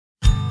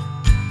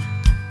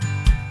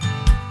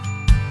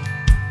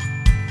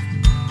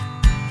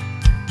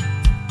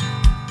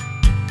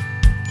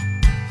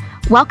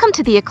Welcome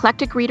to the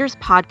Eclectic Readers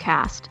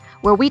Podcast,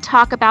 where we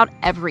talk about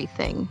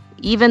everything,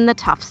 even the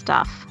tough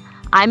stuff.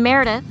 I'm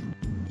Meredith.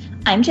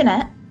 I'm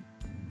Jeanette.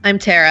 I'm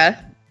Tara.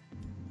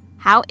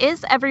 How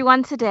is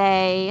everyone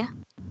today?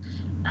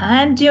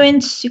 I'm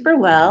doing super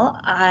well.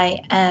 I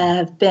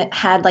have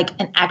had like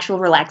an actual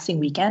relaxing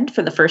weekend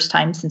for the first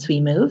time since we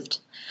moved.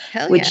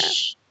 Hell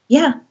which,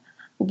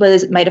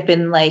 might have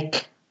been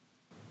like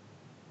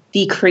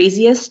the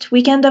craziest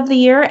weekend of the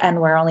year, and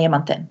we're only a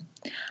month in.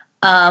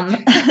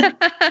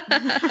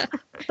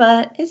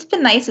 But it's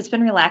been nice. It's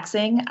been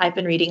relaxing. I've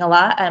been reading a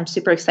lot. I'm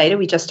super excited.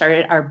 We just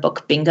started our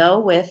book bingo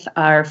with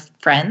our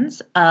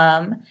friends.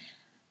 And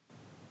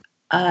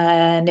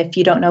if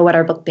you don't know what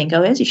our book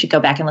bingo is, you should go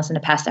back and listen to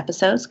past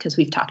episodes because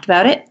we've talked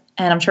about it.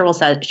 And I'm sure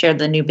we'll share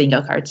the new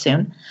bingo card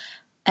soon.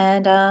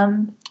 And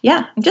I'm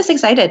just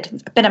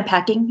excited. I've been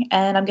unpacking,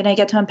 and I'm going to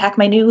get to unpack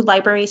my new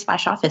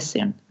library/office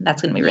soon.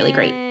 That's going to be really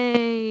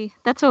great.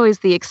 That's always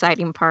the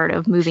exciting part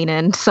of moving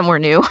in somewhere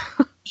new.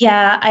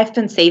 Yeah, I've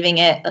been saving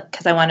it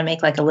because I want to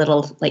make like a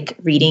little like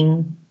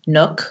reading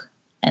nook.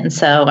 And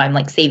so I'm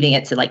like saving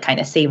it to like kind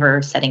of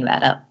savor setting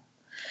that up.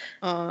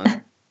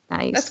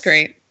 Nice. That's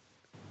great.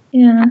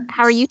 Yeah.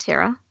 How are you,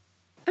 Tara?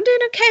 I'm doing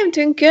okay. I'm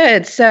doing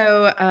good.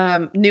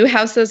 So new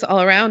houses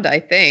all around, I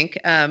think.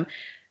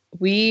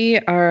 We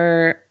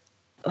are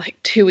like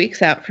 2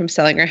 weeks out from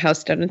selling our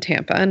house down in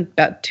Tampa and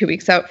about 2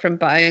 weeks out from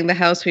buying the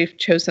house we've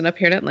chosen up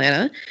here in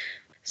Atlanta.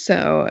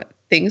 So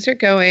things are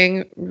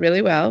going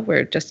really well.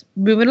 We're just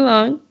moving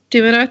along,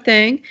 doing our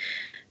thing.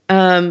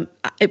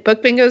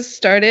 Book bingo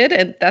started,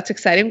 and that's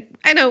exciting.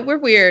 I know, we're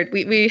weird.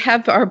 We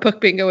have our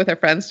book bingo with our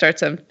friends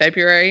starts in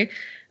February.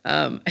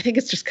 I think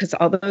it's just because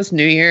all those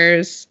New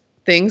Year's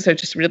things are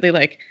just really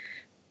like,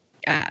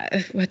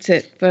 what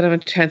am I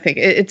trying to think?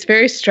 It's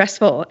very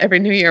stressful every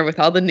New Year with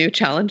all the new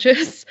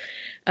challenges.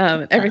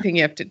 Everything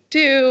you have to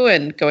do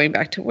and going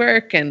back to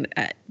work. And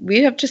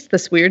we have just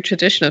this weird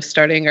tradition of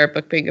starting our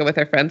book bingo with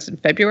our friends in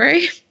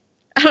February.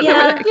 I don't know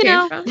where that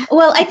came from.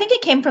 Well, I think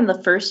it came from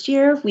the first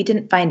year. We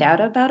didn't find out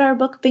about our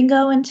book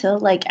bingo until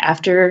like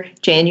after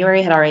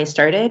January had already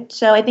started.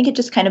 So I think it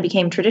just kind of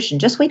became tradition.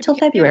 Just wait till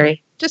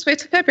February. Just wait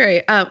till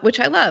February, which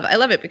I love. I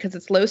love it because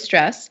it's low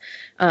stress.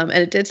 And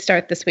it did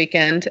start this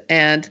weekend.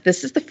 And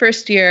this is the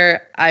first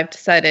year I've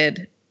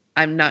decided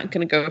I'm not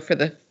going to go for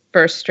the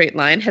first straight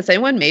line. Has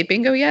anyone made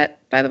bingo yet,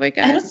 by the way,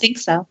 guys? I don't think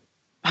so.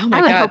 Oh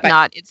my God. I hope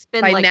not. It's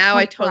been by like now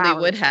I totally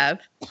hours. would have,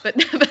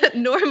 but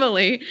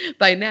normally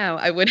by now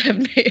I would have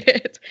made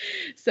it.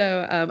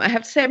 So I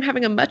have to say I'm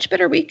having a much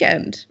better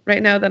weekend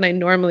right now than I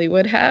normally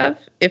would have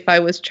if I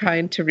was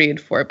trying to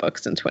read 4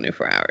 books in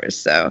 24 hours.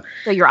 So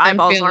your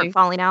eyeballs aren't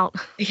falling out.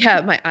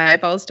 Yeah, my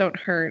eyeballs don't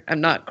hurt.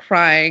 I'm not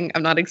crying.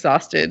 I'm not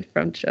exhausted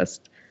from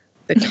just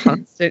the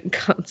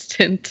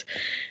constant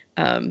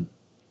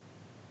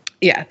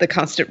the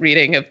constant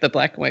reading of the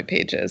black and white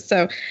pages.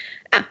 So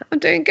I'm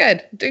doing good.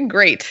 I'm doing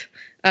great.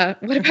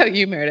 What about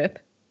you, Meredith?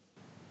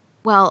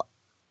 Well,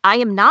 I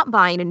am not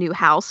buying a new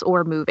house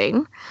or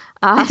moving.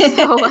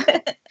 So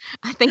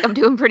I think I'm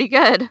doing pretty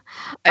good.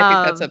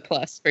 I think that's a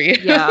plus for you.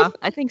 Yeah,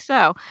 I think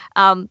so.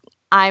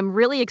 I'm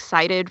really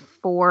excited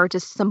for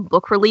just some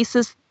book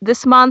releases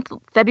this month.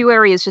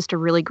 February is just a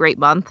really great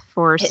month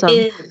for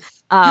some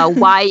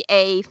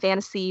YA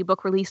fantasy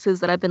book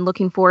releases that I've been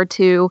looking forward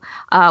to.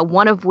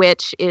 One of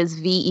which is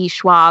V.E.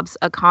 Schwab's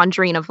A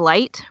Conjuring of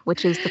Light,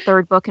 which is the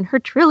 3rd book in her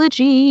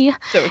trilogy.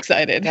 So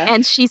excited.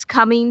 And she's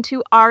coming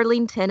to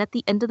Arlington at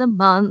the end of the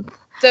month.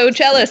 So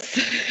jealous.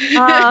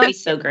 That'd be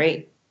so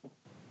great.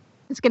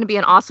 It's going to be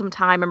an awesome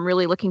time. I'm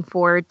really looking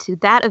forward to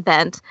that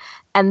event.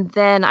 And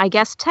then I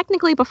guess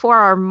technically before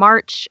our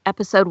March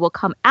episode will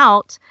come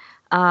out,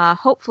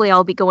 hopefully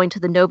I'll be going to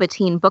the Nova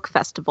Teen Book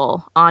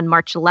Festival on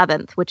March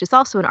 11th, which is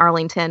also in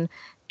Arlington.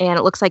 And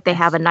it looks like they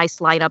have a nice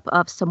lineup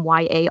of some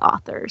YA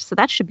authors. So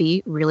that should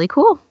be really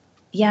cool.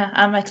 Yeah,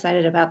 I'm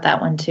excited about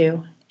that one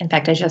too. In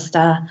fact, I just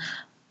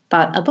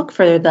bought a book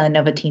for the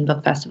Nova Teen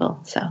Book Festival.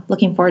 So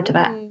looking forward to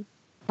that.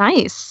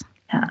 Nice.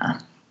 Yeah.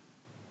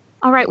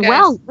 All right.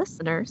 Well,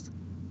 listeners.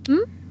 I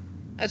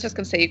was just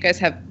going to say, you guys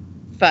have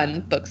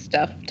fun book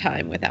stuff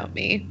time without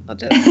me. I'll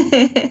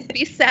just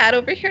be sad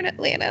over here in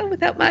Atlanta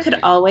without my... You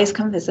could always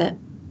come visit.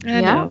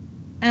 I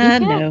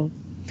know.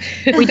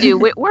 We do.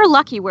 We're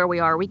lucky where we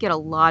are. We get a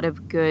lot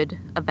of good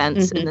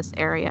events in this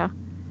area.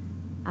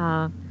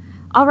 All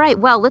right.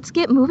 Well, let's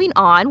get moving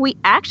on. We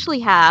actually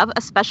have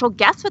a special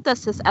guest with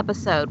us this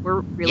episode.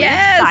 We're really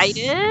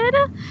excited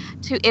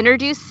to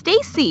introduce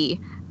Stacy.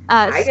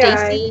 Hi,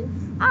 Stacy. guys.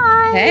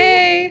 Hi.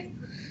 Hey.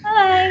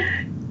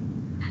 Hi.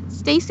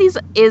 Stacy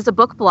is a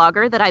book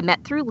blogger that I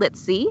met through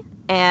Litzy,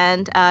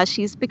 and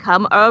she's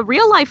become a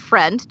real life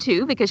friend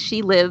too because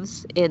she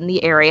lives in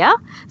the area.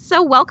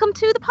 So welcome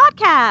to the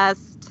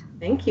podcast.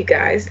 Thank you,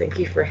 guys. Thank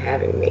you for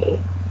having me.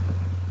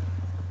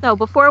 So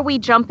before we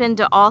jump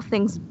into all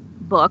things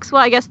books,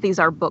 well, I guess these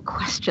are book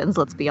questions,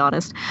 let's be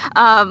honest.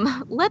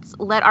 Let's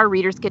let our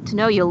readers get to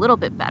know you a little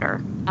bit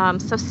better.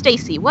 So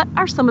Stacy, what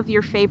are some of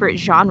your favorite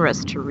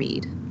genres to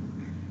read?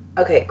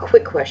 Okay,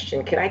 quick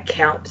question. Can I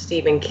count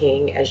Stephen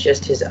King as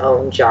just his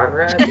own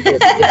genre? Because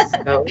if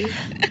so,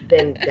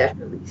 then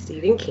definitely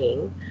Stephen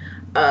King.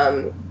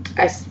 Um,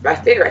 I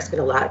figure I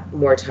spend a lot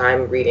more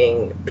time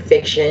reading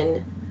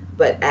fiction,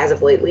 but as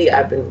of lately,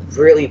 I've been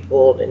really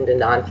pulled into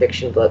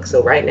nonfiction books.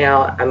 So right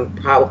now, I'm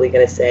probably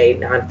going to say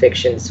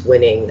nonfiction's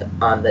winning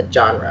on the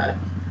genre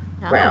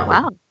Oh, round.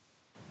 wow.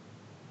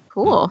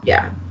 Cool.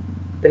 Yeah,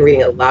 been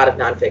reading a lot of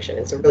nonfiction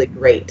and some really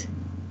great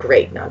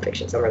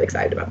nonfiction. So I'm really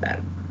excited about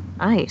that.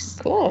 Nice.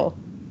 Cool.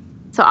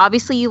 So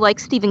obviously you like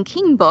Stephen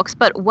King books,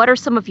 but what are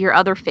some of your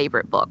other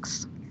favorite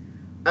books?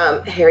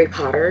 Harry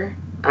Potter.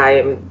 I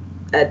am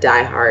a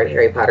diehard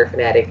Harry Potter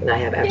fanatic, and I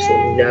have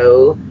absolutely Yay.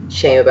 no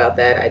shame about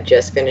that. I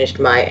just finished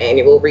my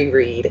annual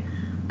reread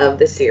of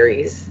the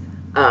series,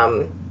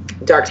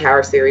 Dark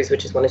Tower series,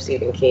 which is one of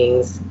Stephen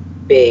King's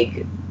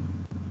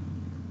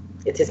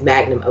it's his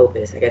magnum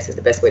opus, I guess is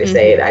the best way to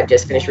say it. I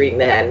just finished reading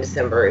that in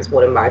December. It's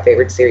one of my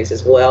favorite series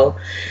as well.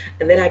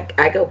 And then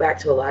I go back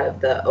to a lot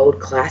of the old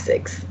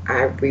classics.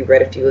 I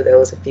reread a few of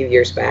those a few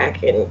years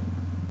back, and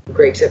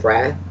Grapes of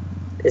Wrath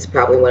is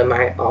probably one of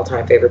my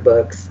all-time favorite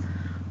books.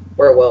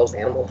 Orwell's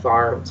Animal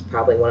Farm is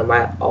probably one of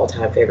my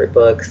all-time favorite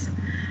books.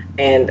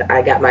 And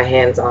I got my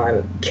hands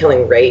on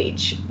Killing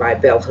Rage by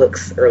Bell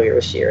Hooks earlier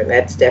this year, and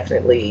that's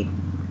definitely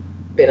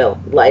been a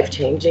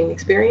life-changing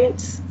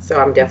experience.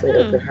 So I'm definitely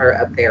going to put her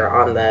up there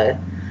on the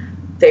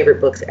favorite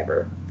books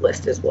ever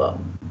list as well.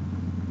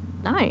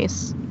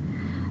 Nice.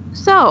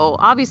 So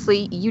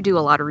obviously you do a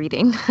lot of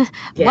reading.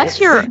 Yes.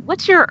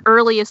 What's your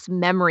earliest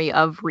memory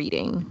of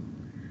reading?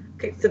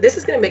 Okay, so this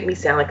is going to make me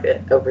sound like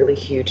a really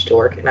huge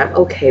dork, and I'm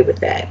okay with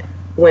that.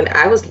 When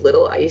I was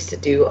little, I used to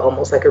do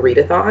almost like a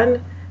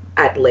readathon.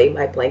 I'd lay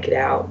my blanket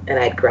out and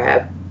I'd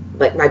grab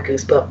like my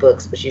Goosebump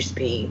books, which used to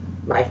be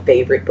my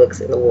favorite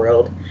books in the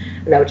world,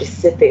 and I would just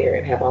sit there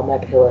and have all my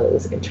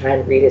pillows and try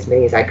and read as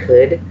many as I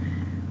could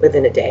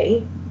within a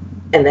day.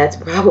 And that's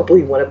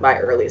probably one of my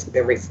earliest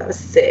memories. I was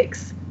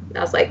 6, and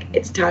I was like,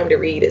 it's time to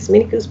read as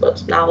many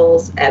Goosebumps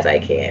novels as I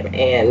can,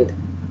 and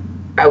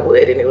I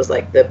would, and it was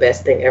like the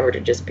best thing ever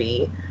to just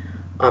be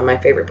on my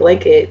favorite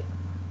blanket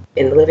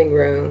in the living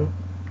room,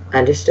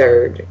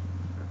 undisturbed,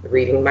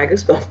 reading my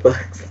Goosebumps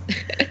books.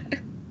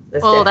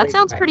 Well, that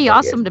sounds pretty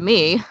awesome to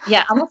me.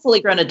 Yeah, I'm a fully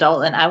grown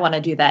adult and I want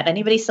to do that.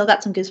 Anybody still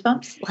got some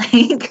Goosebumps?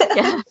 Like,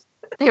 Yeah,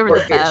 they were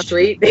the Fear best.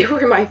 Street. They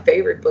were my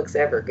favorite books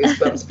ever.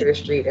 Goosebumps, Fear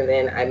Street, and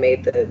then I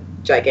made the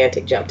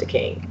gigantic jump to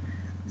King.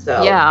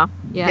 So Yeah,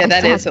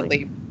 that is a exactly.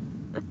 leap.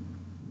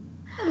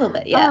 a little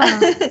bit,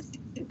 yeah.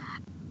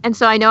 And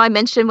so I know I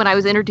mentioned when I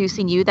was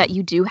introducing you that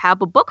you do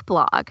have a book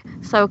blog.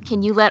 So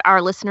can you let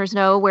our listeners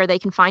know where they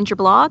can find your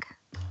blog?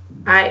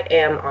 I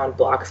am on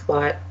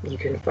Blogspot. You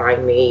can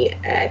find me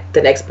at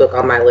the next book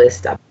on my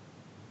list,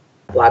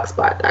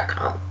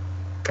 blogspot.com.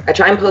 I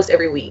try and post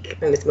every week,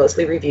 and it's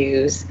mostly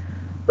reviews,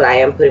 but I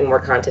am putting more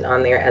content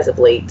on there as of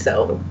late,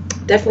 so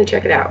definitely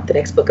check it out. The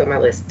next book on my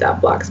list,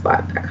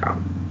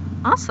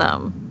 blogspot.com.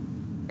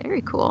 Awesome.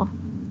 Very cool.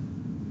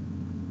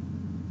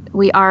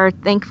 We are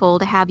thankful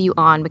to have you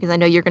on because I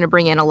know you're going to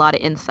bring in a lot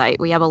of insight.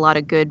 We have a lot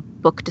of good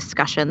book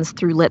discussions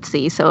through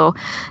Litzy, so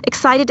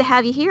excited to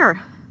have you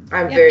here.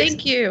 I'm Yeah, very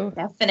thank you.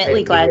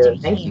 Definitely glad you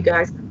Thank you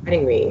guys for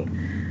inviting me.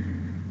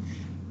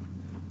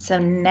 So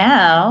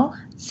now,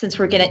 since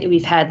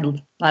we've had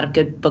a lot of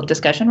good book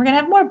discussion, we're gonna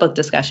have more book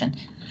discussion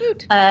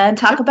and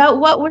talk about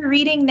what we're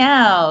reading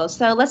now.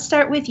 So let's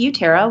start with you,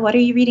 Tara. What are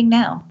you reading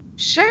now?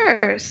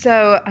 Sure.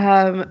 So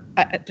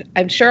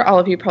I'm sure all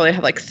of you probably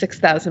have like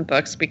 6,000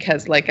 books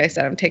because, like I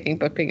said, I'm taking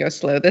Book Bingo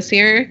slow this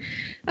year.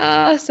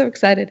 So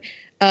excited.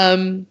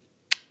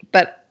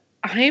 But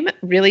I'm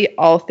really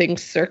all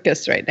things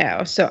circus right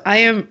now. So I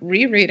am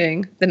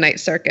rereading The Night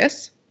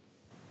Circus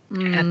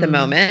at the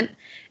moment.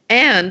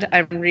 And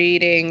I'm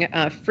reading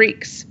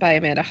Freaks by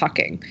Amanda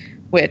Hocking,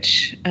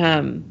 which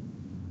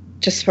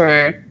just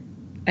for,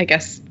 I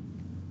guess,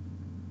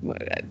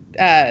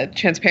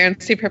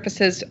 transparency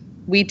purposes,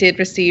 we did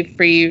receive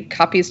free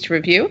copies to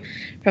review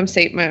from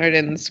St.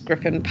 Martin's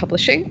Griffin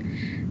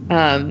Publishing.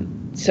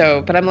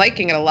 But I'm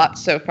liking it a lot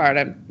so far, and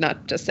I'm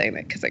not just saying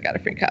that because I got a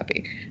free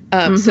copy.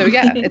 So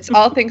yeah, it's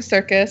all things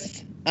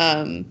circus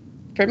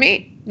for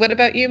me. What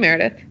about you,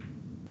 Meredith?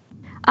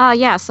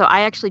 Yeah, so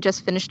I actually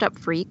just finished up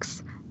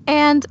Freaks,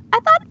 and I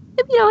thought,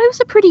 it was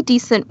a pretty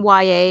decent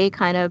YA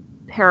kind of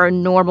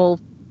paranormal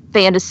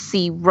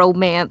fantasy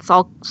romance,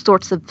 all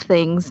sorts of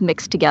things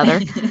mixed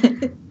together.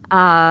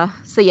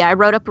 So yeah, I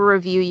wrote up a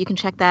review. You can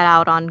check that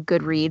out on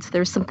Goodreads.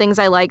 There's some things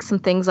I liked, some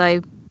things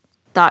I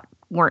thought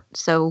weren't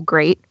so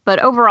great,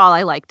 but overall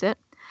I liked it.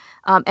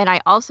 And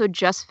I also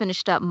just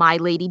finished up My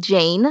Lady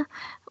Jane,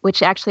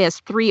 which actually has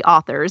 3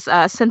 authors,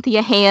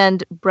 Cynthia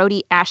Hand,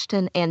 Brody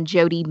Ashton, and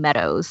Jody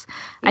Meadows.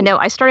 I know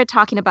I started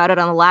talking about it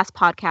on the last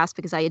podcast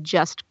because I had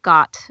just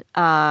got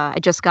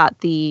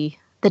the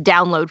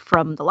download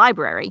from the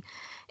library,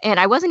 and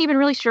I wasn't even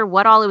really sure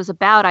what all it was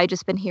about. I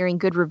just been hearing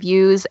good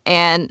reviews,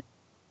 and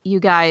you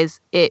guys,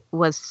 it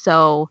was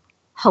so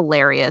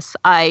hilarious.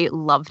 I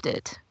loved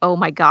it. Oh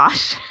my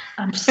gosh.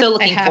 I'm so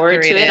looking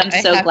forward to it.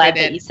 I'm so glad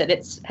that you said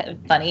it's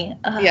funny.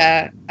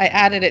 Yeah, I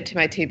added it to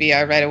my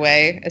TBR right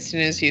away as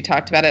soon as you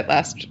talked about it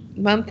last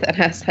month,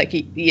 and I was like,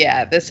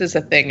 yeah, this is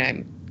a thing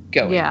I'm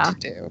going to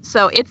do.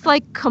 So it's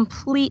like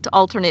complete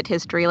alternate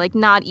history, like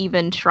not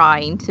even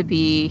trying to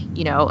be,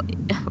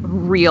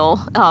 real.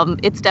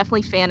 It's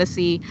definitely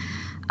fantasy.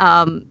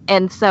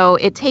 And so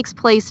it takes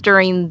place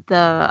during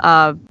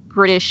the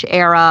British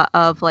era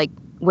of like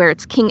where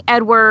it's King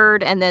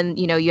Edward, and then,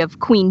 you have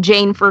Queen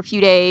Jane for a few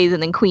days,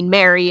 and then Queen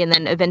Mary, and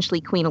then eventually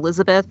Queen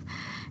Elizabeth.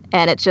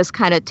 And it just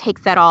kind of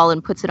takes that all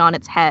and puts it on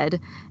its head.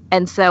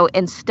 And so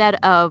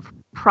instead of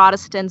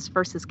Protestants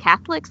versus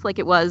Catholics, like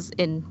it was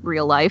in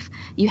real life,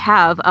 you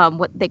have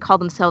what they call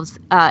themselves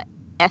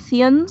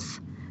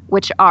Ethians,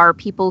 which are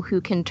people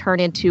who can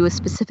turn into a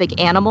specific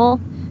animal,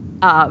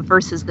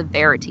 versus the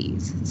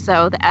Verities.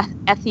 So the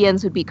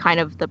Ethians would be kind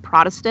of the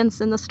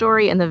Protestants in the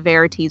story, and the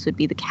Verities would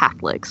be the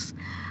Catholics.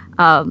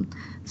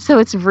 So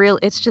it's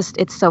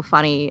so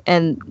funny.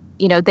 And,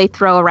 they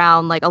throw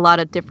around like a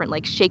lot of different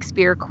like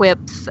Shakespeare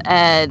quips,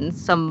 and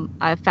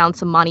I found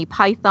some Monty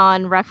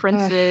Python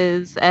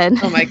references. And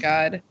oh my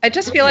God. I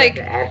just feel like,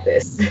 add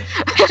this.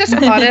 I just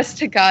honest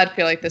to God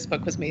feel like this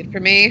book was made for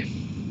me.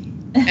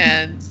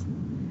 And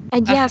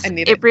yes,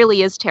 it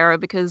really is, Tara,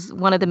 because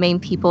one of the main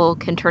people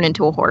can turn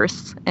into a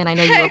horse, and I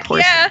know you love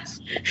horses.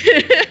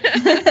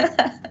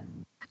 Yeah.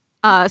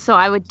 So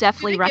I would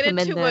definitely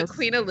recommend this. What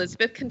Queen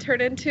Elizabeth can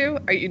turn into?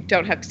 Or you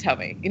don't have to tell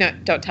me.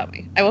 Don't tell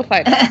me. I will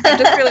find out. I'm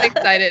just really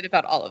excited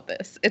about all of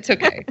this. It's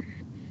okay.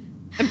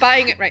 I'm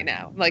buying it right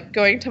now. I'm like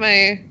going to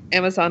my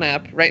Amazon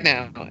app right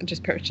now and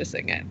just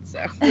purchasing it.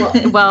 So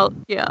well,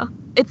 yeah.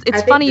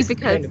 It's funny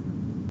because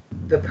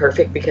the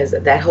perfect, because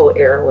that whole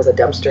era was a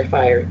dumpster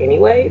fire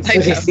anyway.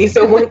 So to see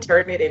someone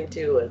turn it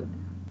into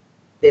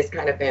this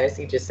kind of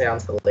fantasy just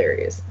sounds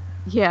hilarious.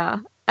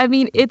 Yeah. I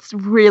mean, it's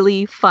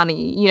really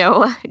funny.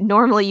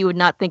 Normally you would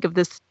not think of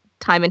this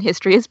time in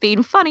history as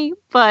being funny,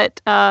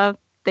 but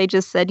they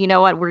just said, you know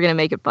what, we're going to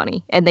make it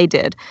funny. And they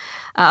did.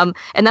 And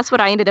that's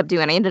what I ended up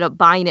doing. I ended up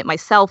buying it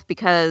myself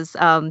because,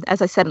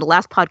 as I said in the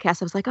last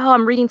podcast, I was like, oh,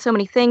 I'm reading so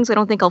many things. I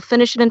don't think I'll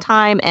finish it in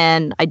time.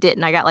 And I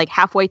didn't. I got like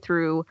halfway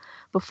through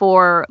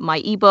before my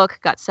ebook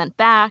got sent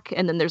back.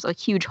 And then there's a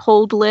huge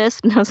hold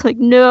list. And I was like,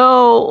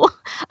 no.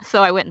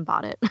 So I went and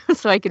bought it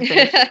so I could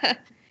finish it.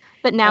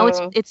 But now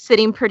it's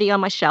sitting pretty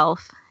on my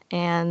shelf,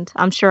 and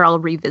I'm sure I'll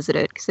revisit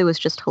it because it was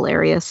just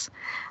hilarious.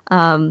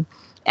 And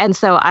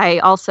so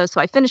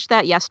I finished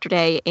that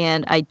yesterday,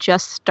 and I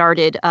just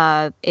started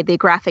the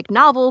graphic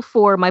novel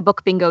for my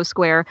book bingo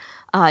square,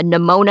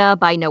 Nimona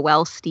by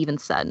Noelle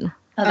Stevenson.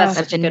 Oh, that's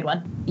such a good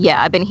one.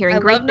 Yeah, I've been hearing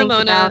great things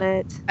about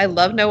it. I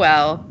love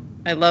Noelle.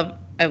 I love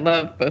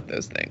both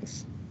those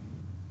things.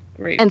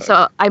 And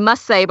so I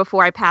must say,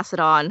 before I pass it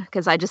on,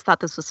 because I just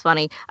thought this was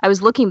funny, I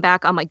was looking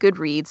back on my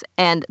Goodreads,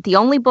 and the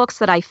only books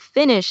that I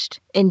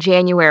finished in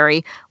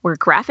January were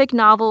graphic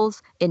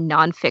novels in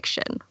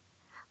nonfiction.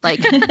 Like,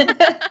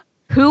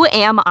 who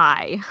am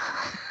I?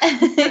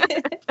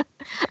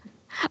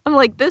 I'm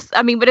like this.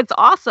 I mean, but it's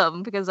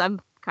awesome because I'm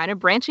kind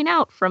of branching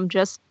out from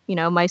just,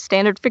 my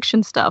standard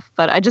fiction stuff.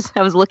 But I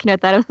was looking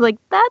at that and I was like,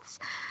 that's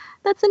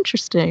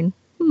interesting.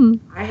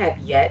 I have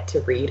yet to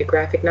read a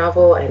graphic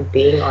novel, and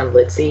being on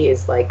Litsy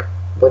is like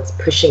what's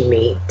pushing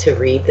me to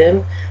read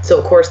them. So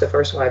of course the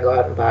first one I go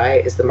out and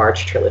buy is the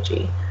March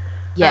trilogy.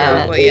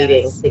 Yeah, I'm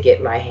waiting to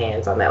get my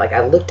hands on that. Like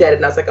I looked at it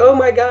and I was like, oh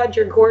my God,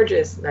 you're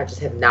gorgeous. And I just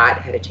have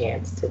not had a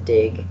chance to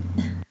dig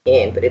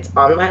in, but it's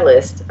on my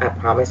list. I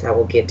promise I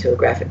will get to a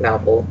graphic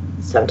novel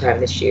sometime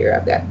this year.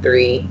 I've got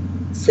 3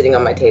 sitting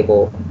on my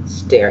table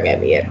staring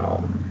at me at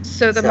home.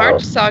 So the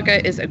March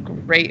Saga is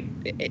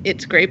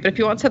it's great, but if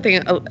you want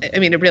something, I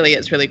mean, it really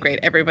is really great.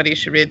 Everybody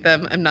should read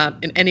them. I'm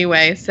not in any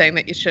way saying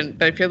that you shouldn't,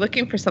 but if you're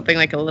looking for something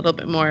like a little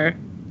bit more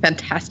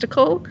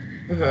fantastical,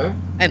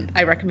 and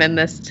I recommend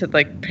this to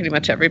like pretty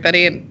much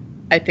everybody,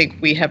 and I think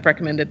we have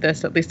recommended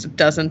this at least a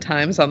dozen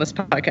times on this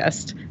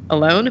podcast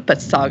alone,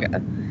 but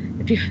Saga.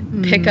 If you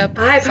pick up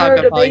I've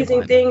Saga heard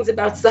amazing things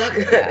about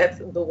Saga. That's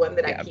the one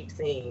that I keep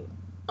seeing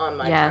on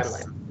my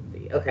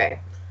timeline. Okay.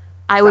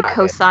 I would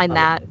co-sign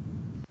that.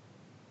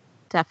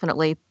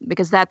 Definitely,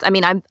 because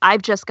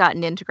I've just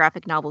gotten into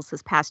graphic novels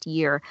this past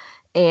year,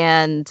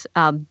 and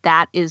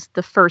that is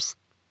the first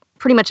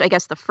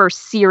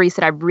series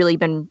that I've really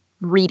been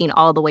reading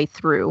all the way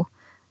through.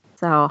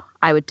 So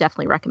I would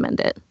definitely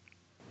recommend it.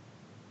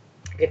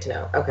 Good to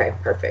know. Okay,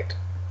 perfect.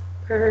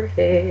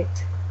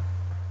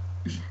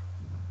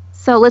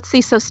 So let's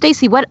see. So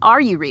Stacey, what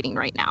are you reading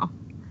right now?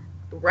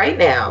 Right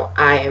now,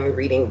 I am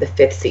reading The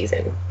Fifth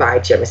Season by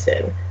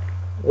Jemisin.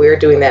 We're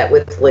doing that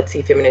with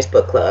Litsy Feminist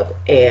Book Club,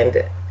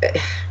 and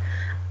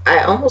I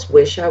almost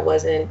wish I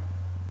wasn't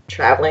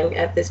traveling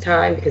at this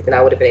time, because then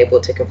I would have been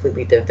able to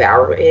completely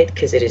devour it,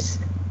 because it is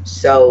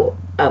so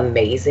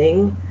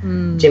amazing.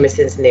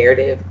 Jemisin's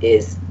narrative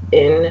is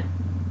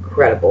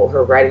incredible.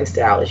 Her writing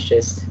style is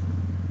just,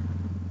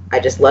 I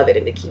just love it,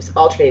 and it keeps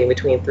alternating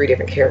between 3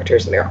 different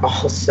characters, and they're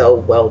all so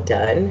well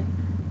done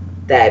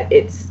that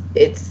it's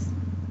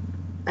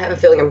I have a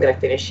feeling I'm going to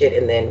finish it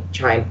and then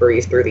try and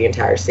breeze through the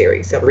entire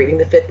series. So I'm reading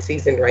the 5th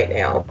season right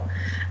now.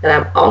 And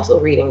I'm also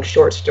reading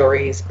short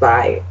stories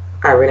by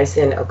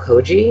Irenison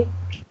Okoji.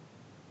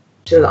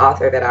 She's an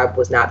author that I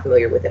was not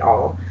familiar with at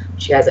all.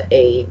 She has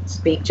a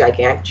Speak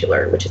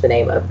Gigantula, which is the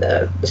name of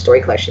the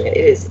story collection. And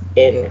it is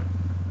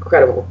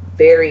incredible,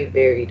 very,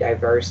 very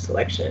diverse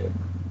selection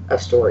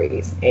of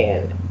stories.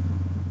 And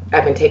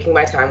I've been taking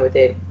my time with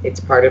it. It's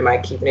part of my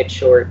keeping it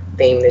short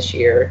theme this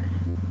year.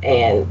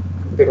 And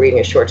been reading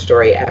a short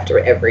story after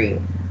every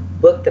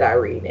book that I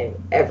read, and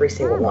every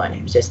single one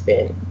has just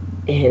been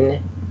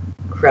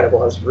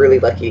incredible. I was really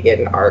lucky to get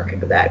an arc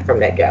of that from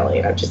NetGalley,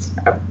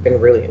 and I've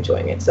been really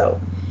enjoying it. So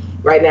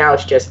right now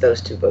it's just those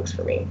 2 books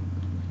for me.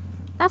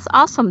 That's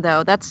awesome,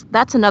 though. That's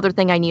another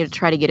thing I need to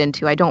try to get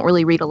into. I don't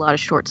really read a lot of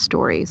short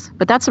stories,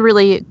 but that's a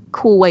really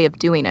cool way of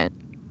doing it.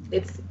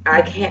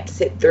 I can't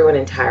sit through an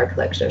entire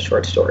collection of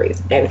short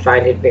stories and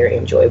find it very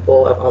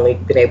enjoyable. I've only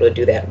been able to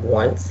do that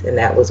once, and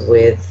that was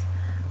with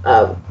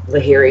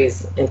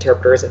Lahiri's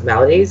Interpreters of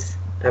Maladies.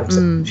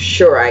 I'm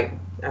sure I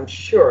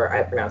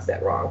pronounced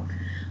that wrong,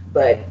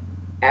 but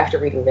after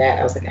reading that,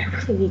 I was like, I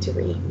really need to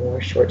read more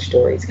short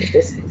stories because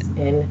this is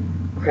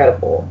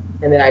incredible.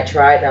 And then I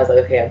tried, and I was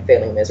like, okay, I'm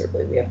failing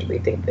miserably. We have to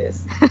rethink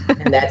this,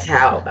 and that's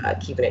how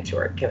Keeping It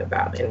Short came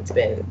about. And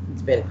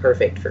it's been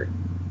perfect for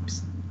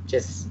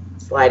just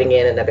sliding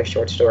in another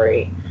short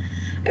story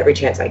every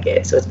chance I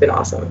get. So it's been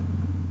awesome.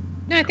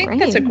 No, I think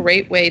that's a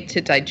great way to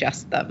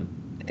digest them.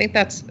 I think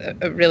that's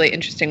a really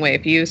interesting way.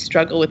 If you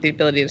struggle with the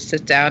ability to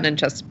sit down and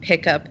just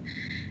pick up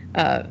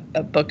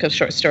a book of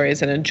short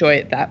stories and enjoy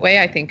it that way,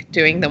 I think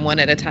doing them one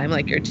at a time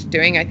like you're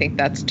doing, I think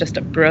that's just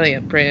a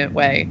brilliant, brilliant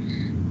way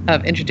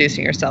of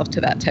introducing yourself to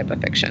that type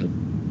of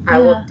fiction. I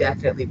will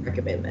definitely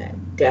recommend that.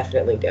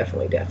 Definitely,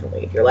 definitely,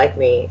 definitely. If you're like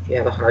me, if you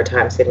have a hard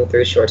time sitting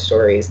through short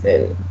stories,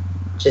 then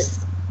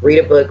just read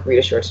a book, read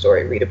a short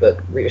story, read a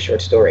book, read a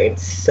short story.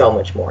 It's so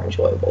much more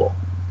enjoyable.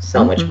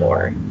 So much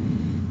more.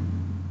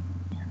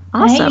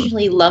 Awesome. I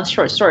usually love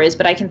short stories,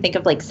 but I can think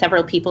of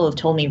several people have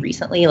told me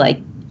recently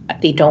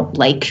they don't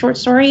like short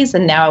stories,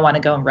 and now I want to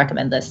go and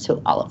recommend this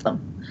to all of them.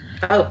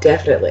 Oh,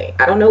 definitely.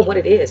 I don't know what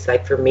it is.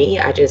 For me,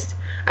 I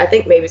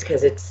think maybe it's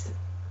because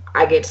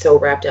I get so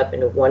wrapped up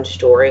into one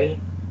story,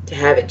 to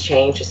have it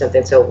change to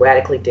something so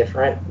radically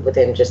different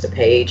within just a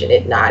page and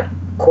it not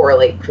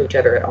correlate to each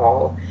other at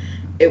all,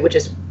 it would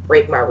just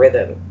break my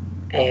rhythm.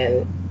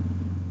 And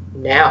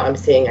now I'm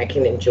seeing I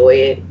can enjoy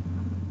it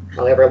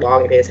however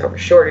long it is, however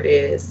short it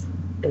is.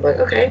 And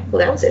okay, well,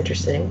 that was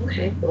interesting.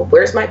 Okay, well,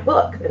 where's my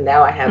book? And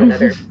now I have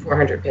another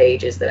 400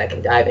 pages that I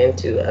can dive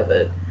into of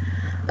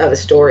a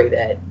story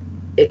that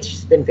it's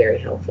just been very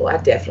helpful. I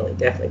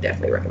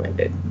definitely recommend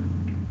it.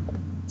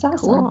 It's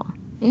awesome. Cool.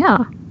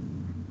 Yeah.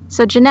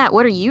 So, Jeanette,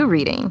 what are you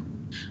reading?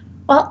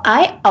 Well,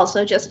 I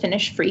also just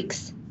finished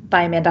Freaks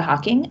by Amanda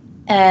Hocking.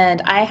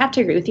 And I have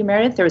to agree with you,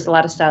 Meredith. There was a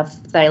lot of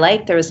stuff that I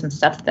liked. There was some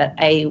stuff that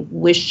I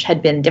wish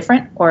had been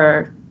different,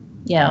 or,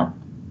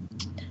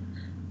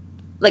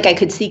 I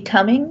could see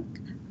coming.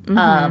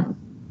 Mm-hmm.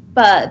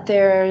 But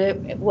there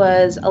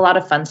was a lot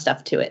of fun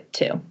stuff to it,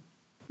 too.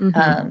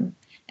 Mm-hmm.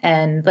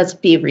 And let's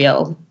be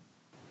real.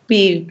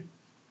 It's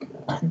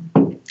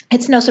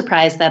no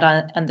surprise that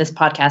on this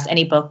podcast,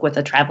 any book with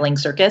a traveling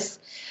circus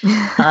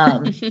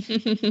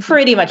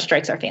pretty much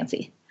strikes our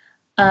fancy.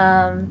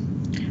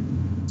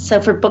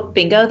 So for book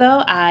bingo,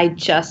 though, I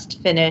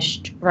just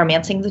finished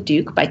Romancing the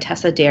Duke by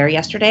Tessa Dare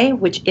yesterday,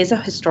 which is a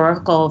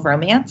historical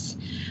romance.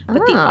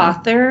 But the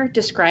author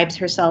describes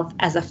herself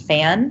as a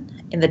fan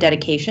in the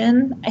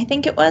dedication, I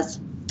think it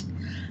was.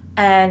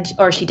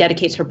 Or she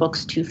dedicates her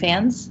books to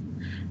fans.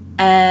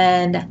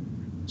 And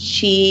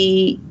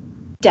she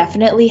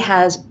definitely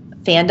has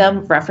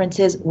fandom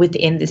references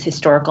within this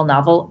historical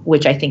novel,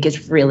 which I think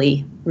is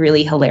really,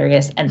 really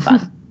hilarious and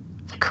fun.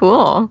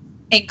 Cool.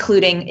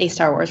 Including a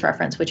Star Wars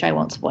reference, which I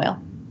won't spoil.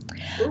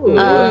 Ooh,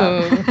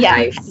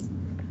 nice.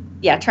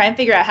 Yeah, try and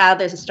figure out how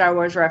there's a Star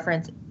Wars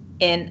reference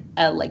in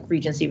a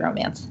Regency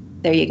romance.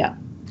 There you go.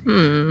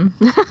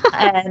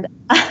 And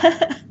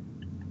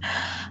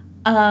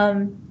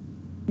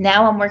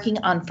now I'm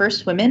working on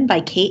First Women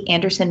by Kate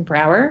Anderson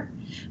Brower,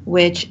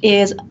 which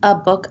is a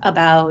book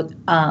about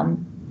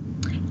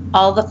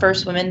all the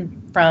first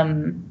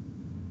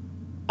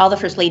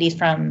ladies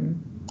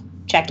from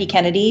Jackie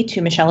Kennedy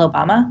to Michelle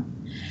Obama.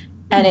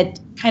 And it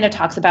kind of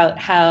talks about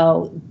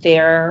how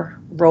their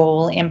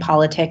role in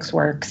politics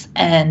works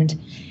and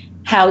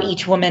how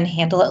each woman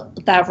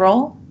handled that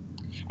role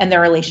and their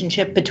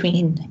relationship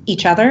between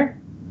each other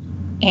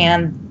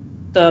and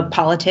the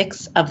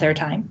politics of their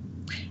time.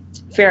 It's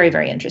very,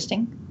 very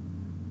interesting.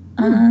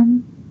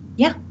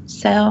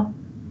 So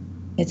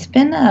it's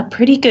been a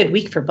pretty good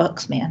week for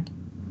books, man.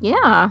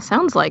 Yeah,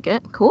 sounds like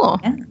it. Cool.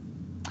 Yeah.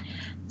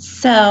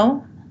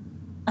 So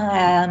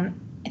I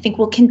think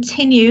we'll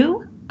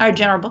continue our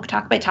general book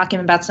talk by talking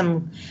about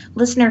some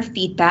listener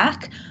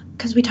feedback,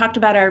 because we talked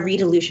about our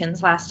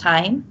read-olutions last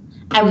time.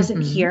 I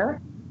wasn't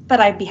here, but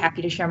I'd be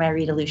happy to share my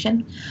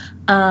read-olution,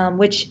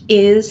 which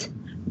is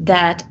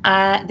that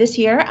this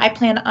year I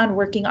plan on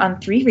working on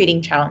 3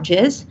 reading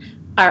challenges.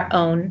 our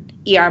own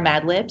ER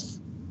Mad Libs,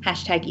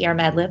 hashtag ER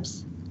Mad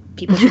Libs.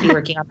 People should be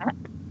working on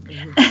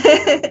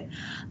that.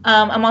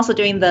 I'm also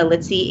doing the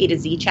Litzy A to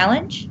Z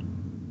challenge.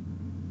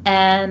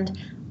 And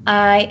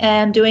I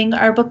am doing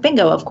our book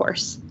bingo, of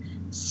course.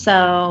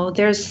 So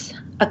there's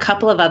a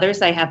couple of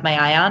others I have my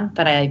eye on,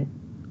 but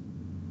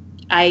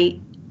I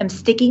am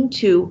sticking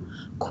to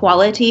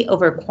quality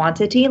over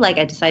quantity like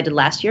I decided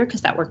last year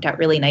because that worked out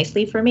really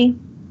nicely for me.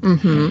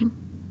 Mm-hmm.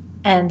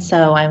 And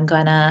so I'm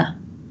going to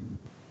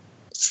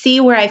see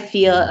where I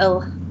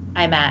feel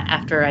I'm at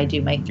after I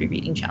do my 3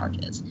 reading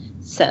challenges.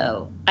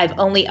 So I've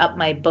only upped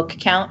my book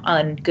count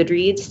on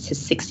Goodreads to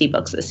 60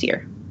 books this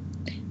year.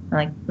 I'm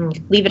like,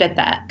 leave it at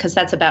that because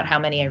that's about how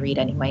many I read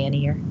anyway in a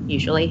year,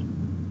 usually.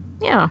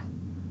 Yeah.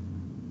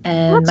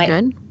 And that's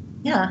good.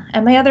 Yeah.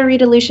 And my other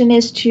resolution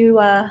is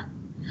to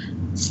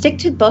stick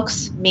to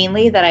books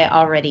mainly that I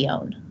already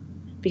own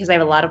because I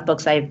have a lot of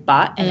books I've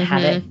bought and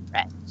haven't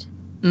read.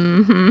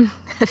 Mm-hmm.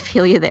 I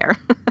feel you there.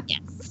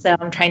 Yes. So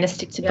I'm trying to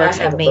stick to Yeah, books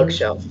I have a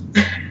bookshelf.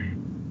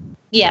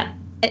 Yeah.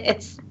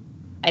 It's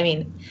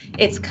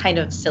kind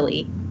of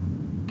silly.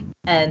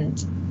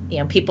 And,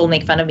 people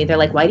make fun of me. They're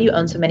like, why do you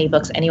own so many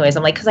books anyways?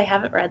 I'm like, because I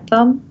haven't read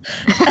them.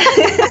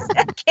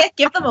 I can't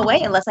give them away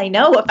unless I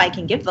know if I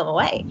can give them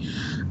away.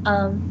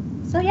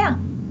 So, yeah.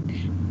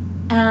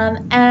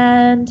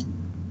 And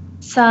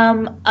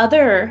some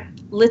other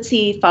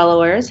Litzy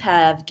followers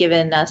have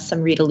given us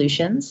some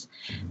resolutions.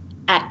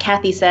 At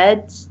Kathy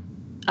said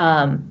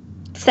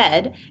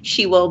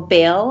she will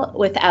bail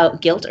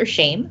without guilt or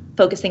shame,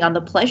 focusing on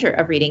the pleasure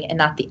of reading and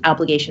not the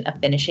obligation of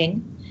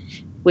finishing,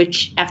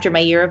 which after my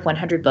year of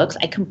 100 books,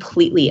 I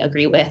completely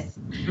agree with.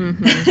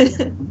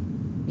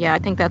 Mm-hmm. Yeah, I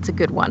think that's a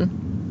good one.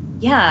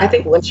 Yeah. I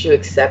think once you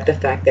accept the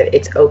fact that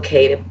it's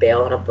okay to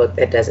bail on a book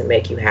that doesn't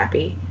make you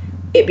happy,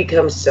 it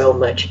becomes so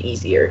much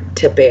easier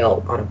to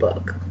bail on a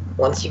book.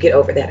 Once you get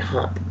over that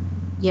hump,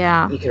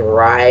 you can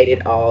ride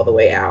it all the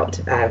way out.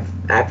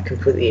 I've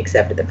completely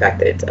accepted the fact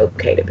that it's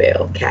okay to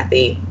bail.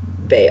 Kathy,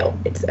 bail.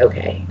 It's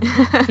okay.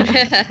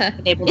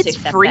 It's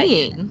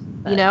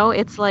freeing.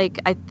 It's like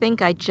I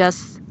think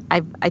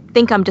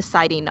I'm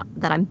deciding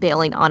that I'm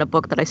bailing on a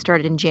book that I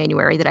started in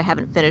January that I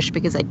haven't finished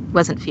because I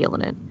wasn't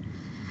feeling it.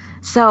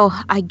 So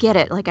I get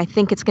it. Like I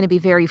think it's going to be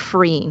very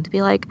freeing to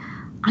be like,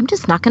 I'm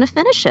just not going to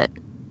finish it.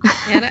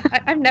 And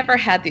I've never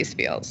had these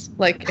feels.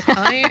 Like if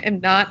I am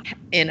not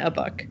in a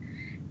book,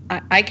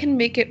 I can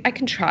make it. I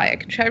can try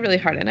really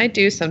hard, and I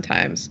do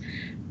sometimes.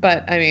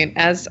 But I mean,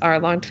 as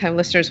our longtime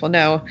listeners will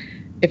know,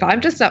 if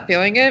I'm just not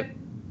feeling it,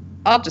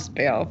 I'll just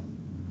bail.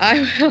 I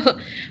will,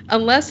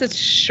 unless it's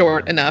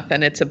short enough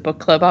and it's a book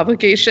club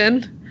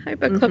obligation. I have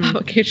book club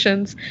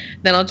obligations,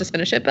 then I'll just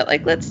finish it. But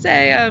like, let's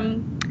say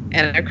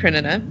Anna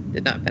Karenina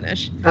did not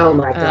finish. Oh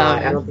my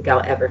God! I don't think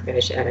I'll ever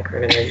finish Anna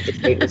Karenina.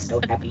 It made me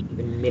so happy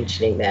even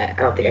mentioning that.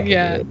 I don't think I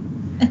can do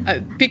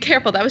it. Be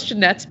careful. That was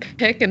Jeanette's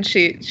pick, and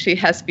she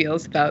has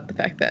feels about the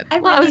fact that.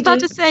 I was about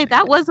to say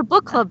that was a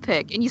book club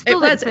pick, and you still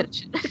didn't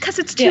finish it because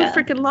it's too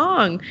freaking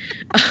long.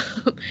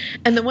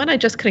 And the one I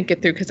just couldn't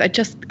get through because I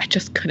just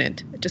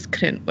couldn't. I just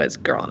couldn't was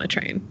Girl on a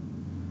Train.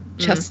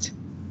 Just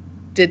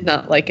did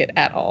not like it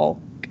at all,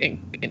 and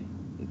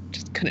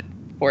just couldn't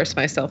force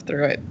myself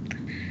through it.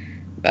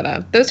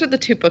 But those are the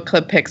 2 book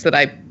club picks that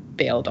I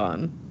bailed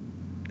on.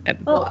 I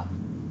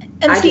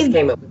just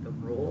came up with the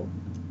rule.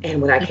 And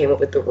when I came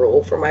up with the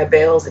rule for my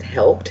bails, it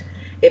helped.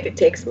 If it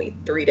takes me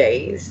 3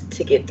 days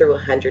to get through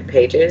 100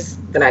 pages,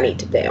 then I need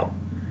to bail.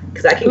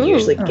 Because I can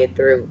usually get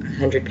through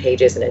 100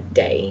 pages in a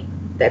day.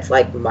 That's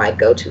like my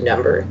go-to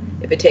number.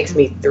 If it takes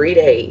me 3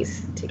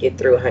 days to get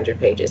through 100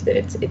 pages, then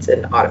it's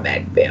an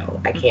automatic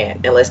bail. I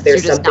can't, unless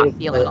there's something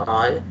going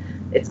on,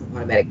 it's an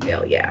automatic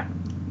bail,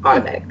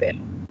 automatic bail.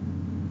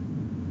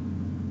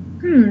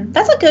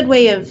 That's a good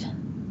way of,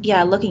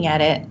 looking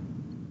at it.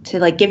 To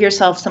like give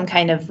yourself some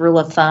kind of rule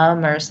of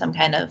thumb or some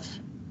kind of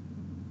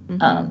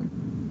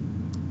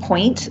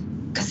point.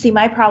 Because see,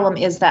 my problem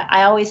is that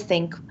I always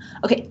think,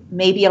 okay,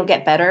 maybe it'll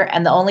get better.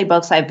 And the only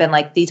books I've been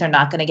like, these are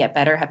not going to get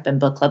better have been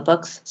book club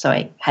books. So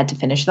I had to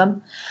finish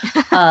them.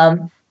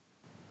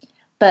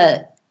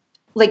 But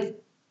like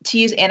to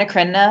use Anna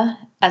Karenina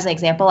as an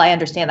example, I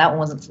understand that one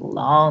was a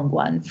long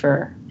one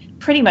for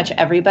pretty much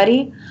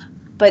everybody.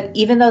 But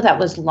even though that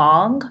was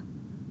long,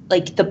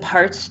 like the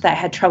parts that I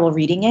had trouble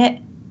reading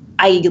it,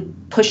 I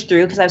pushed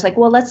through because I was like,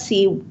 well, let's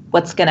see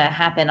what's going to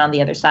happen on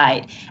the other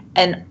side.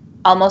 And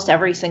almost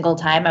every single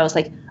time I was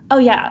like, oh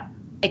yeah,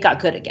 it got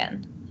good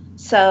again.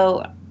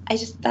 So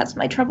that's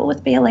my trouble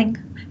with bailing.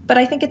 But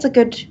I think it's a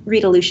good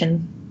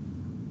resolution.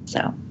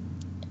 So.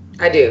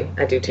 I do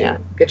too. Yeah.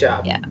 Good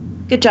job. Yeah.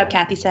 Good job,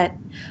 Kathy said.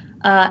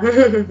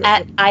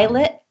 At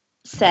Eyelet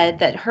said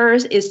that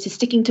hers is to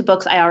sticking to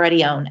books I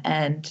already own.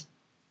 And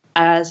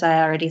as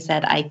I already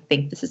said, I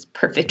think this is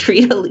perfect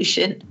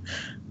resolution.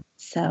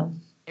 So.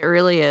 It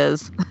really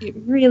is. It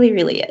really,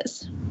 really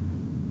is.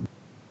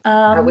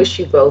 I wish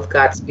you both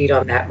got speed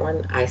on that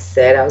one. I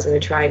said I was going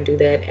to try and do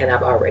that, and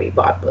I've already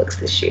bought books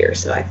this year,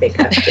 so I think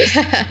I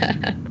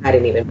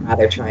didn't even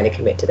bother trying to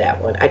commit to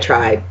that one. I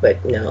tried,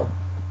 but no,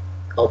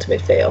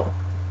 ultimate fail.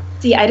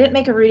 See, I didn't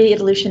make a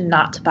resolution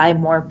not to buy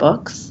more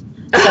books.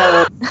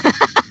 So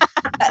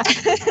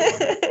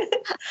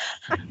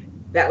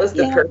that was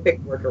the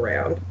perfect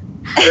workaround.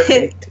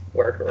 Perfect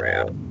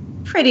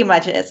workaround. Pretty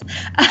much is.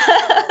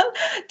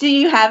 Do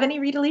you have any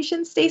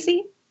resolutions,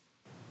 Stacey?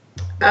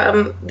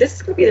 This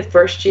is going to be the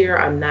first year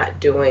I'm not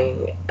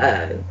doing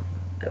a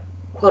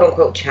quote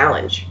unquote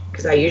challenge,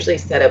 because I usually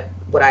set up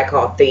what I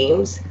call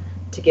themes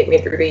to get me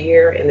through the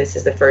year. And this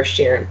is the first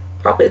year, and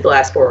probably the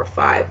last 4 or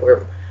 5,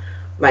 where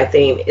my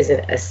theme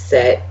isn't a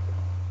set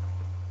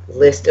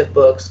list of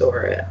books.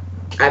 Or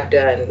I've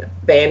done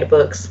banned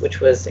books, which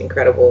was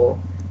incredible.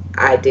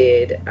 I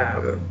did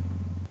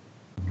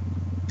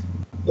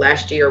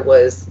last year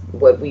was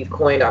what we've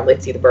coined on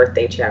Litzy the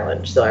Birthday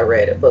Challenge. So I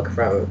read a book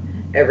from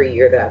every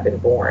year that I've been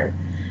born.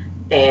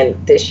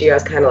 And this year I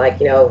was kind of like,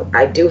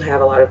 I do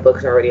have a lot of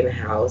books already in the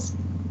house.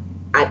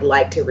 I'd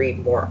like to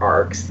read more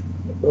arcs.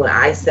 When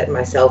I set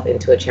myself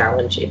into a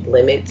challenge, it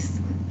limits.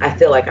 I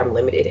feel like I'm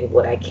limited in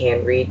what I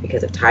can read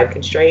because of time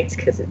constraints,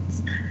 because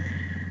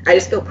I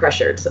just feel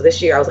pressured. So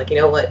this year I was like, you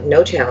know what?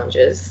 No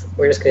challenges.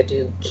 We're just going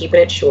to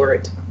keeping it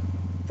short,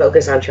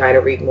 focus on trying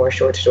to read more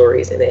short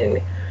stories, and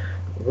then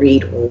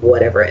read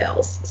whatever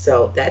else.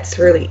 So that's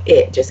really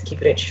it. Just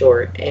keeping it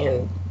short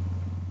and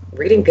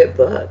reading good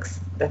books.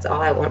 That's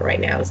all I want right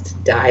now, is to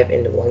dive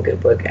into one good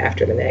book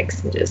after the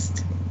next and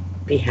just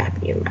be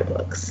happy in my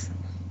books.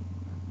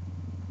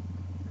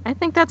 I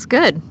think that's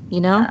good,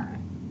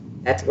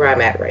 That's where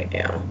I'm at right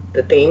now.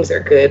 The themes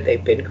are good.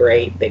 They've been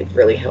great. They've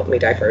really helped me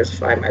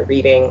diversify my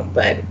reading,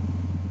 but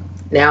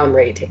now I'm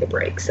ready to take a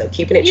break. So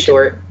keeping it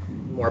short,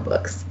 more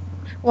books.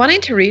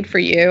 Wanting to read for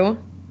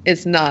you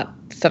is not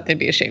something to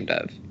be ashamed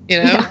of,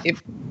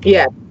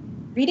 Yeah.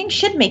 Reading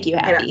should make you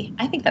happy.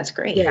 I think that's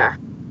great. Yeah.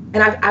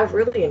 And I've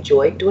really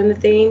enjoyed doing the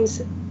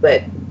themes,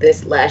 but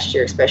this last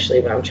year, especially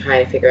when I'm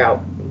trying to figure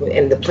out,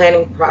 and the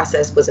planning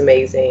process was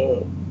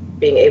amazing,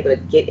 being able to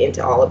get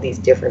into all of these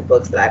different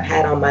books that I've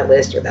had on my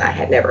list or that I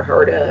had never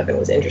heard of and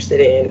was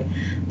interested in,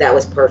 that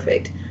was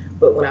perfect.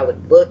 But when I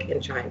would look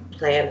and try and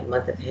plan a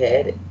month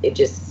ahead, I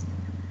was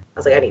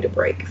like, I need a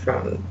break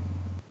from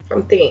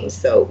themes.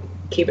 So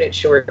keeping it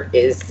short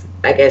is,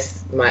 I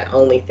guess, my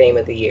only theme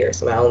of the year.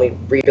 So my only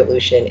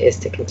resolution is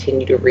to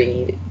continue to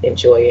read,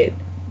 enjoy it.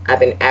 I've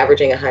been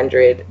averaging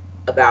 100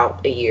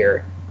 about a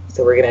year.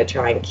 So we're going to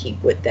try and keep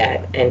with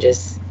that and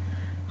just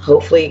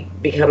hopefully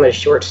become a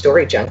short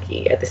story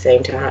junkie at the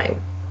same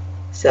time.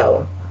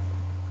 So,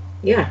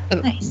 yeah.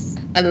 Nice.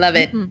 I love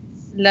it.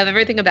 Mm-hmm. Love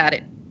everything about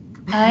it.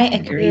 I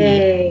agree.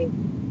 Yay.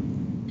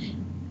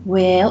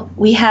 Well,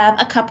 we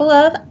have a couple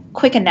of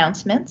quick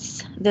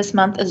announcements this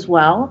month as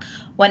well.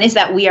 One is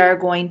that we are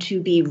going to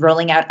be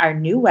rolling out our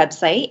new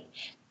website.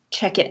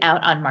 Check it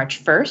out on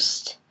March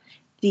 1st.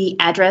 The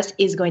address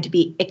is going to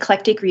be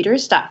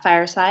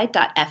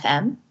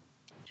eclecticreaders.fireside.fm.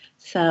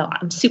 So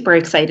I'm super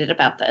excited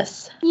about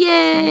this.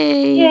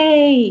 Yay!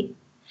 Yay!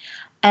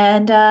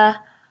 And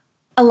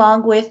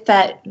along with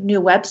that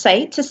new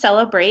website, to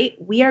celebrate,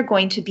 we are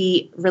going to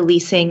be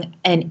releasing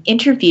an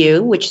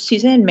interview, which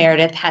Susan and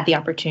Meredith had the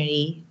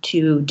opportunity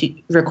to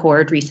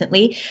record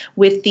recently,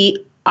 with the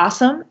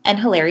awesome and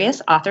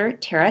hilarious author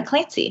Tara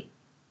Clancy.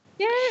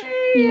 Yay!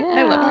 Yes.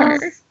 I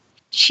love her.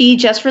 She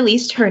just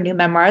released her new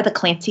memoir, The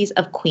Clancys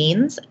of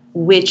Queens,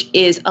 which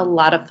is a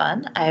lot of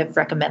fun. I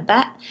recommend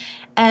that.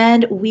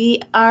 And we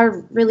are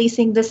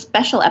releasing this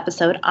special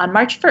episode on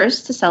March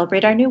 1st to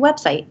celebrate our new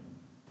website.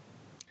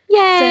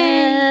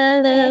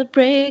 Yay!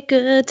 Celebrate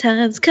good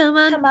times. Come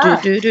on. Come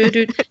on. Do.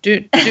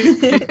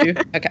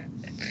 Okay.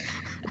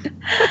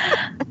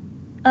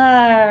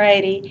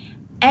 Alrighty.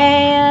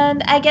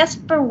 And I guess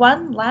for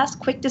one last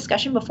quick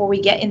discussion before we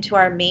get into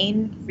our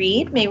main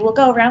read, maybe we'll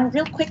go around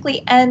real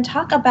quickly and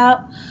talk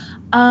about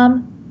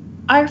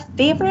our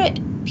favorite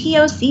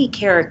POC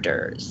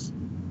characters.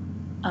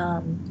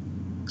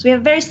 So we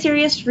have a very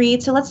serious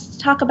read, so let's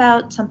talk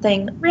about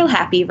something real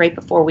happy right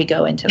before we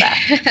go into that.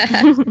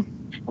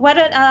 Why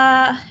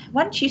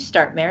don't you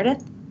start,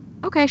 Meredith?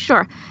 Okay,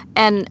 sure.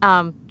 And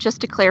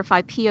just to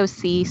clarify,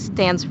 POC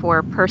stands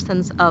for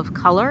Persons of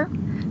Color.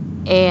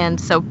 And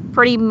so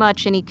pretty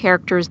much any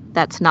characters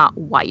that's not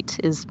white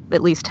is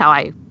at least how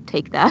I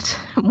take that,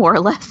 more or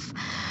less.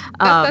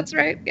 That's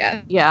right,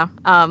 yeah. Yeah,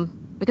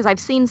 because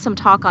I've seen some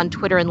talk on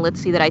Twitter and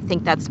Litzy that I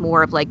think that's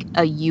more of like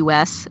a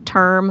U.S.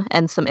 term,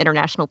 and some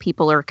international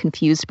people are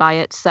confused by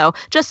it. So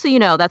just so you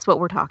know, that's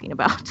what we're talking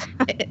about.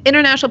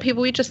 International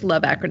people, we just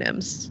love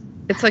acronyms.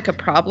 It's like a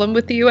problem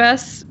with the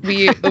U.S.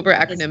 We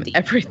over-acronym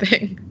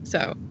everything.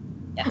 So,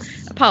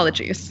 yes.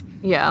 Apologies.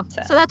 Yeah.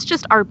 So that's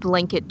just our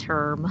blanket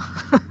term.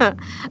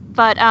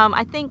 But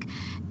I think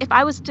if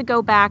I was to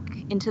go back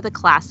into the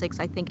classics,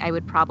 I think I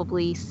would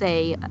probably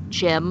say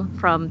Jim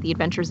from The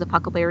Adventures of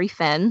Huckleberry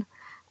Finn.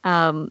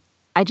 I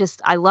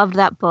loved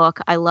that book.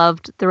 I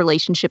loved the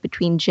relationship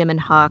between Jim and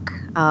Huck.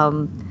 I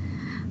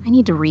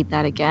need to read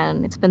that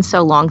again. It's been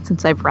so long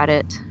since I've read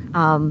it.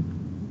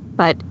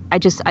 But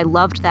I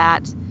loved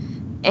that.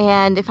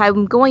 And if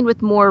I'm going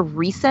with more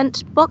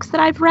recent books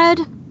that I've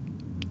read,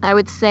 I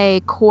would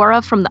say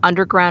Cora from the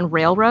Underground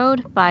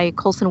Railroad by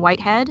Colson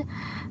Whitehead.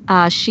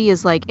 She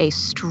is like a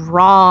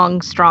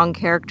strong, strong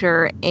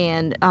character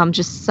and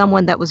just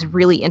someone that was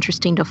really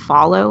interesting to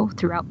follow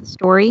throughout the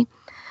story.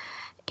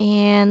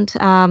 And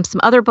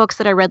some other books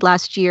that I read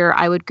last year,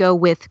 I would go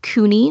with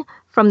Cooney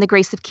from The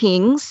Grace of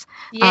Kings.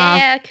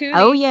 Yeah, Cooney.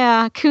 Oh,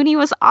 yeah. Cooney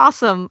was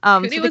awesome.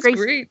 Cooney was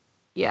great.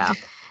 Yeah.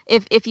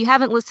 If you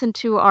haven't listened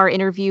to our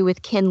interview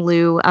with Ken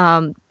Liu,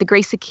 The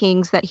Grace of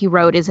Kings that he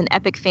wrote is an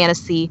epic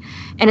fantasy,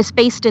 and it's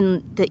based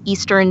in the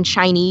Eastern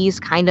Chinese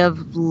kind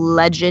of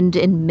legend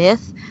and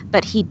myth,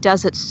 but he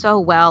does it so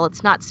well.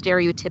 It's not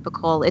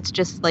stereotypical. It's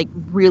just like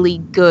really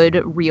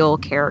good, real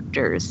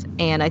characters.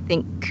 And I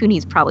think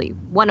Cooney's probably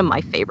one of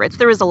my favorites.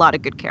 There was a lot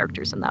of good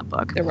characters in that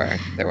book. There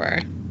were.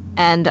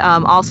 And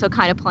also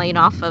kind of playing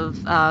off of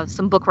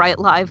some Book Riot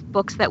Live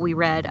books that we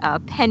read.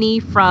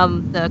 Penny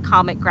from the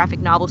comic graphic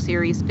novel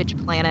series Bitch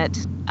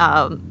Planet.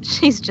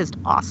 She's just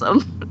awesome.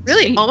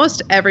 Really,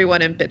 almost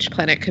everyone in Bitch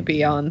Planet could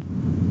be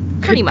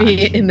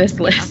in this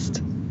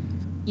list.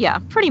 Yeah,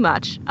 pretty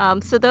much.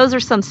 So those are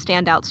some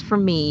standouts for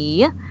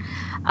me.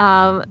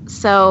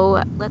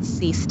 So let's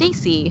see.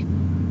 Stacy,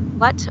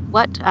 what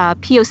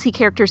POC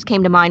characters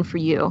came to mind for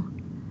you?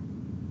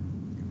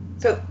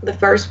 So the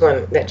first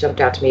one that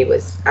jumped out to me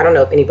was, I don't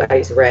know if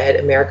anybody's read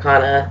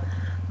Americana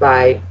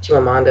by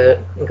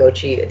Chimamanda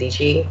Ngozi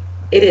Adichie.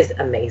 It is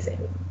amazing.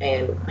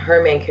 And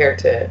her main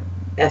character,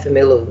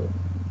 Efemilu,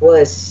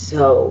 was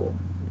so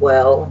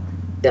well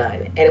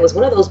done. And it was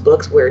one of those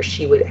books where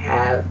she would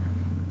have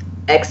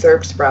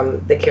excerpts from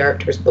the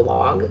character's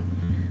blog.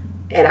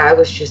 And I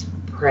was just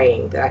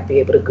praying that I'd be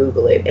able to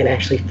Google it and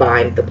actually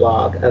find the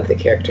blog of the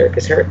character,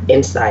 because her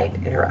insight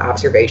and her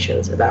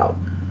observations about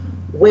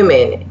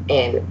women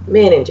and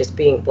men and just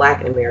being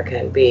Black in America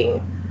and being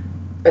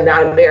a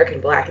non-American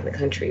Black in the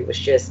country was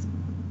just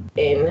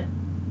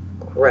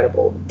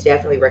incredible.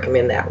 Definitely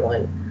recommend that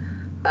one.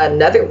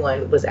 Another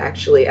one was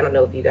actually, I don't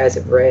know if you guys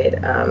have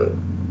read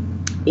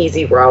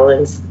Easy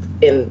Rawlins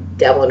in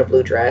Devil in a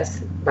Blue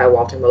Dress by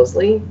Walter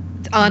Mosley.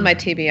 It's on my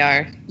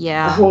TBR.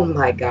 Yeah. Oh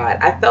my God.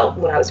 I felt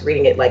when I was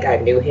reading it like I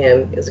knew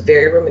him. It was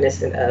very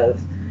reminiscent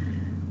of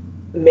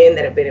men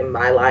that have been in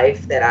my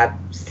life that I've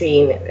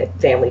seen at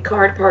family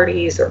card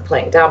parties or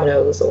playing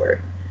dominoes, or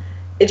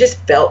it just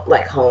felt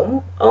like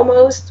home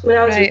almost when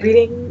I was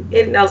reading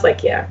it. And I was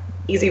like, yeah,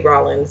 Easy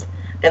Rawlins.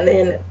 And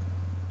then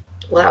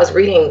when I was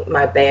reading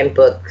my banned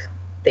book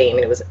theme,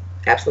 and it was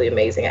absolutely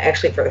amazing. I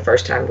actually, for the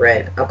first time,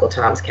 read Uncle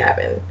Tom's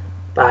Cabin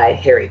by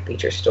Harriet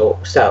Beecher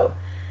Stowe.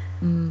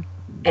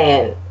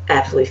 And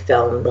absolutely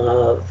fell in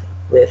love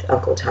with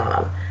Uncle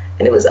Tom.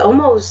 And it was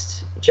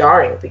almost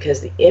jarring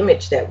because the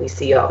image that we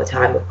see all the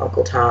time of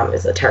Uncle Tom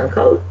is a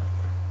turncoat.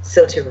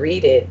 So to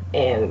read it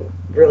and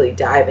really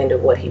dive into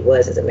what he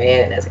was as a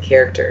man and as a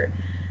character,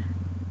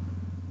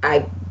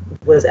 I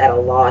was at a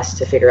loss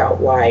to figure out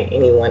why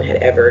anyone had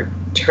ever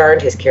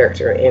turned his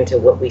character into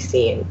what we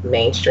see in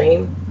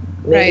mainstream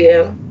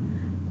media.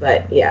 Right.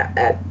 But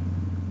yeah,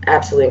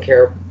 absolutely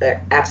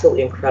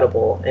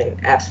incredible,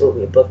 and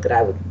absolutely a book that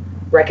I would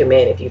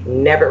recommend if you've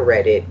never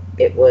read it.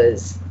 It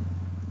was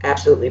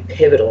absolutely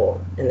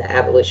pivotal in the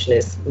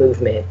abolitionist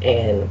movement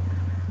and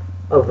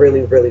a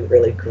really, really,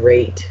 really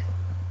great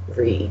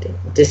read.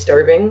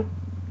 Disturbing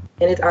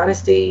in its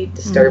honesty,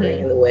 disturbing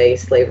in the way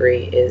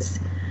slavery is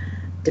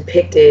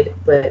depicted,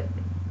 but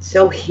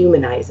so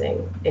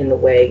humanizing in the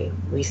way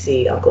we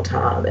see Uncle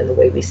Tom and the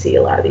way we see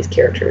a lot of these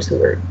characters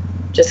who are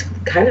just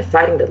kind of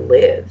fighting to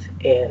live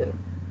and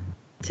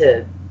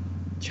to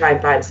try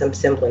and find some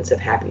semblance of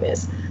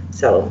happiness.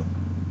 So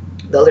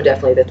those are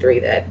definitely the three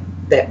that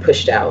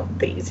pushed out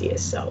the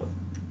easiest. So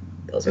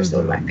those are some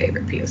of my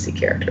favorite POC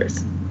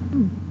characters.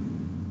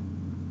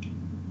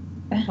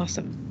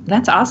 Awesome.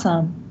 That's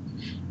awesome.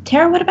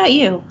 Tara, what about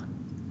you?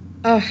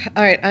 Oh,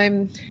 all right.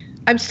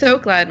 I'm so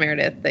glad,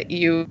 Meredith, that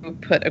you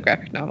put a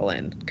graphic novel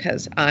in,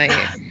 because I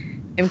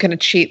am going to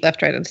cheat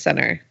left, right, and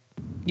center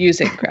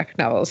using graphic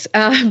novels,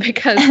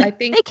 because I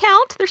think they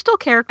count. They're still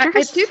characters.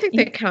 I do think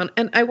they count,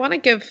 and I want to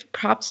give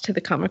props to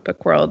the comic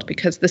book world,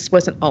 because this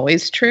wasn't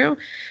always true.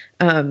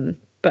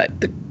 But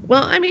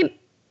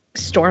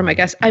Storm, I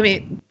guess. I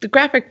mean, the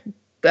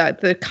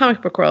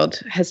comic book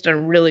world has done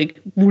a really,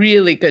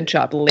 really good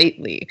job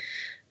lately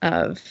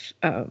of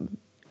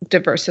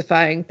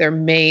diversifying their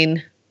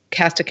main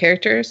cast of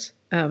characters.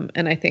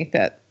 And I think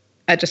that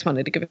I just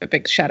wanted to give a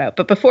big shout out.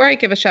 But before I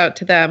give a shout out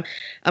to them,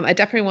 I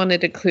definitely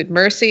wanted to include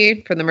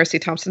Mercy from the Mercy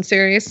Thompson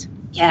series.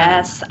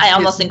 Yes, I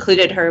almost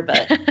included her,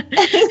 but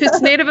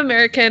who's Native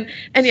American.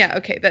 And yeah,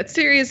 okay, that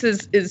series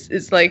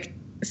is like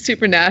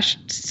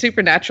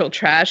supernatural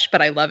trash,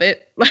 but I love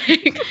it.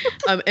 Like,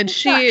 and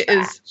she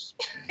is,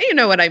 you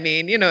know what I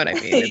mean.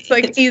 It's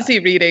like easy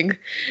reading,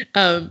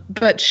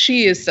 but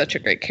she is such a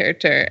great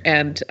character,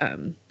 and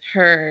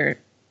her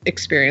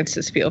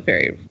experiences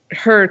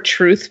her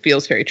truth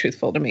feels very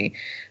truthful to me.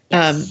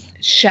 Yes.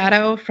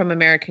 Shadow from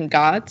American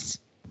Gods,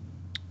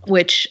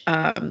 which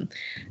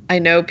I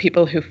know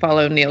people who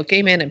follow Neil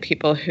Gaiman and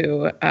people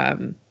who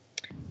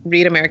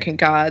read American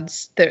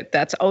Gods.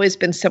 That's always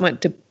been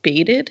somewhat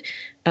debated.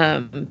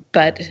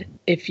 But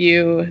if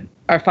you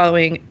are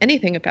following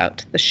anything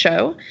about the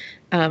show,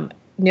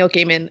 Neil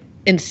Gaiman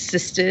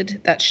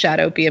insisted that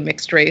Shadow be a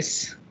mixed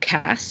race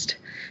cast.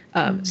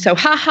 So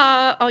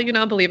haha, all you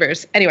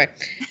non-believers. Anyway.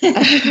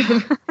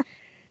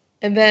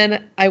 And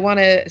then I want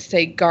to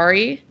say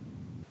Gari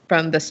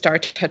from the Star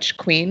Touch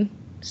Queen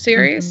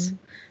series.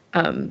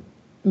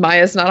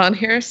 Maya's not on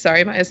here.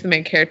 Sorry, Maya's the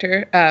main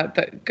character.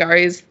 But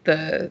Gari's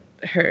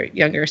her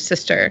younger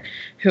sister,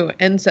 who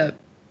ends up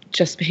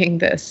just being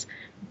this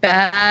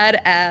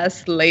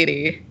badass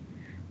lady.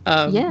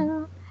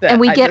 And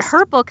we get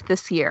her book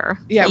this year.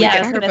 Yeah, we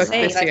get her book this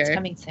year. That's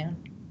coming soon.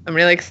 I'm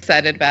really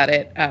excited about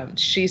it.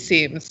 She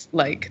seems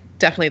like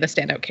definitely the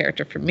standout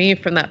character for me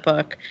from that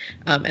book,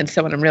 and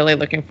someone I'm really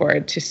looking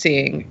forward to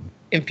seeing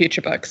in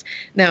future books.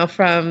 Now,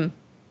 from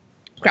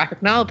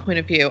graphic novel point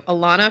of view,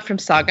 Alana from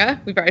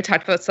Saga. We've already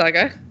talked about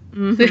Saga.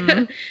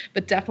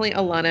 But definitely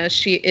Alana.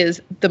 She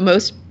is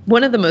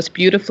one of the most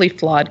beautifully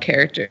flawed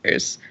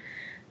characters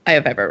I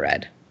have ever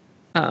read.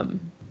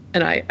 And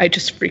I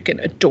just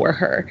freaking adore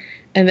her.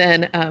 And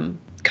then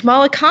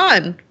Kamala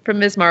Khan from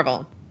Ms.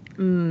 Marvel.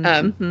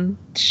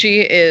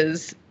 She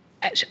is,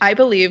 I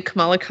believe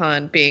Kamala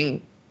Khan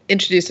being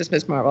introduced as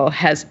Ms. Marvel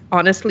has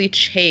honestly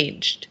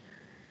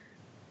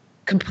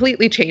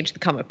completely changed the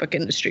comic book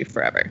industry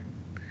forever.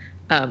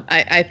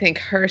 I think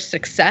her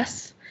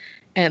success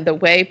and the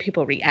way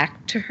people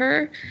react to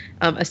her,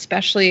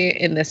 especially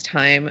in this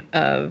time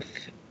of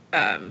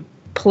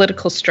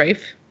political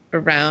strife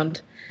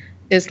around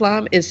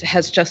Islam,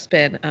 has just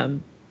been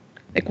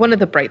like one of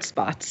the bright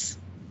spots.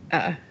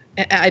 I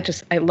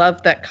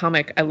love that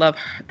comic. I love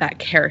that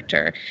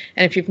character.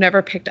 And if you've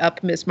never picked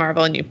up Ms.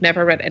 Marvel and you've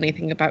never read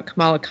anything about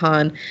Kamala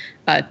Khan,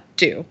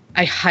 do.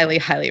 I highly,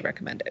 highly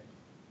recommend it.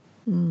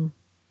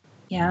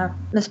 Yeah,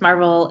 Ms.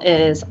 Marvel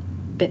has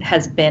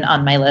been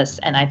on my list,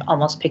 and I've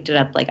almost picked it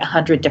up like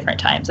 100 different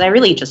times. I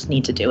really just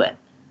need to do it.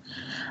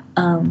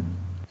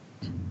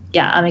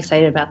 Yeah, I'm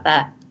excited about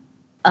that.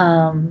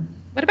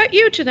 What about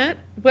you, Jeanette?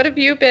 What have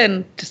you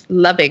been just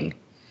loving?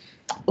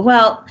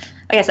 Well,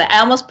 like I said, I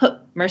almost put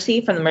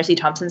Mercy from the Mercy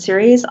Thompson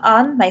series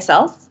on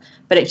myself,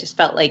 but it just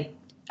felt like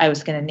I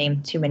was going to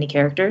name too many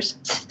characters.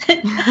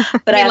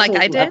 But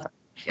I did?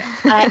 Yeah.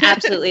 I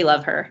absolutely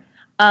love her.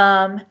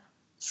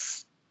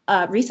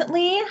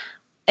 Recently,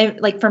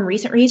 like from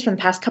recent reads from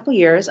the past couple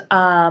years,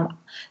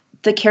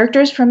 the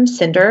characters from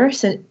Cinder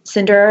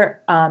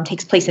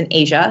takes place in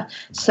Asia.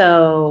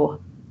 So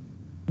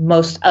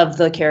most of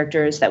the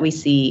characters that we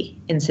see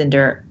in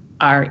Cinder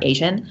are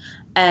Asian.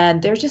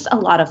 And they're just a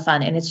lot of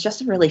fun, and it's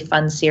just a really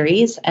fun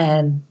series.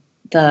 And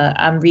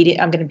I'm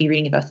going to be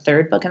reading the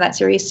third book in that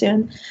series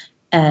soon,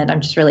 and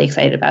I'm just really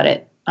excited about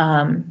it.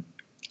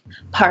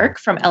 Park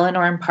from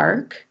Eleanor and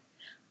Park.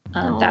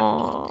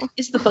 That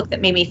is the book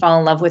that made me fall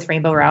in love with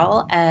Rainbow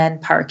Rowell,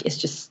 and Park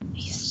is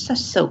he's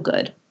just so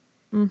good.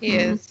 He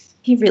is.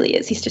 He really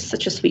is. He's just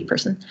such a sweet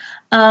person.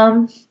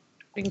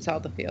 Brings all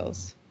the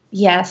feels.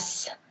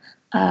 Yes.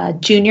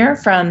 Junior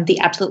from The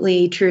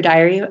Absolutely True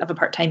Diary of a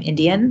Part-Time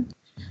Indian.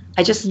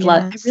 I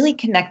really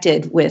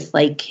connected with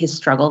like his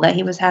struggle that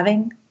he was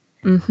having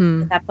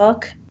in that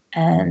book.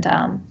 And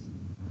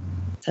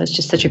so it's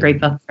just such a great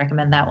book.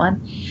 Recommend that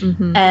one.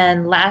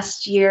 And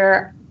last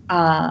year,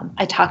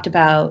 I talked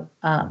about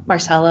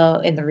Marcelo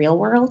in the Real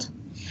World.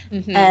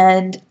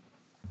 And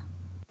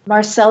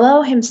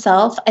Marcelo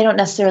himself, I don't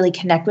necessarily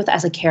connect with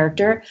as a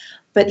character,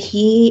 but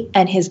he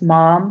and his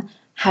mom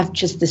have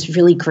just this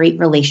really great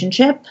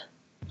relationship.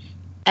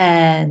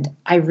 And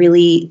I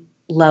really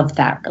love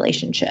that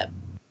relationship.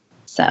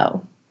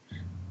 So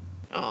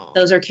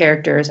those are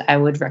characters I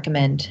would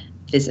recommend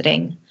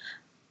visiting.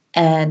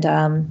 And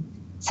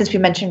since we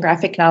mentioned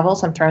graphic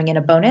novels, I'm throwing in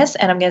a bonus,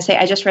 and I'm going to say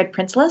I just read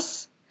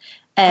Princeless.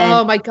 And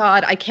oh my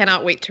God, I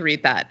cannot wait to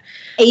read that.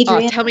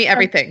 Adrian, tell me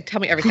everything.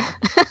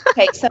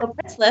 Okay, so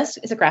Princeless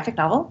is a graphic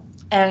novel,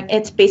 and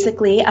it's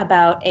basically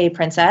about a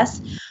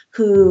princess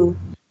who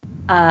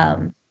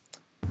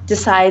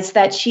decides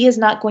that she is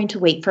not going to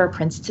wait for a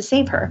prince to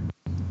save her.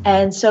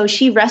 And so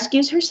she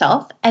rescues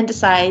herself and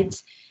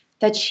decides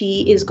that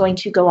she is going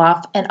to go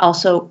off and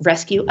also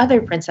rescue other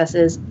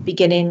princesses,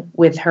 beginning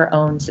with her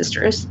own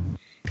sisters.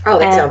 Oh,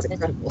 that sounds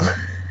incredible.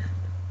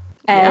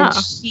 And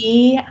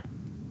she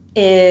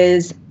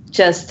is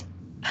just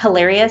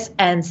hilarious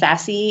and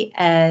sassy,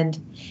 and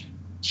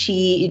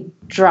she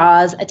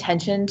draws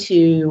attention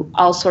to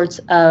all sorts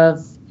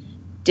of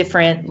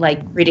different, like,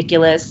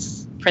 ridiculous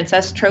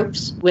princess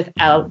tropes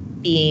without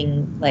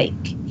being like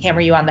hammer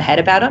you on the head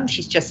about them.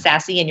 She's just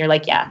sassy, and you're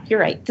like, yeah, you're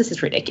right, this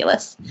is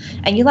ridiculous,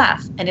 and you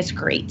laugh, and it's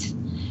great.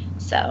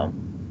 So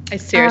I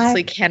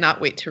seriously cannot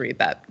wait to read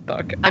that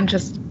book. I'm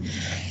just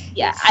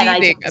and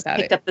I just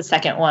picked up the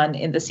second one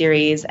in the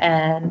series,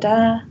 and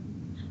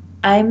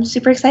I'm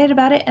super excited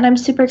about it, and I'm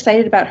super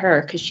excited about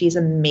her because she's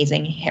an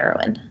amazing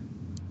heroine.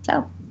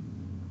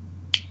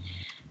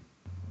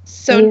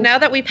 So now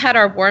that we've had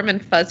our warm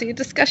and fuzzy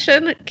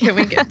discussion, can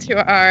we get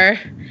to our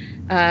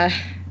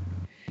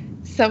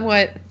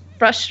somewhat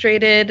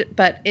frustrated,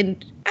 but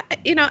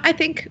I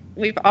think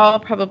we've all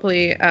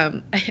probably,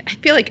 I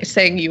feel like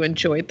saying you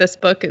enjoyed this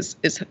book is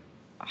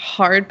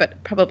hard,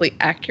 but probably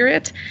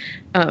accurate.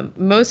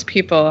 Most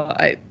people,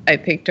 I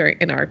think,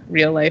 in our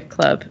real life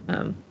club,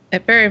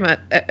 at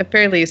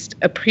very least,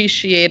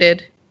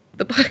 appreciated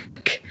the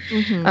book.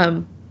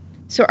 Mm-hmm.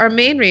 So our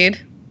main read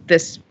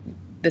this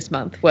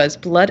month was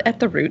Blood at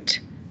the Root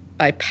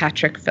by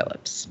Patrick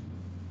Phillips,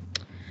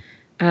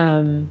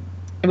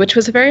 which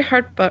was a very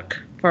hard book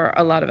for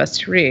a lot of us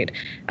to read.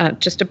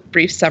 Just a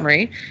brief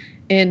summary.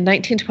 In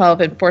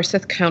 1912 in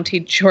Forsyth County,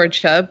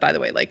 Georgia, by the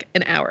way, like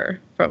an hour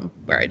from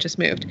where I just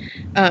moved,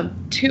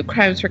 2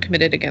 crimes were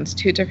committed against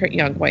 2 different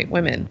young white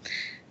women.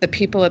 The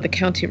people of the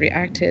county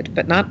reacted,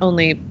 but not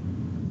only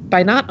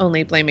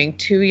blaming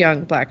 2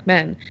 young black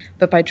men,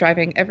 but by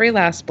driving every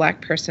last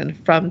black person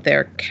from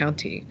their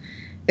county.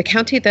 The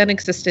county then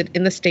existed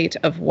in the state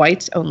of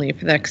whites only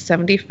for the next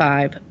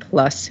 75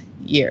 plus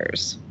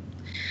years.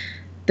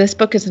 This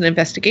book is an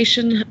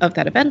investigation of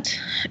that event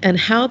and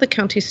how the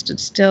county stood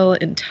still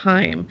in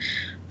time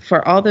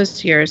for all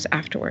those years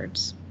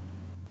afterwards.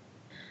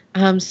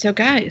 So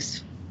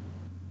guys,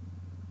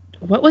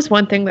 what was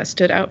one thing that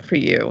stood out for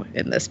you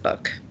in this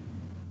book?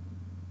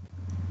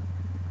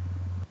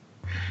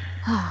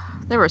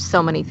 There were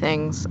so many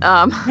things.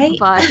 Right.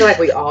 But I feel like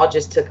we all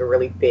just took a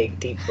really big,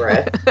 deep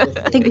breath.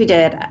 I think we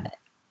did.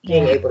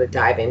 Being able to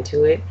dive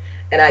into it.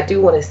 And I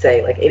do want to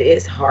say, like, it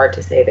is hard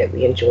to say that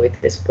we enjoyed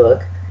this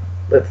book,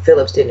 but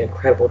Phillips did an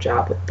incredible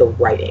job with the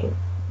writing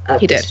of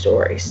the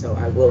story. So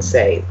I will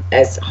say,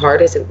 as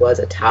hard as it was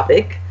a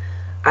topic,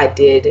 I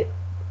did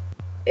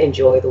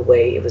enjoy the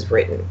way it was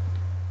written.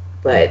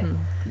 But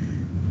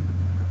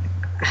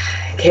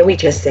can we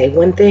just say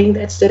one thing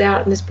that stood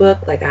out in this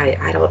book? Like,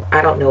 I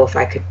don't know if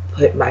I could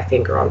put my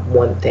finger on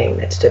one thing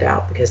that stood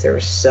out, because there were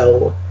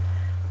so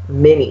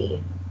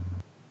many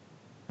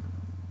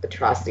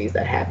atrocities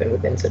that happened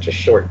within such a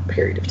short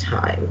period of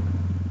time.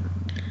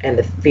 And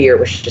the fear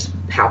was just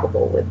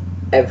palpable with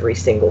every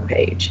single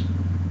page.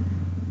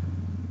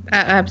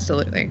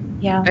 Absolutely.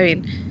 Yeah. I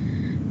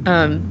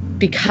mean,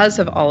 because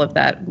of all of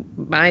that,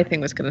 my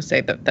thing was going to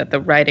say that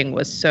the writing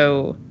was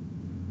so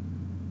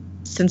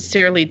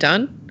sincerely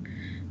done.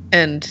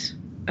 And,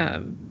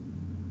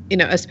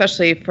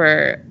 especially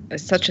for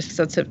such a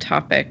sensitive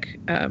topic,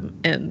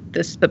 and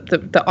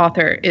the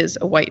author is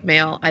a white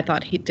male, I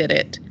thought he did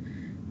it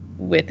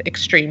with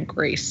extreme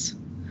grace.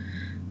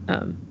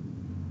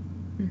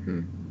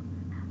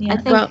 Yeah. I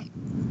think. Well,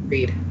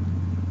 read.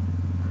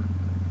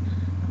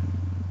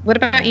 What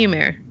about you,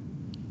 Mare?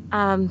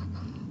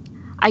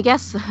 I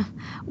guess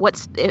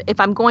if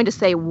I'm going to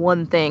say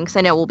one thing, because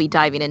I know we'll be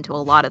diving into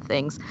a lot of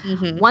things,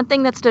 one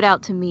thing that stood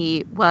out to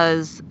me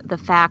was the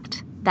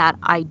fact that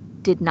I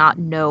did not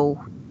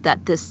know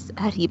that this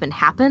had even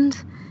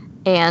happened.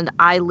 And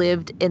I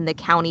lived in the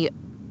county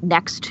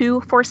next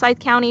to Forsyth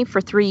County for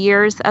 3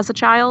 years as a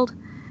child.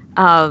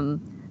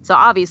 So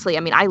obviously,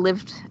 I mean, I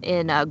lived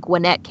in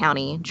Gwinnett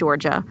County,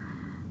 Georgia.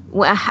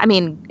 Well, I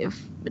mean,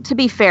 to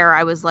be fair,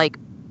 I was like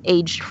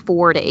age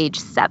 4 to age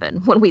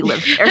 7 when we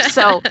lived there.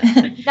 So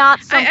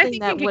not something I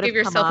think that you would could have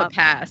give come yourself up. a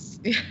pass.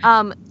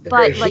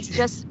 But like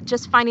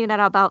just finding out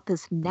about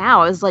this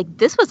now, I was like,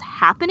 this was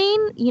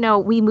happening.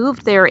 We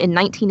moved there in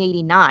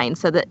 1989.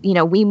 So that,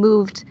 we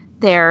moved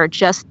there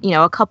just,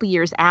 a couple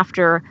years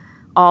after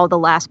all the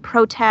last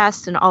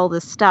protests and all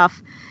this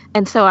stuff.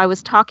 And so I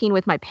was talking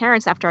with my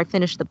parents after I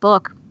finished the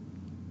book.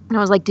 And I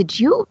was like, did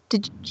you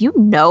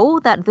know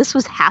that this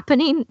was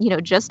happening,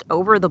 just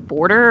over the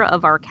border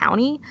of our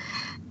county?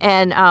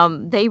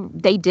 And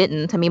they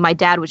didn't. I mean, my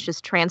dad was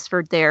just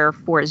transferred there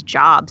for his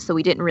job, so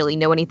we didn't really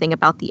know anything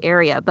about the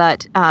area.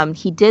 But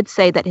he did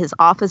say that his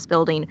office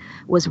building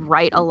was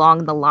right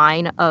along the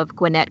line of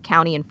Gwinnett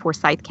County and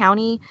Forsyth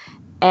County,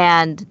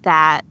 and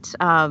that,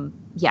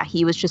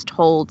 he was just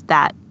told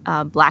that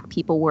Black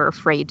people were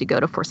afraid to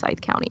go to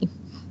Forsyth County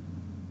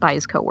by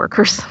his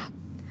coworkers.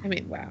 I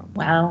mean, wow.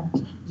 Wow.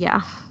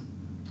 Yeah.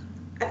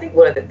 I think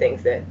one of the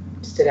things that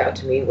stood out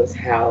to me was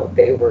how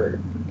they were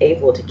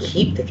able to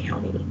keep the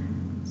county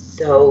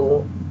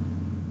so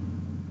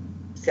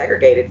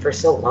segregated for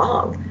so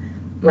long.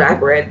 When I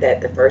read that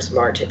the first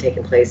march had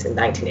taken place in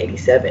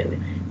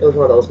 1987, it was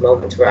one of those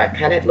moments where I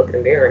kind of had to look in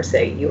the mirror and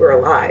say, you were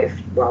alive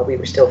while we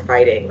were still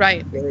fighting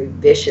very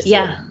viciously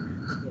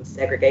in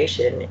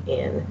segregation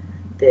in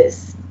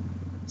this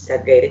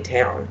segregated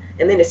town.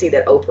 And then to see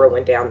that Oprah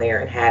went down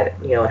there and had,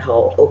 a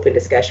whole open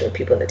discussion with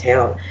people in the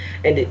town,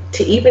 and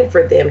to even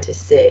for them to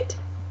sit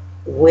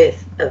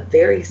with a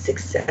very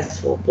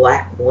successful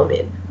Black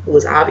woman who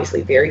was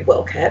obviously very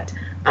well kept,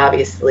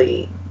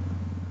 obviously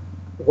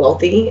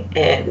wealthy,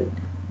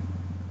 and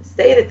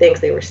say the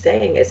things they were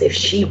saying as if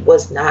she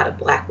was not a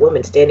Black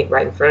woman standing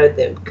right in front of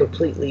them,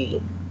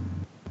 completely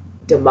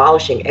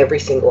demolishing every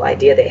single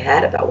idea they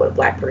had about what a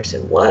Black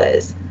person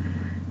was.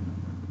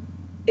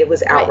 It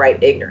was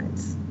outright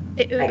ignorance.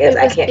 I guess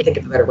I can't think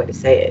of a better way to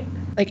say it.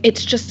 Like,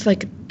 it's just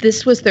like,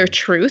 this was their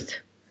truth,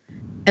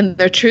 and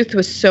their truth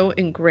was so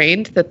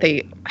ingrained that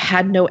they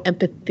had no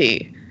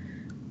empathy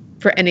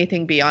for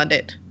anything beyond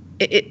it.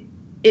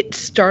 it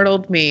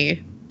startled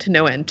me to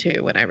no end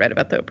too when I read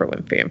about the Oprah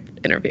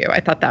Winfrey interview. I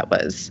thought that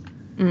was,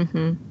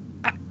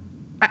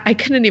 I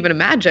couldn't even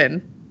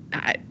imagine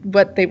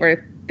what they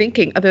were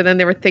thinking, other than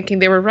they were thinking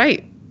they were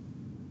right.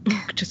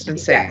 Just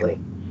insane. Exactly.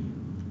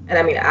 And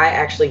I mean, I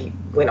actually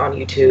went on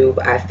YouTube.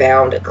 I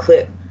found a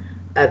clip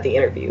of the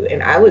interview,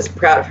 and I was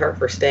proud of her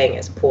for staying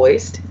as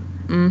poised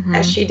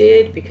as she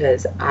did,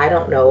 because I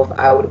don't know if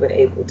I would have been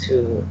able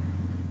to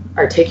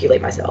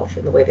articulate myself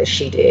in the way that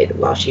she did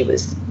while she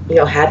was,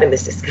 having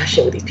this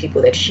discussion with these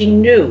people that she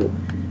knew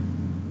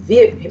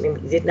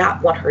did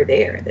not want her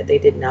there, that they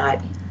did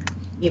not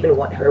even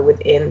want her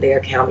within their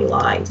county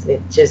lines. And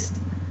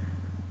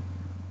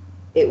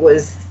it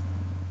was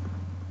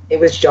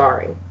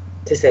jarring,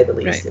 to say the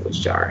least. Right. It was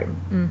jarring.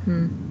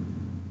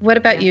 What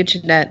about you,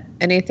 Jeanette?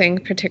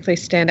 Anything particularly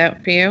stand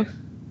out for you?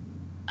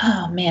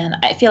 Oh man,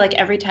 I feel like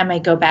every time I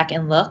go back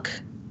and look,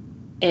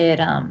 it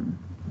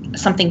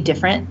something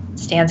different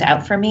stands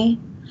out for me.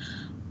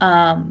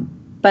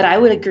 But I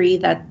would agree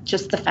that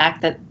just the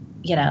fact that,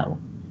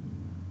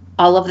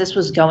 all of this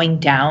was going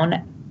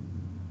down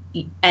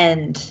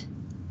and,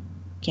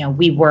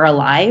 we were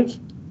alive,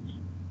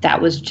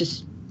 that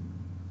just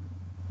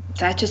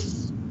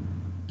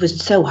was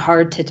so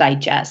hard to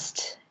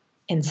digest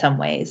in some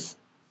ways.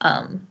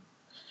 I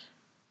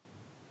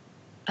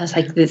was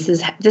like, this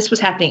was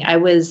happening. I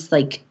was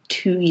like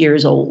 2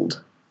 years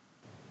old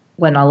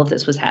when all of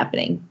this was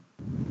happening.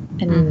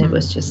 And it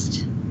was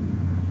just...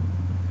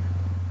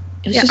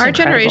 our incredible.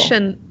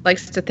 Generation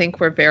likes to think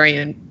we're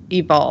very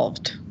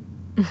evolved,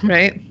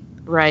 right?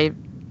 Right.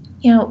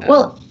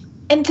 Well,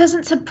 it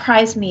doesn't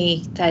surprise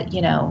me that,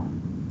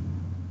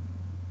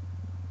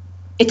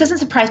 it doesn't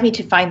surprise me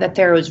to find that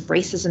there was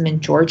racism in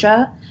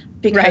Georgia,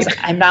 because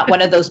I'm not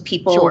one of those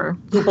people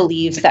who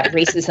believes that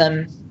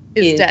racism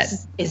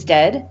is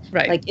dead.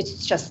 Right. Like,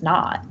 it's just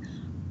not.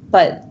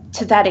 But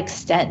to that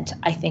extent,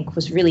 I think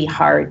was really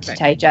hard to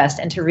digest,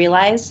 and to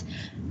realize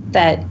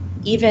that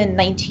even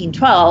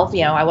 1912,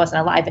 I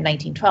wasn't alive in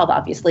 1912,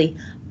 obviously,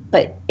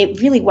 but it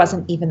really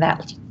wasn't even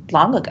that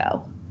long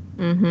ago.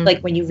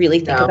 Like, when you really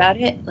think about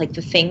it, like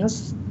the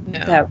things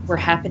that were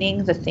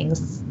happening, the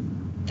things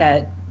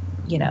that,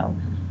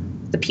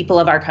 the people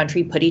of our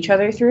country put each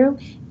other through,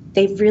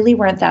 they really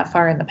weren't that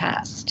far in the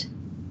past.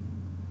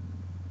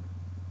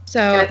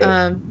 So,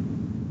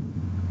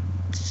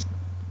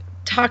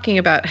 talking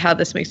about how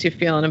this makes you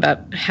feel and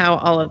about how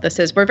all of this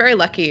is, we're very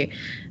lucky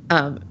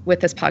with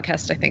this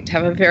podcast, I think, to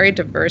have a very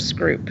diverse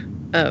group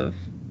of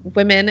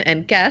women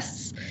and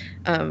guests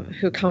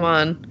who come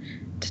on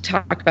to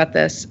talk about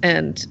this.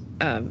 And,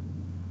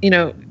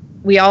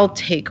 we all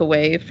take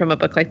away from a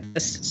book like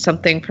this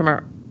something from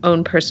our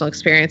own personal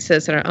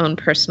experiences and our own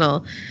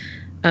personal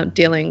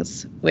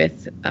dealings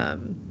with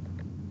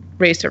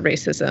race or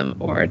racism,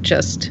 or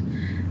just,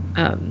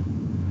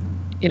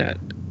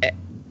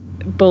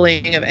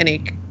 bullying of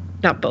any,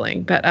 not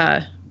bullying, but,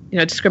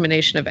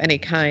 discrimination of any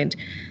kind.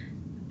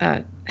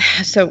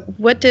 So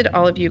what did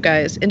all of you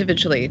guys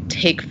individually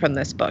take from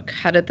this book?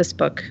 How did this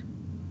book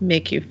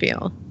make you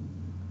feel?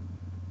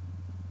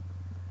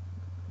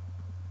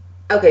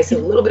 Okay, so a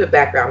little bit of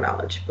background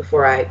knowledge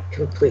before I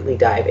completely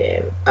dive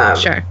in.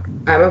 Sure.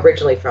 I'm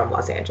originally from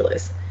Los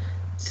Angeles.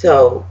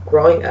 So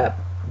growing up,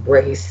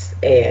 race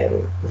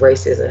and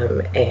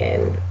racism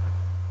and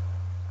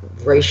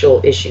racial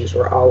issues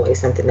were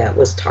always something that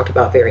was talked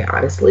about very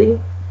honestly.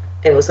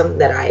 And it was something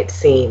that I had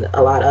seen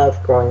a lot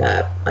of growing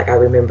up. Like, I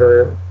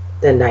remember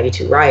the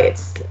 92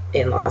 riots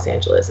in Los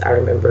Angeles. I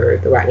remember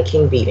the Rodney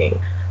King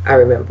beating. I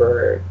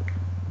remember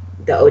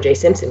the O.J.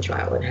 Simpson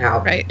trial and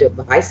how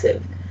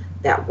divisive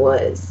that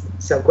was.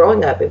 So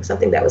growing up, it was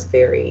something that was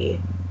very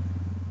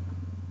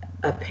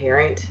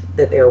apparent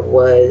that there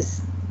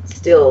was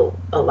still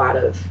a lot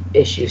of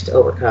issues to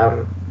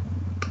overcome.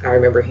 I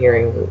remember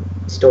hearing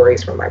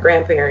stories from my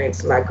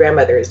grandparents. My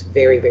grandmother is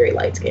very, very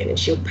light-skinned, and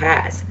she would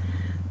pass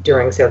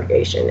during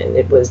segregation, and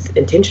it was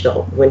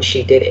intentional when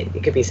she did it.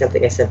 It could be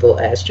something as simple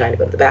as trying to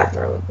go to the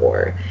bathroom,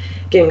 or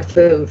getting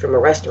food from a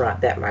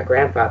restaurant that my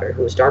grandfather,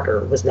 who was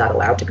darker, was not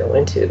allowed to go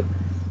into.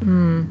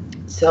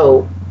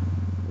 So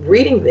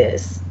reading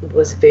this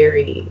was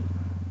very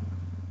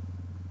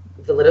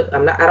I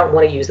don't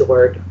want to use the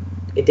word,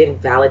 it didn't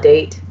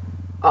validate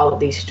all of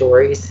these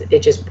stories. It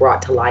just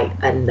brought to light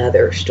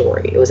another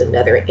story. It was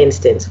another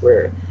instance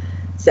where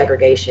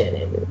segregation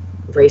and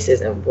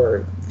racism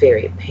were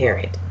very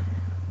apparent.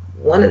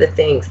 One of the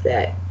things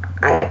that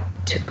I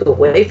took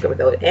away from it,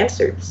 though, it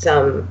answered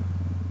some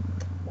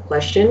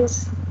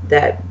questions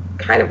that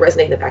kind of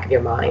resonate in the back of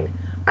your mind.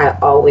 I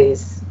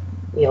always,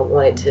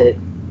 wanted to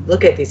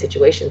look at these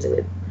situations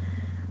and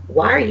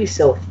why are you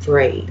so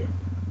afraid?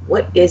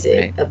 What is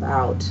it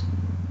about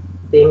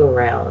being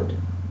around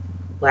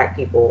Black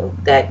people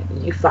that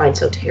you find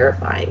so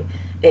terrifying?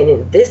 And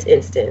in this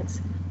instance,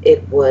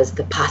 it was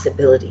the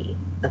possibility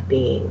of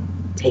being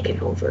taken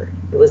over.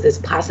 It was this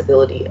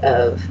possibility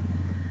of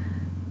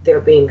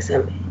there being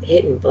some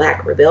hidden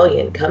Black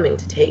rebellion coming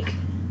to take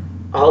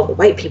all of the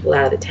white people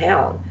out of the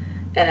town.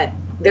 And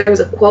there was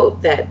a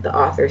quote that the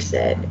author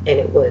said, and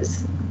it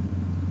was,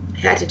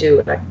 had to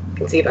do, I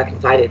can see if I can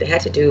find it, it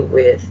had to do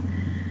with,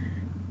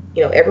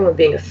 everyone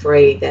being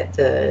afraid that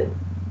the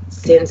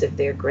sins of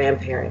their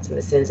grandparents and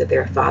the sins of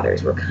their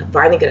fathers were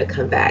finally going to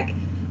come back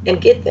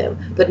and get them.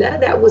 But none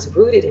of that was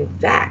rooted in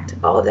fact.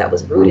 All of that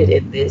was rooted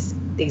in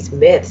these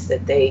myths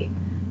that they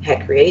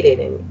had created.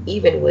 And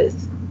even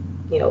with,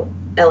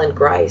 Ellen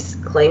Grice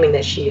claiming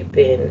that she had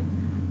been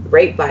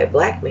raped by a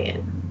black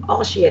man,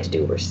 all she had to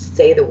do was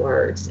say the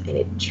words, and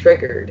it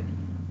triggered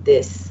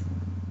this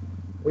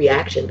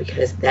reaction,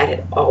 because that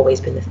had always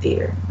been the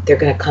fear. They're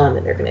going to come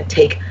and they're going to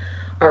take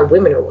our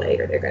women away,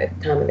 or they're going to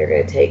come and they're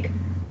going to take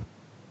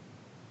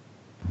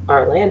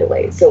our land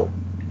away. So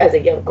as a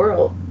young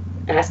girl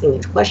asking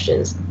these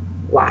questions,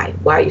 why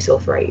are you so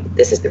afraid?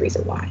 This is the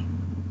reason why.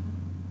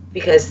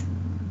 Because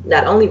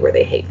not only were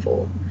they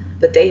hateful,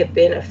 but they have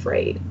been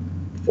afraid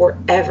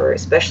forever,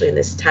 especially in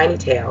this tiny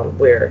town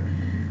where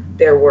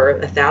there were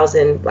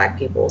 1,000 Black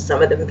people,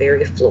 some of them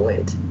very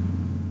affluent.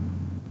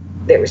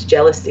 There was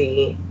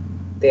jealousy,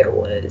 there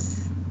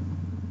was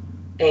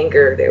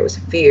anger, there was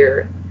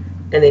fear,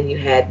 and then you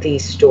had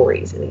these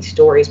stories, and these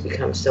stories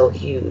become so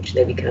huge,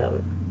 they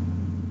become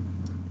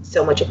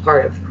so much a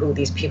part of who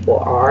these people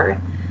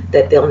are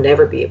that they'll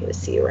never be able to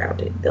see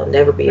around it. They'll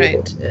never be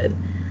able to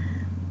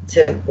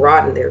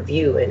broaden their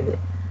view. And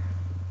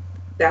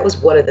that was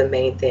one of the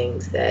main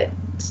things that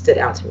stood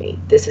out to me.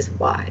 This is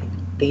why.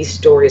 These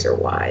stories are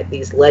why.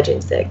 These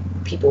legends that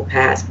people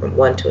pass from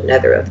one to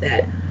another, of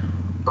that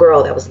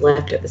girl that was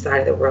left at the side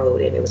of the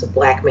road and it was a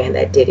black man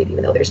that did it,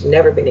 even though there's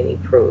never been any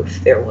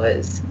proof. There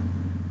was,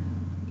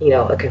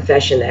 a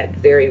confession that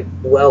very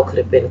well could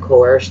have been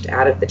coerced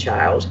out of the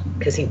child,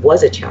 because he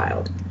was a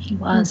child. He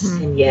was.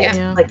 Mm-hmm. And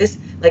yet, like this,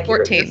 like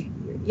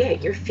 14.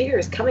 Your fear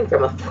is coming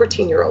from a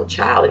 14-year-old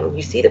child, and when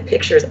you see the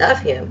pictures of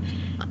him,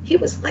 he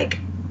was like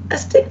a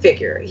stick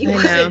figure. He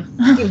wasn't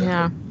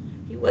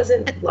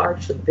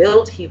largely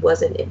built. He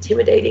wasn't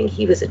intimidating.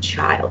 He was a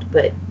child,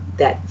 but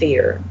that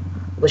fear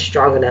was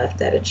strong enough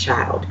that a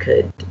child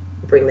could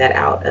bring that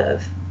out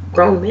of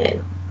grown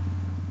men.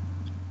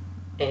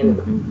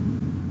 And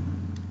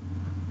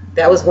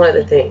that was one of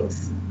the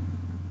things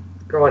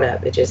growing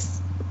up. It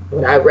just,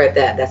 when I read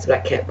that, that's what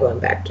I kept going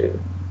back to,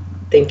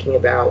 thinking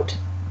about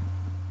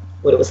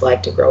what it was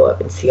like to grow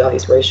up and see all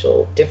these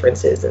racial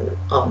differences and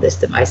all this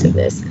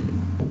divisiveness.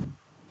 And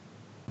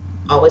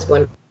always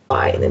wondered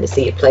why, and then to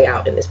see it play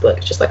out in this book,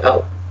 it's just like,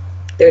 oh,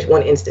 there's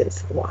one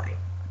instance why.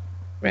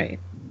 Right.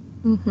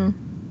 Mm-hmm.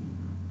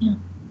 Yeah.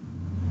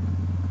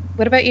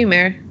 What about you,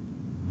 Mare?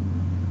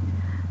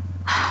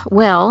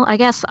 Well, I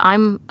guess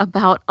I'm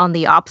about on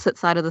the opposite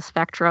side of the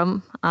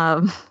spectrum.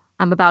 I'm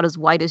about as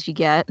white as you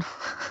get.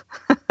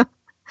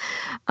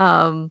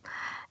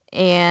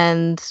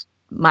 And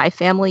my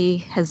family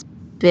has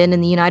been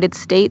in the United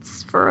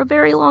States for a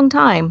very long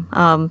time.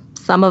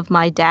 Some of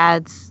my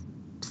dad's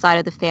side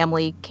of the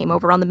family came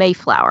over on the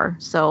Mayflower.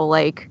 So,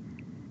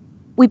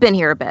 we've been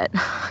here a bit.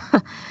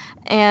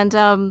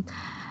 And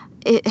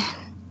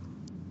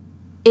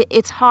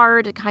it's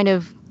hard to kind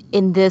of,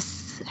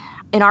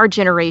 in our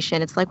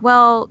generation, it's like,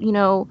 well,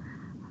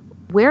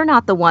 we're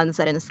not the ones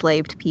that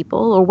enslaved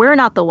people, or we're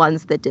not the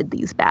ones that did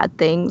these bad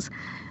things.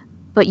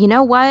 But you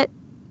know what?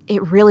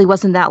 It really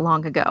wasn't that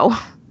long ago.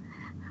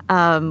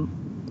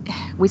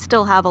 We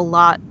still have a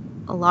lot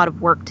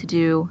of work to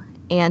do,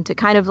 and to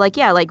kind of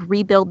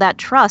rebuild that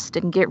trust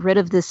and get rid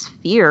of this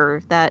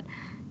fear that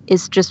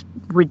is just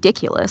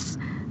ridiculous.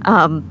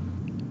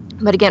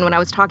 But again, when I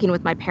was talking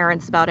with my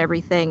parents about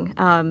everything,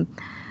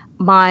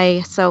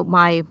 my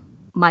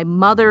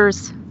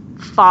mother's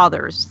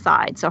father's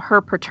side, so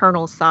her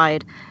paternal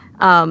side,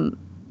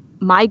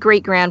 my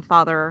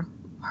great-grandfather,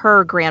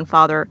 her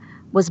grandfather,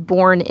 was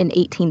born in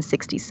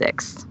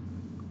 1866.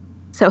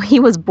 So he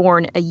was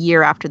born a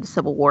year after the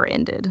Civil War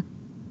ended.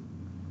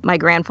 My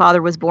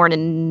grandfather was born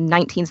in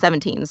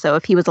 1917, so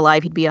if he was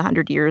alive, he'd be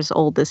 100 years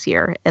old this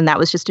year. And that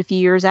was just a few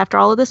years after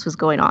all of this was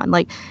going on.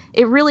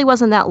 It really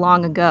wasn't that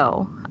long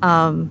ago,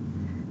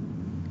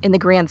 in the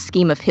grand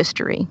scheme of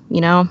history,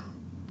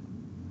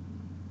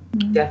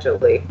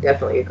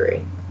 Definitely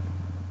agree.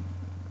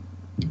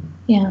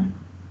 Yeah,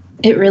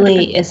 it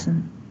really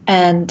isn't.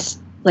 And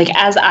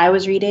as I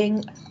was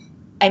reading,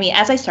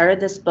 as I started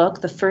this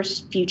book, the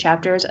first few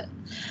chapters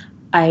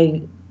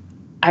I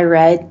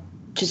read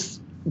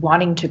just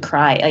wanting to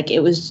cry.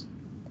 It was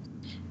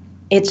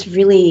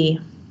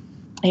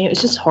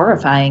just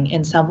horrifying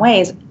in some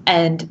ways.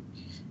 And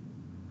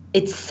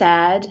it's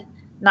sad,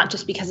 not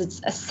just because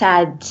it's a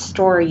sad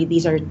story,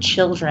 these are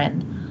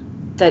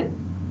children, that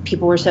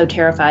people were so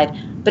terrified,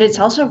 but it's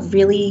also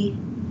really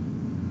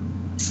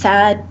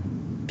sad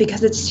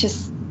because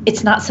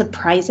it's not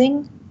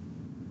surprising,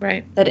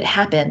 right, that it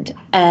happened.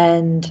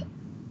 And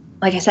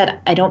like I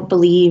said, I don't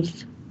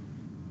believe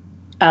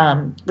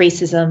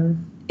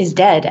racism is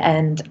dead,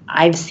 and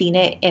I've seen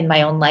it in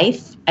my own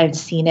life. I've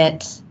seen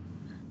it,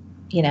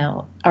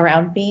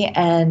 around me,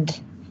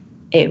 and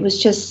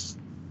it's just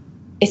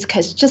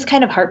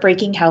kind of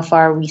heartbreaking how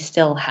far we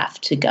still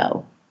have to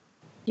go.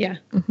 Yeah.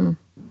 Mm-hmm.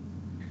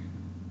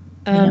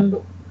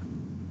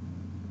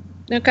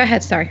 No, go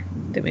ahead. Sorry.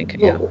 Didn't mean to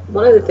cut you off.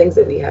 One of the things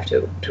that we have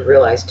to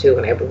realize too,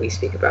 whenever we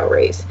speak about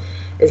race,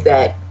 is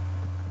that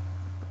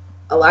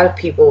a lot of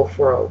people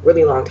for a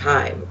really long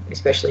time,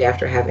 especially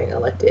after having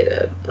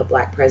elected a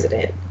black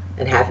president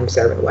and have him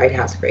serve in the White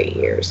House for 8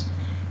 years,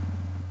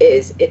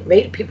 is it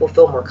made people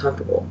feel more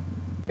comfortable.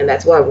 And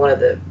that's why one of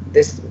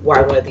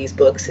these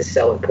books is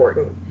so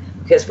important,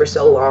 because for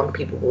so long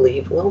people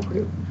believed, well,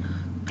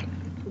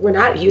 we're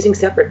not using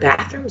separate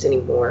bathrooms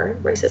anymore.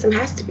 Racism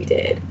has to be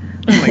dead.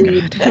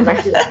 Oh my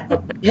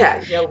God.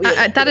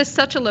 Yeah, that is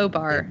such a low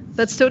bar.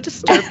 That's so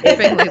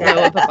disturbingly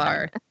low of a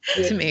bar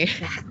to me.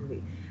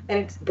 Exactly.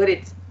 And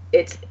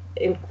it's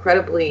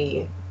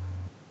incredibly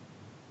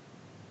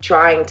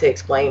trying to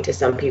explain to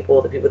some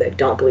people, the people that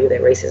don't believe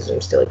that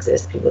racism still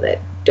exists, people that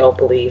don't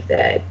believe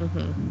that,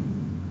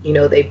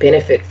 they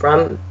benefit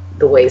from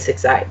the way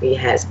society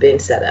has been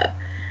set up.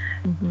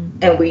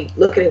 And we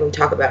look at it and we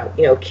talk about,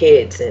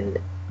 kids and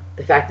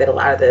the fact that a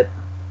lot of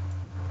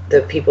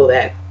the people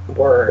that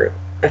were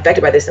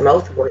affected by this the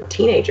most were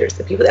teenagers.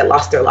 The people that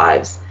lost their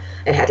lives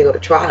and had to go to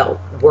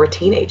trial were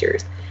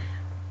teenagers.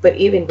 But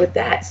even with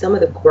that, some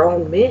of the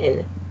grown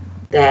men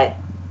that,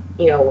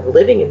 were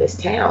living in this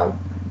town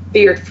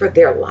feared for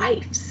their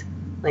lives.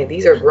 Like,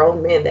 these are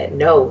grown men that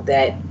know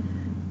that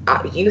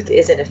youth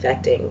isn't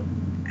affecting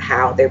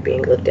how they're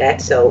being looked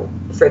at. So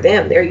for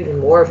them, they're even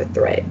more of a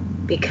threat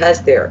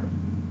because they're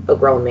a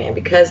grown man,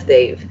 because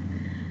they've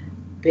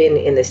been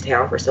in this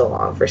town for so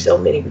long. For so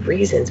many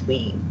reasons,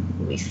 we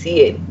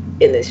see it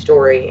in this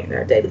story, in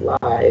our daily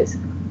lives.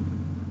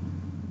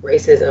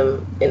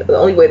 Racism, and the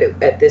only way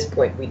that at this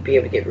point we'd be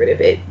able to get rid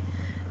of it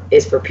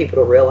is for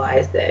people to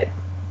realize that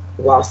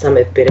while some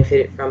have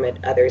benefited from it,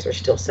 others are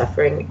still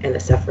suffering, and the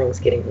suffering is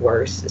getting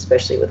worse,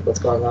 especially with what's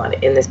going on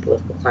in this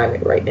political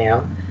climate right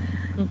now.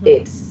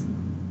 It's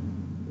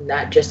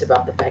not just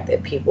about the fact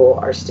that people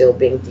are still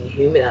being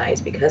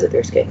dehumanized because of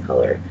their skin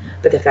color,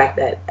 but the fact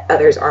that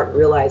others aren't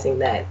realizing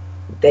that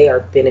they are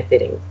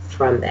benefiting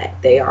from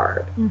that. They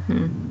are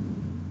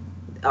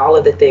all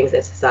of the things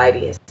that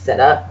society has set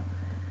up.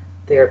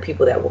 There are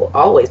people that will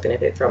always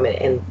benefit from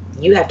it, and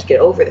you have to get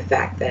over the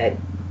fact that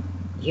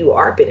you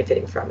are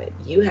benefiting from it.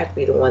 You have to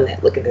be the one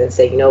that look at it and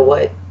say, you know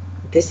what,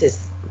 this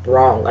is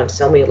wrong on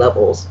so many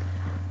levels,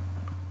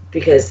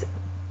 because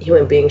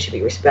human beings should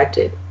be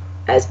respected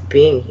as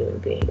being human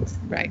beings.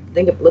 Right.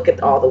 Look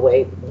at all the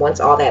way, once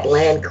all that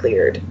land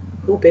cleared,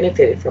 who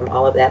benefited from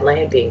all of that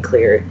land being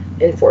cleared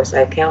in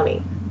Forsyth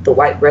County? The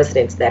white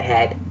residents that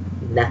had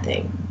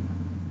nothing.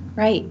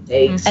 Right.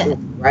 They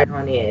swooped right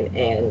on in,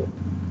 and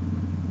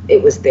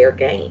it was their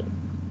gain.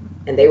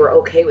 And they were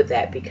okay with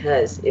that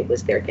because it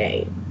was their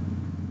gain.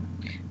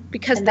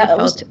 Because they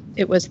felt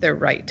it was their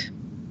right.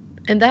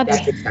 And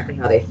that's exactly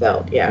how they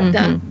felt,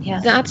 yeah.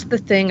 That's the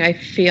thing I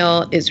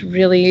feel is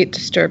really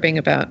disturbing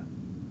about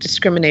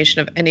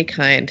discrimination of any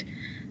kind.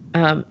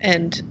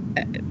 And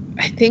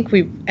I think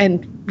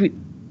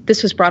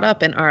this was brought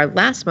up in our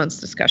last month's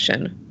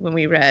discussion when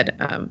we read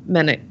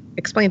Men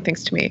Explain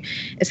Things to Me.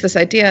 It's this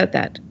idea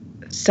that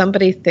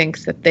somebody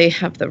thinks that they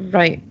have the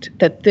right,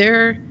 that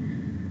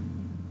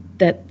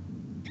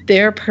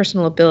their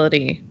personal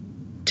ability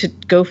to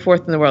go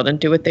forth in the world and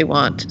do what they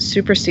want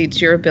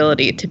supersedes your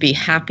ability to be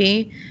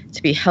happy,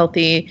 to be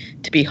healthy,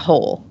 to be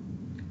whole.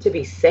 To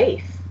be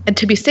safe. And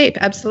to be safe,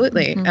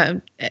 absolutely.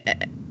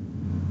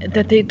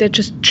 That they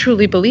just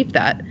truly believe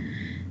that.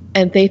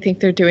 And they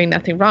think they're doing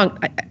nothing wrong.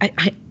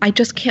 I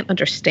just can't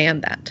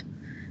understand that.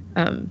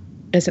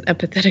 As an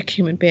empathetic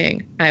human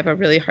being, I have a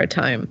really hard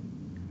time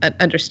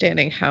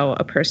understanding how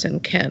a person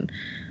can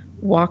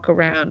walk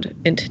around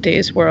in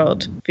today's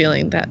world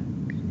feeling that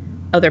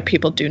other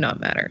people do not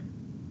matter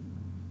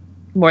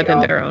more than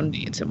their own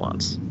needs and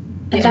wants.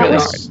 And that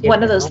was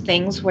one of those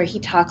things where he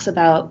talks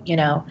about,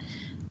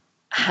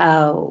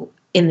 how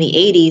in the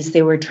 80s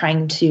they were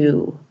trying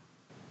to,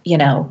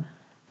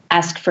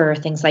 ask for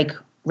things like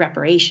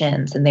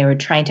reparations, and they were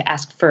trying to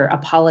ask for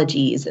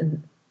apologies,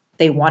 and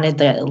they wanted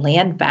the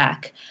land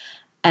back.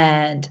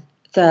 And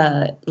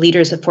the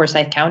leaders of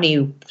Forsyth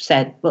County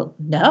said, well,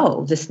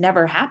 no, this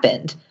never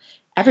happened.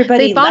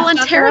 Everybody they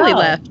voluntarily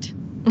left.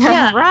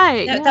 Yeah,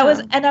 right. That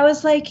was, and I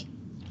was like,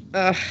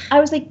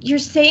 you're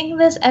saying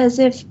this as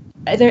if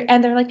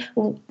they're like,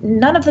 well,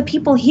 none of the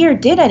people here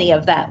did any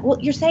of that. Well,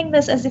 you're saying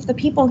this as if the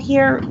people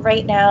here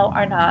right now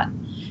are not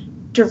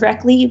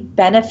directly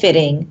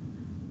benefiting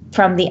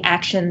from the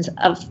actions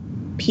of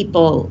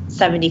people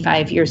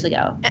 75 years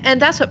ago.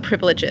 And that's what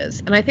privilege is.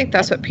 And I think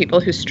that's what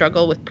people who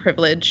struggle with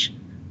privilege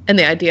and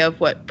the idea of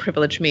what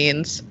privilege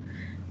means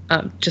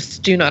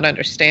just do not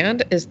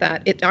understand, is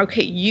that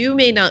you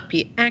may not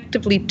be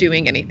actively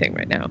doing anything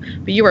right now,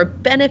 but you are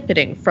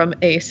benefiting from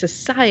a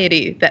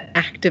society that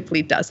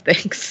actively does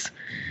things.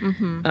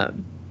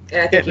 And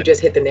I think you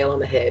just hit the nail on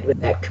the head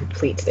with that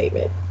complete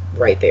statement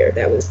right there.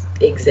 That was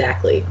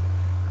exactly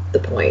the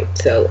point.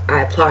 So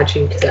I applaud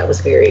you, because that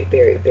was very,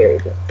 very, very,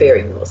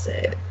 very well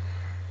said.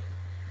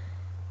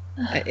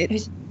 It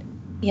was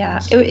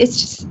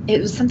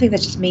something that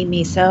just made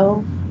me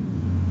so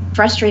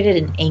frustrated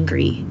and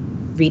angry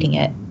reading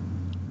it.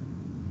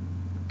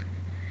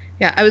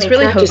 Yeah, I was And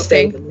really can I just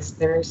say, hoping. to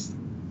listeners,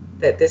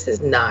 that this is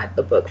not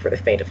a book for the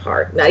faint of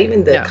heart. Not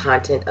even the No.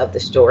 content of the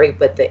story,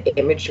 but the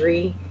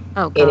imagery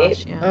Oh in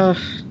gosh, it. yeah. Ugh.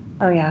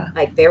 Oh yeah.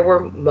 Like there were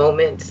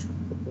moments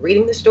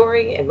reading the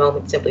story and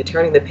moments simply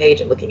turning the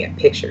page and looking at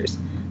pictures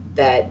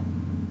that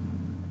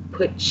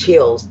put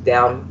chills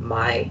down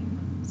my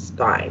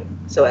spine.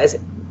 So as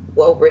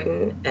well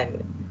written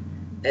and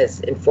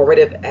as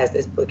informative as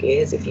this book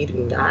is, if you do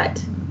not,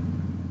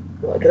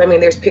 because I mean,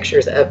 there's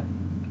pictures of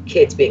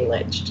kids being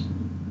lynched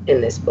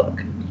in this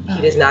book.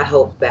 He does not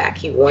hold back.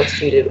 He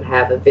wants you to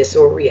have a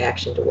visceral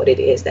reaction to what it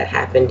is that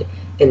happened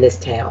in this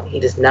town. He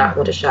does not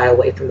want to shy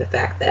away from the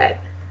fact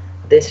that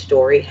this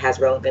story has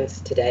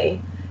relevance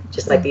today,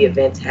 just like the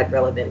events had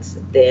relevance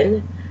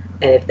then.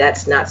 And if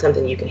that's not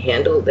something you can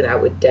handle, then I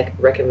would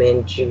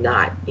recommend you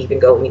not even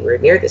go anywhere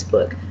near this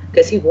book,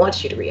 because he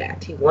wants you to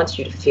react. He wants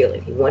you to feel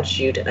it. He wants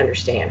you to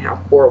understand how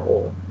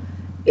horrible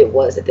it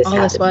was that this All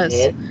this happened was.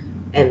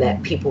 then, and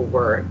that people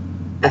were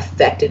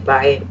affected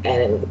by it.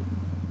 And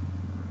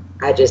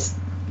I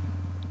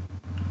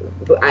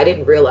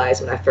didn't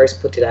realize when I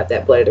first looked it up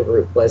that Blood of the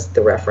Root was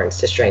the reference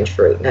to Strange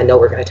Fruit. And I know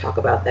we're going to talk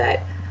about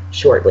that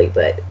shortly,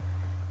 but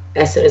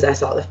as soon as I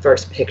saw the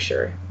first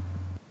picture,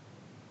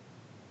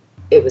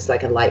 it was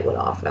like a light went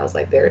off, and I was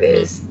like, there it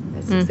is.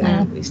 That's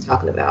exactly what he's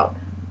talking about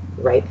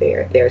right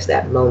there. There's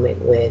that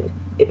moment when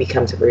it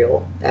becomes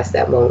real. That's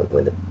that moment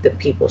when the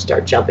people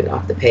start jumping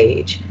off the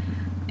page,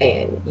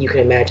 and you can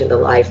imagine the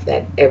life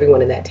that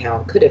everyone in that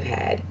town could have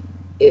had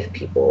if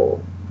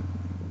people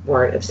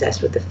weren't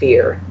obsessed with the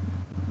fear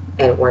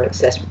and weren't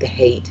obsessed with the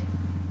hate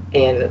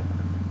and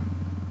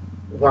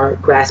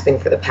weren't grasping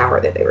for the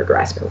power that they were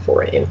grasping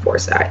for in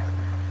Forsyth.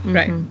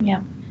 Right.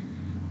 Yeah.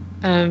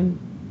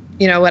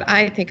 You know, what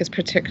I think is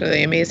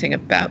particularly amazing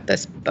about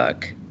this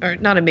book, or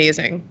not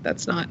amazing,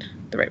 that's not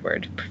the right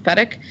word,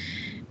 prophetic,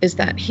 is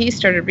that he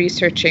started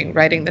researching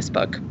writing this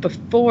book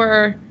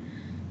before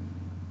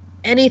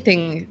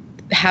anything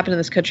happened in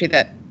this country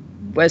that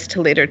was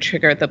to later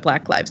trigger the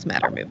Black Lives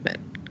Matter movement.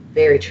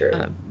 Very true.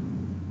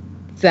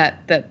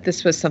 That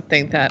this was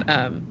something that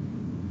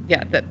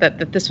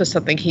that this was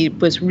something he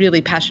was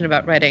really passionate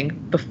about writing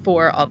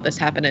before all this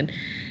happened,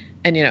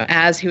 and you know,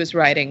 as he was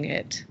writing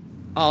it,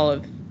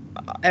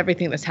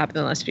 everything that's happened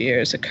in the last few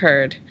years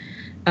occurred,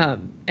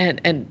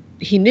 and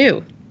he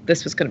knew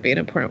this was going to be an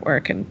important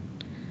work, and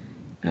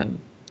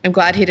I'm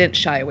glad he didn't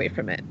shy away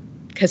from it,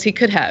 because he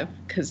could have,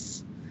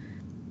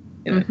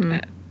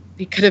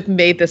 he could have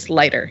made this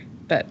lighter,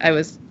 but I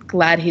was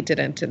glad he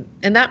didn't,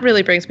 and that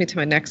really brings me to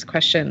my next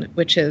question,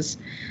 which is,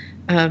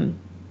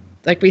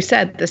 like we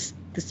said, this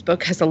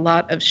book has a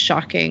lot of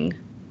shocking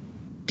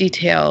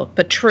detail,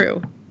 but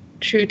true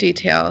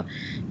detail,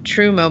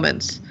 true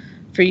moments.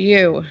 For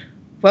you,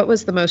 what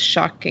was the most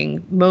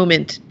shocking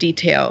moment,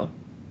 detail,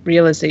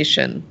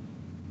 realization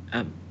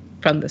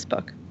from this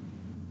book?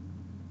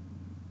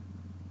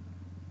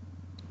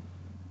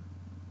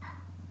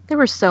 There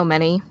were so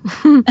many.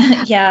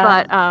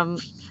 Yeah.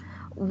 But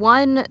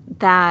one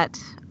that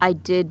I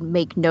did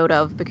make note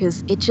of,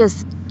 because it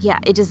just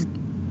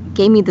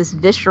gave me this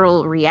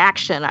visceral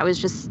reaction.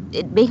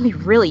 It made me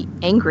really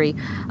angry.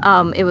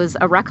 It was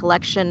a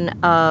recollection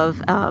of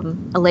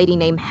a lady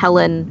named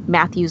Helen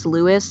Matthews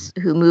Lewis,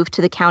 who moved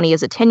to the county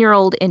as a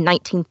 10-year-old in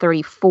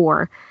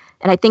 1934.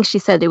 And I think she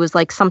said it was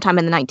like sometime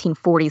in the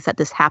 1940s that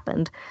this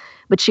happened.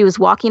 But she was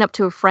walking up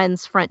to a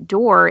friend's front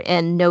door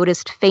and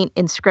noticed faint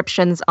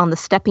inscriptions on the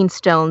stepping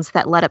stones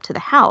that led up to the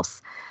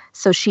house.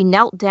 So she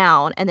knelt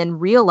down and then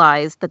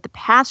realized that the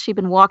path she'd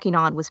been walking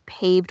on was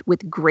paved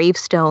with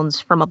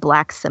gravestones from a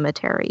black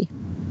cemetery.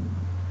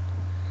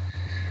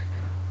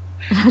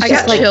 I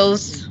got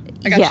chills.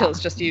 I got chills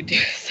just you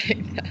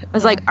saying that. I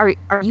was like,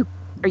 are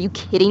you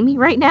kidding me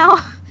right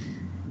now?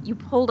 You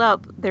pulled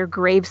up their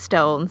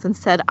gravestones and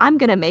said, I'm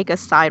going to make a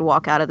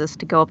sidewalk out of this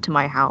to go up to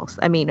my house.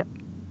 I mean,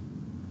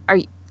 are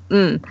you...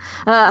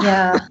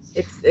 Yeah.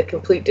 It's a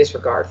complete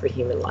disregard for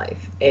human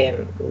life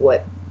and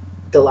what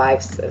the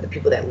lives of the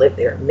people that live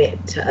there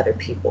meant to other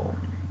people.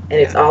 And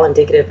it's all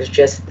indicative of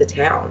just the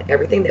town.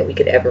 Everything that we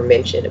could ever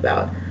mention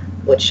about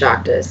what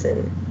shocked us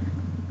and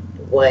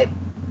what,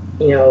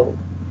 you know,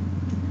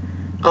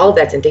 all of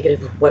that's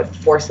indicative of what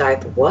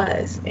Forsyth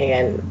was.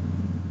 And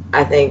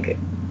I think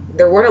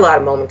there weren't a lot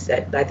of moments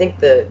that, I think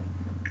the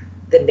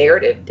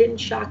narrative didn't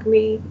shock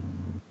me.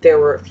 There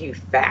were a few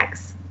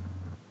facts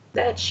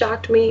that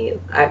shocked me.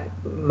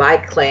 My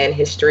clan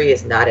history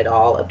is not at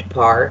all up to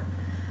par.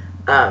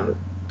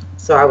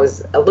 So I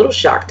was a little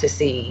shocked to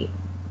see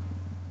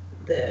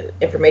the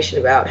information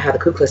about how the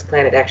Ku Klux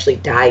Klan had actually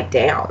died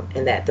down,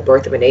 and that the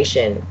Birth of a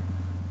Nation,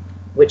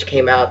 which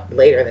came out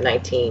later in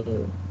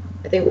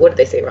the what did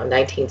they say, around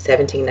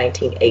 1917,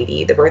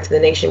 1980, the Birth of the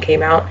Nation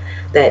came out,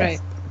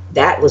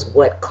 that was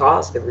what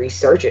caused the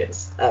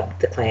resurgence of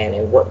the Klan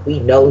and what we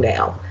know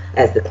now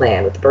as the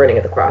Klan, with the burning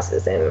of the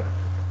crosses and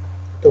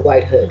the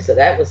White Hood. So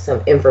that was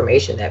some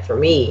information that, for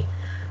me,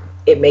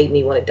 it made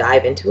me want to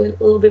dive into it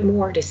a little bit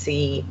more to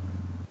see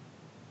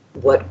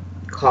what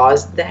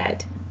caused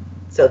that.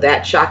 So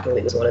that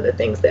shockingly was one of the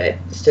things that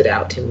stood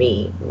out to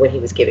me when he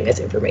was giving us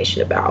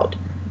information about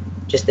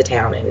just the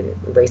town and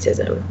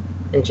racism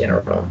in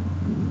general.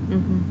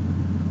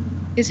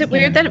 Is it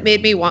weird that it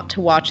made me want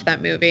to watch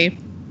that movie?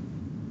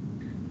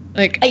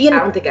 Like, I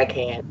don't think I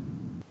can.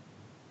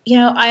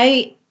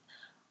 I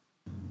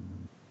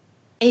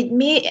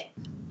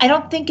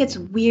don't think it's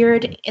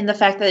weird in the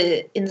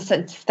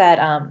sense that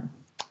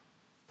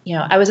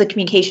I was a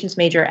communications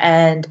major,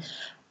 and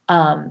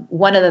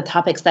one of the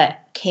topics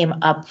that came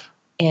up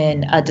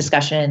in a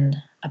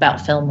discussion about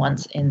film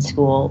once in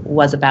school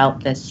was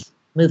about this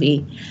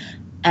movie,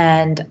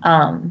 and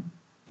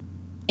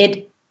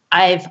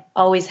I've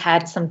always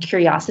had some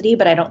curiosity,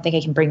 but I don't think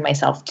I can bring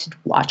myself to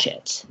watch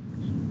it.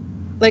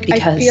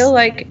 I feel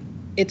like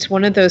it's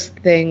one of those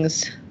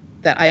things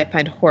that I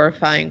find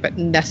horrifying, but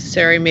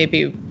necessary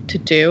maybe to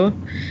do.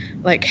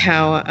 Like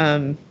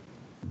how,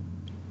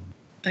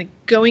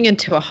 going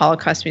into a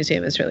Holocaust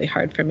museum is really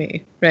hard for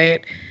me,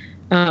 right?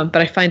 But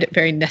I find it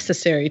very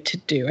necessary to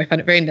do. I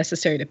find it very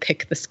necessary to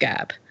pick the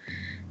scab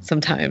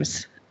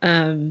sometimes.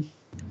 Well,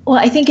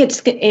 I think it's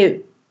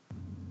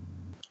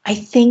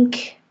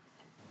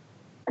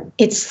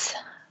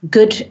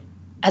good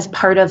as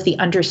part of the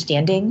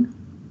understanding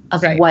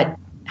of what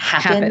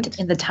happened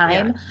in the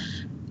time. Yeah.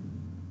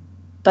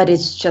 But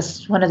it's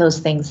just one of those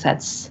things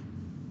that's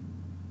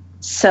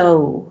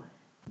so,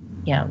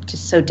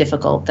 just so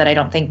difficult that I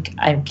don't think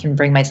I can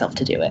bring myself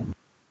to do it.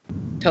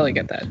 Totally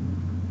get that.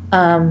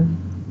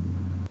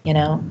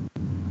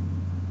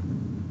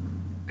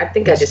 I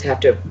think I just have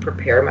to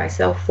prepare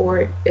myself for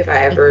it if I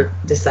ever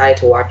decide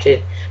to watch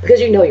it, because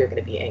you're going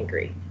to be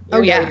angry.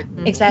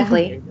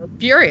 Exactly.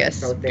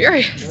 Furious.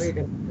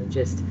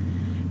 Just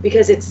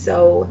because it's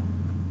so,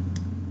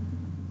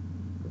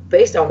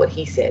 based on what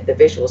he said, the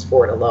visuals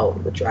for it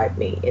alone would drive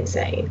me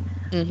insane.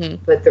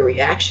 But the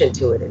reaction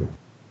to it, and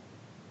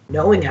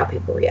knowing how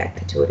people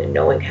reacted to it, and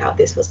knowing how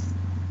this was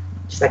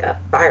just like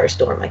a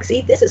firestorm, like,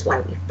 see, this is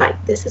why we fight.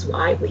 This is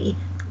why we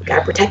got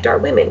to protect our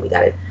women. We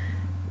got to,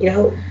 we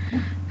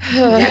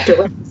have to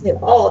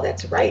represent all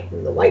that's right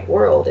in the white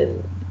world.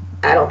 And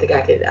I don't think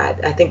I could.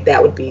 I think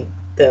that would be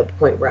the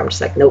point where I'm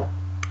just like, nope,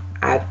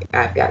 I've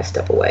got to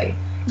step away.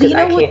 Because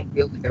I can't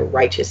deal with the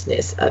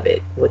righteousness of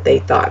it. What they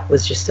thought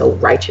was just so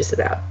righteous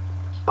about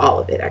all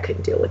of it. I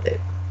couldn't deal with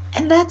it.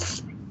 And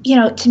that's,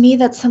 to me,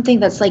 that's something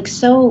that's like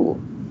so,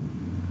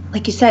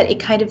 like you said, it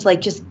kind of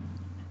like just,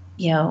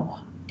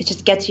 it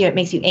just gets you, it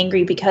makes you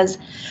angry because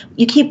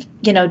you keep,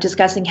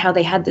 discussing how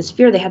they had this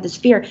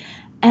fear.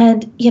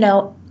 And,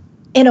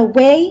 in a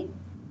way,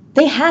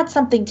 they had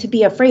something to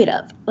be afraid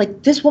of.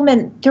 Like this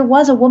woman, there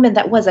was a woman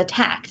that was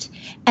attacked.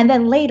 And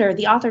then later,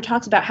 the author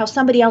talks about how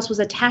somebody else was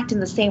attacked in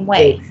the same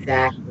way.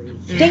 Exactly.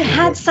 They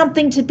had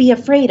something to be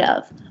afraid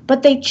of,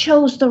 but they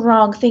chose the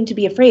wrong thing to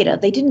be afraid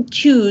of. They didn't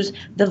choose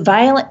the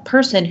violent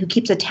person who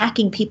keeps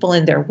attacking people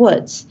in their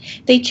woods.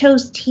 They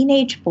chose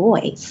teenage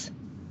boys.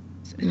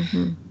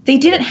 They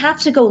didn't have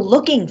to go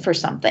looking for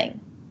something.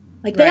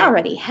 Like they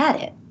already had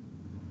it.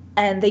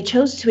 And they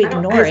chose to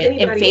ignore it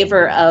in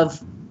favor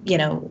of,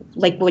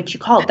 like what you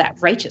called that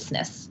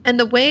righteousness. And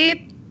the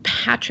way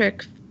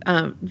Patrick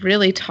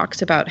really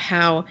talks about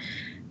how,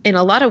 in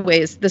a lot of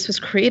ways, this was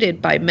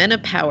created by men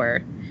of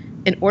power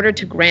in order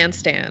to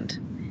grandstand,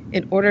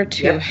 in order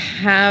to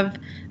have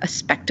a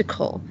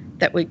spectacle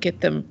that would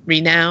get them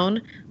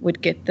renown,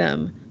 would get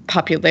them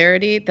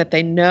popularity, that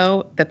they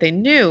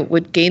knew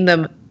would gain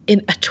them,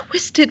 in a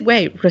twisted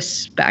way,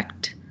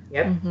 respect.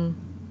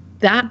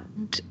 That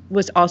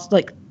was also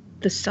like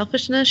the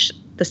selfishness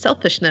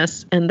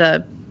and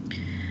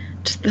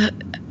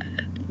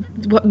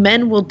what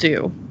men will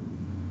do.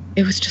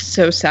 It was just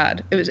so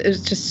sad. It was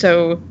just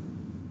so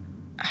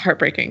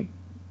heartbreaking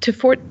to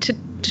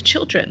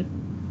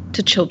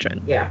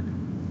children. Yeah.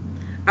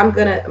 I'm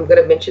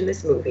gonna mention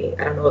this movie.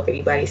 I don't know if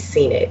anybody's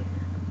seen it.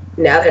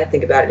 Now that I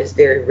think about it, it's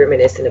very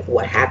reminiscent of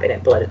what happened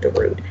at Blood at the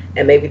Root.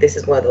 And maybe this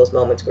is one of those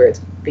moments where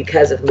it's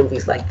because of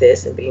movies like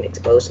this and being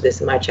exposed to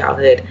this in my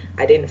childhood,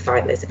 I didn't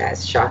find this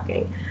as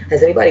shocking.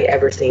 Has anybody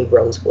ever seen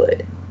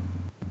Rosewood?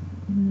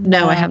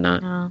 No, I have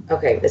not.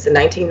 Okay, it's a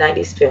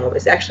 1990s film.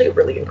 It's actually a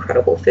really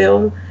incredible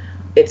film.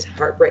 It's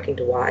heartbreaking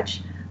to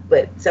watch,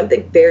 but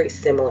something very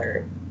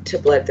similar to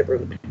Blood at the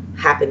Root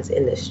happens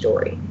in this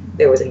story.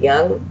 There was a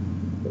young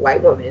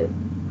white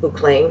woman who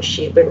claimed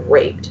she had been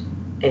raped,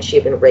 and she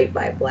had been raped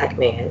by a black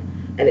man,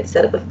 and it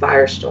set up a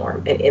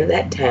firestorm. And in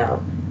that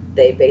town,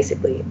 they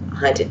basically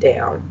hunted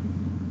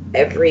down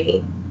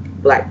every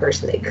black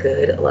person they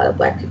could. A lot of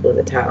black people in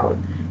the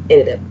town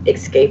ended up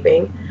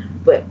escaping.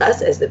 But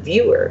us as the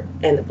viewer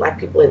and the black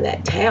people in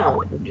that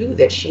town knew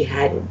that she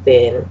hadn't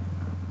been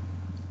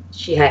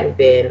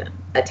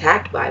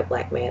attacked by a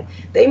black man.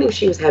 They knew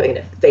she was having an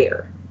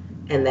affair,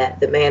 and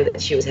that the man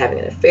that she was having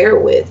an affair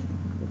with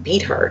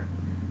beat her.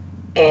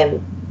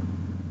 And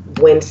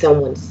when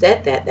someone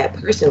said that, that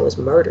person was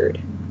murdered.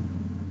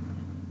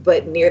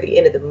 But near the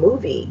end of the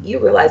movie, you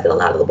realize that a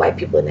lot of the white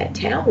people in that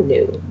town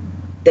knew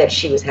that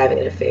she was having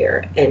an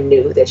affair and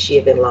knew that she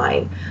had been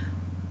lying.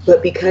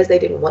 But because they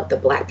didn't want the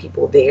black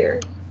people there,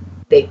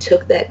 they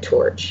took that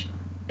torch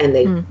and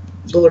they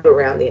blew it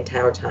around the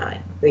entire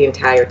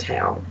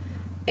town.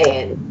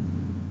 And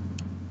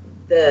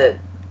the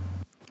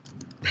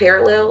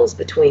parallels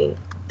between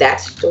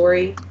that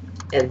story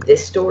and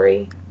this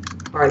story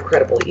are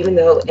incredible. Even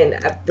though, and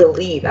I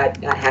believe I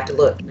have to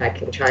look, I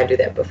can try and do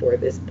that before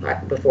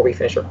we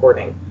finish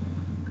recording.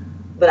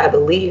 But I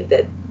believe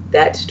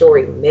that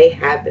story may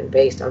have been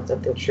based on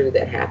something true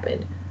that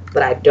happened,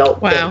 but I don't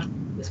think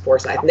it was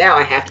Forsyth. Now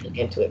I have to look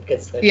into it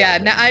because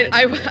now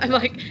I'm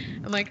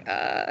like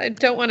I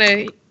don't want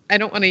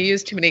to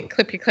use too many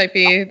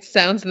clippy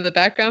sounds in the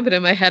background, but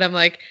in my head I'm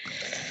like,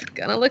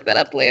 gonna look that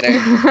up later.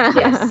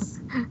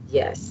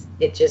 Yes.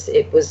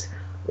 It was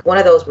one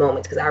of those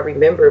moments because I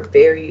remember at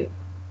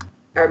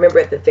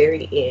the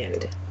very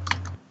end,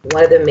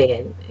 one of the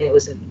men, and it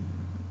was an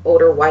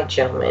older white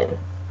gentleman.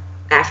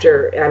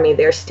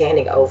 They're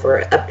standing over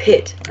a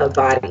pit of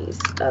bodies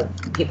of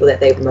people that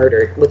they've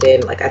murdered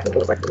within, I think it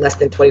was less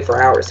than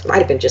 24 hours. It might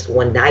have been just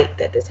one night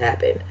that this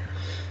happened.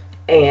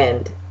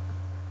 And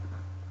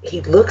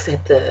he looks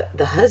at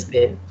the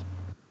husband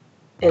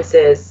and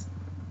says,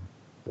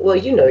 well,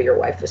 your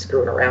wife was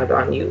screwing around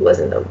on you. It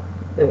wasn't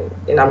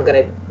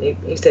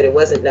he said it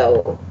wasn't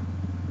no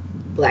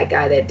black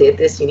guy that did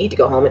this. You need to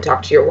go home and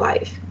talk to your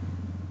wife.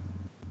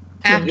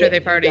 After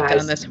they've already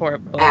done this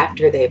horrible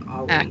After they've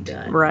already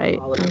done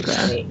all of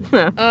this thing.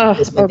 Oh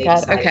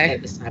God. Okay. They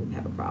decided to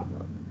have a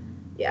problem.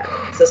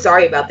 Yeah. So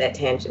sorry about that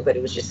tangent, but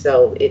it was just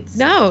it's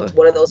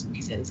one of those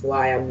reasons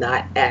why I'm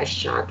not as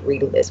shocked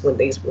reading this when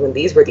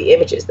these were the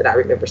images that I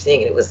remember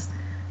seeing. And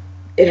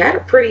it had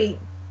a pretty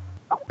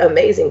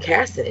amazing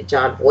cast in it.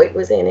 Jon Voight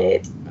was in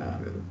it.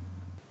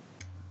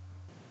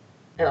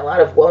 And a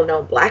lot of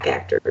well-known black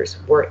actors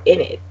were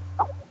in it.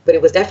 But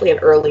it was definitely in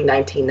early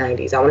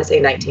 1990s. I want to say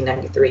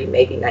 1993,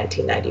 maybe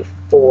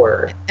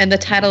 1994. And the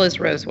title is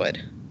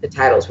Rosewood. The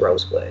title's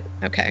Rosewood.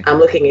 Okay. I'm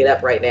looking it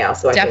up right now.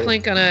 So definitely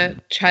gonna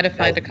try to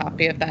find a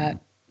copy of that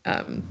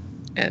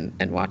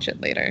and watch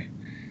it later.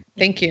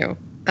 Thank you.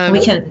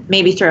 We can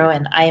maybe throw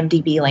an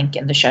IMDb link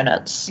in the show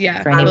notes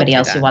for anybody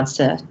else who wants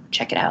to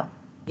check it out.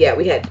 Yeah,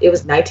 it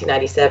was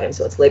 1997,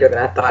 so it's later than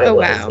I thought it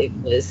was. Wow. It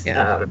was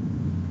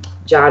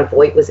Jon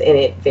Voight was in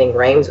it, Ving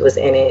Rhames was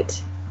in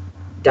it,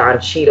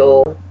 Don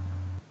Cheadle.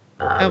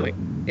 Wow.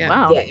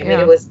 Yeah,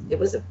 it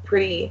was a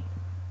pretty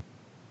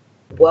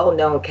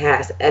well-known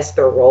cast.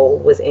 Esther Roll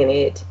was in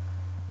it.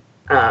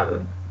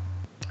 I'm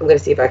going to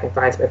see if I can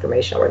find some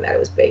information on that. It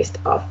was based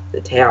off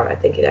the town. I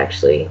think it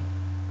actually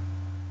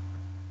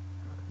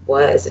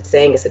was. It's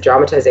saying it's a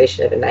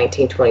dramatization of a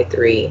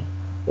 1923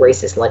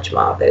 racist lynch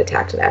mob that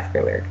attacked an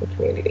African-American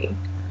community.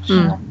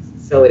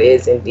 So it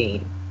is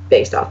indeed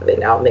based off of it,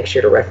 and I'll make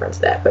sure to reference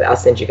that, but I'll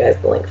send you guys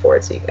the link for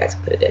it so you guys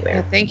can put it in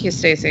there. Thank you,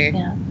 Stacey.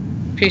 Yeah.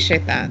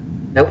 Appreciate that.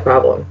 No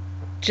problem.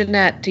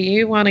 Jeanette, do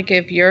you want to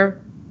give your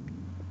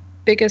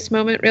biggest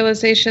moment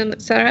realization,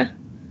 Sarah?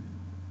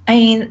 I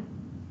mean,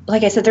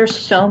 like I said, there's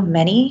so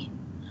many.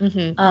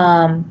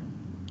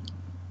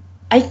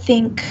 I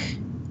think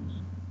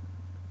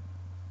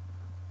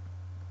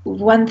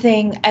one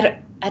thing, I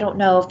don't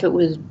know if it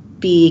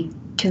would be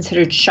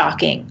considered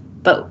shocking,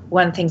 but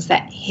one of the things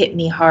that hit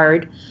me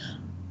hard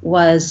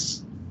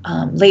was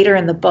later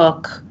in the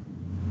book,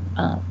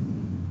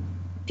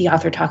 the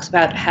author talks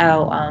about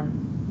how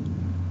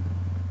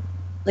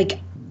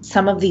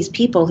some of these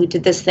people who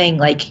did this thing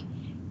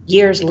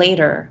years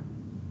later,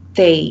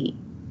 they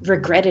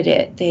regretted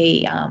it.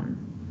 They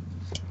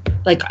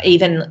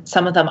even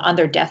some of them on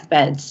their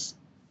deathbeds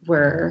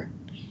were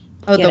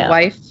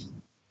wife.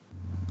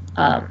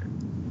 Well,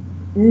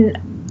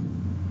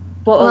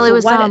 it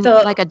was a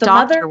doctor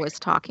mother was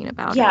talking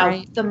about it,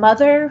 right? The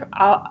mother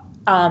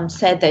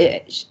said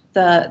that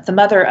the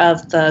mother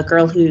of the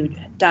girl who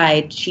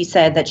died, she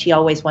said that she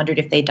always wondered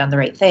if they'd done the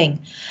right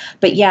thing.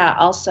 But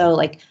also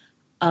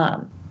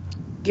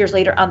years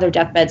later on their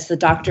deathbeds, the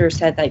doctor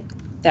said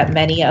that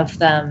many of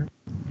them,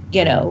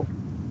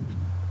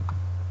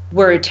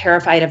 were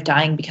terrified of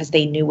dying because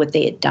they knew what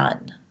they had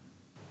done.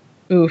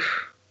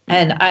 Oof.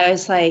 And I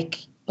was like,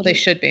 well, they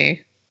should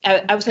be.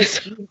 I was like,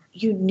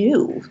 you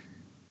knew.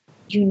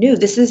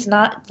 This is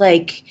not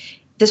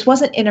this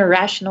wasn't an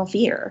irrational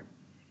fear.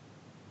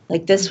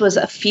 This was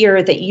a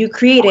fear that you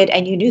created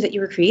and you knew that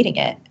you were creating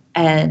it.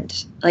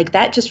 And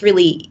that just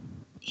really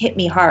hit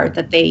me hard,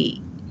 that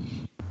they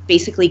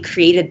basically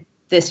created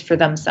this for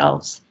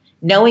themselves,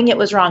 knowing it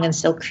was wrong, and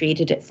still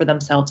created it for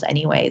themselves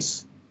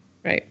anyways.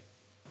 Right.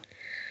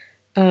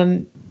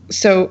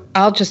 So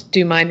I'll just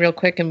do mine real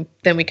quick and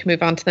then we can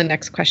move on to the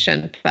next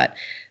question. But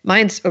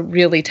mine's a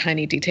really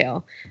tiny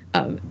detail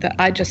that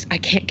I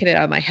can't get it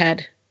out of my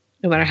head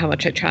no matter how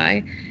much I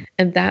try.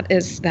 And that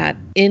is that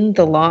in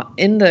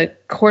the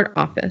court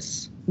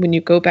office, when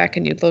you go back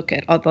and you look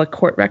at all the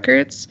court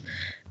records,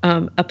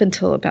 up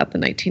until about the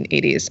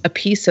 1980s, a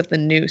piece of the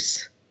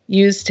noose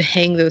used to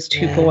hang those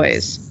two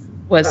boys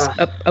was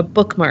a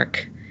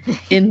bookmark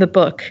in the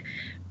book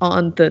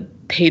on the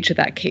page of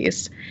that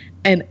case.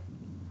 And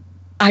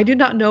I do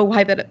not know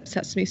why that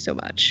upsets me so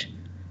much,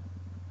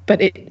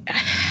 but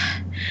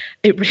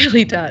It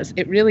really does.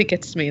 It really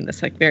gets to me in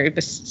this like very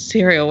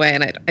visceral way,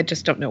 and I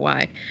just don't know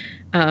why.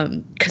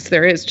 Because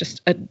there is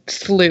just a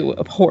slew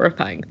of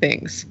horrifying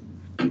things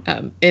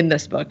in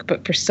this book,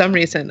 but for some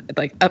reason,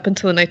 like up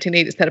until the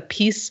 1980s, that a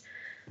piece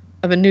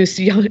of a noose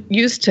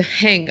used to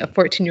hang a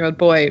 14-year-old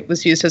boy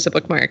was used as a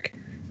bookmark.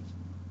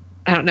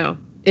 I don't know.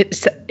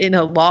 It's in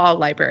a law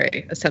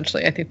library,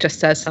 essentially. I think just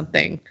says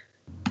something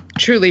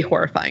truly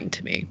horrifying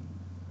to me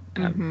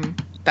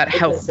about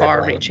how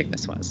far-reaching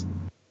this was.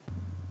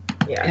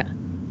 Yeah.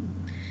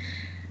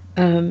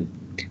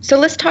 So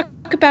let's talk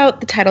about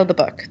the title of the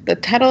book. The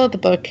title of the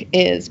book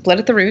is Blood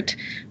at the Root,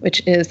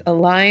 which is a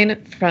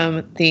line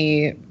from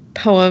the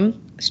poem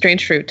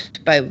Strange Fruit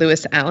by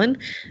Lewis Allen.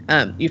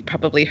 You've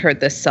probably heard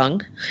this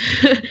sung.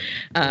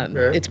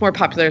 It's more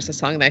popular as a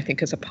song than I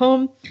think as a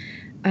poem.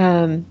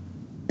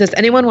 Does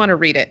anyone want to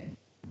read it?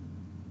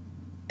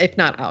 If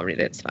not, I'll read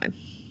it. It's fine.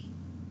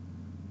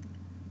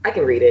 I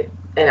can read it.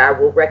 And I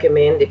will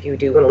recommend, if you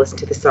do want to listen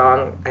to the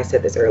song, I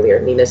said this earlier,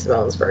 Nina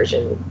Simone's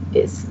version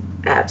is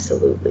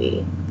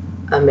absolutely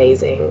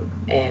amazing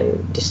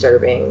and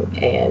disturbing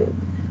and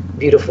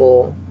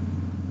beautiful.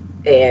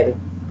 And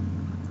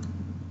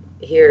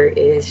here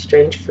is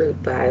Strange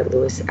Fruit by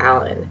Lewis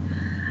Allen.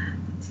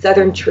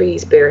 Southern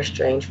trees bear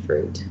strange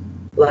fruit,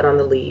 blood on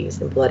the leaves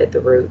and blood at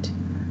the root,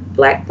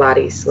 black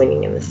bodies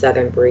swinging in the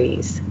southern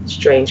breeze,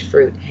 strange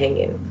fruit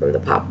hanging from the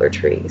poplar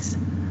trees.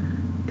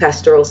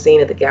 Pastoral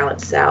scene of the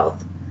gallant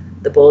South,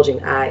 the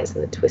bulging eyes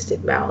and the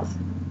twisted mouth,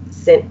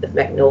 scent of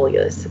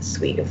magnolias,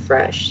 sweet and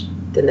fresh,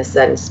 then the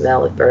sudden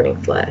smell of burning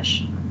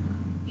flesh.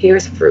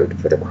 Here's fruit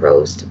for the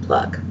crows to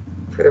pluck,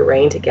 for the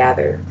rain to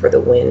gather, for the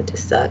wind to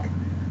suck,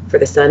 for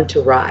the sun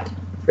to rot,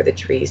 for the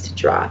trees to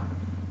drop.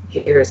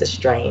 Here's a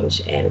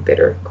strange and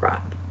bitter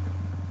crop.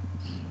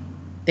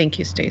 Thank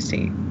you,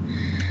 Stacy.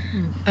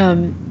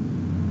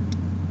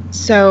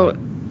 So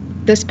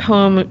this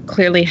poem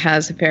clearly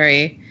has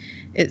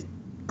it's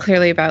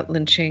clearly about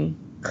lynching,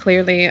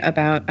 clearly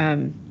about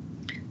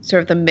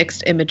sort of the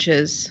mixed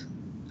images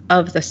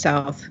of the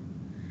South.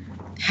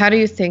 How do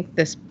you think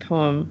this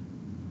poem,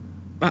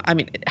 I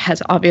mean, it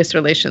has obvious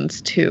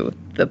relations to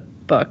the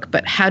book,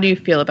 but how do you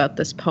feel about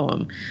this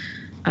poem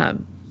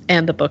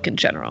and the book in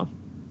general?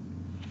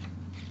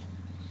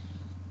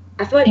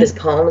 I feel like this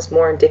poem is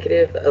more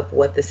indicative of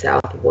what the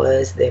South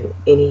was than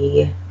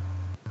any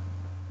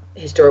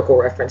historical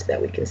reference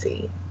that we can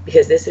see,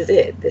 because this is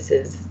it.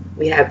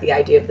 We have the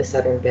idea of the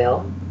Southern Belle,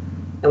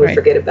 and we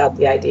forget about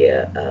the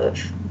idea of,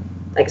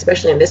 like,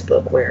 especially in this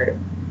book, where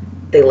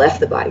they left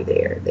the body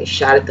there. They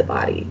shot at the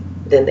body,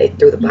 then they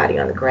threw the body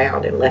on the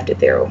ground and left it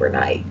there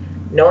overnight,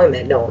 knowing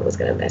that no one was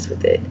going to mess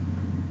with it.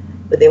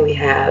 But then we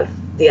have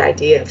the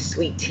idea of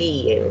sweet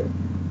tea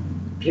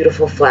and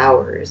beautiful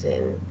flowers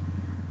and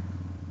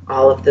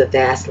all of the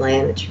vast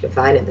land that you can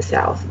find in the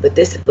South. But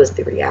this was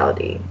the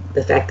reality.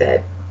 The fact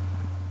that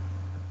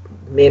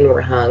men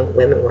were hung,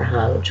 women were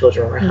hung,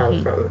 children were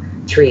hung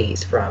from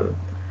trees, from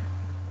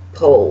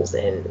poles,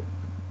 and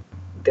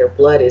their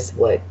blood is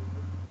what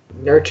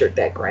nurtured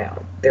that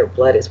ground. Their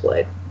blood is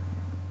what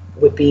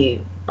would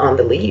be on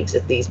the leaves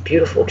of these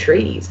beautiful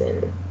trees.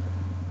 And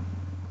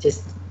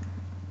just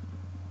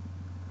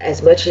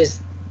as much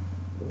as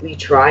we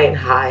try and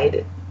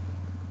hide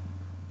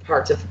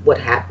parts of what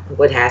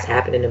has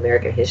happened in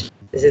American history,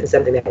 this isn't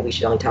something that we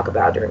should only talk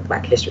about during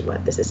Black History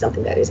Month. This is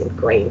something that is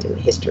ingrained in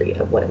the history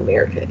of what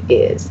America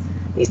is.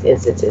 These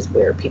instances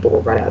where people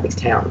will run out of these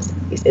towns,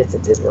 these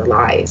instances where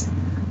lies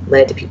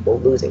led to people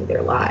losing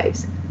their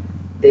lives.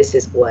 This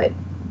is what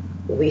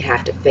we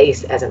have to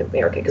face as an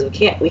American, because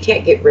we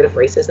can't get rid of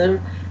racism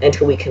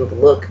until we can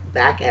look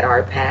back at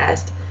our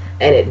past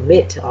and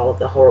admit to all of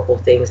the horrible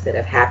things that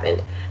have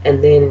happened.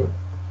 And then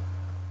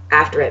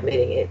after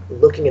admitting it,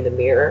 looking in the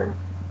mirror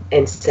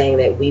and saying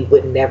that we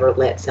would never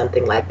let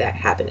something like that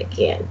happen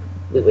again.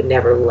 We would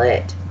never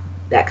let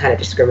that kind of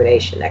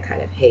discrimination, that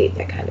kind of hate,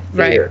 that kind of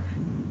fear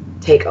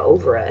take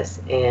over us.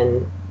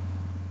 And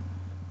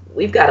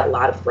we've got a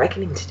lot of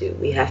reckoning to do.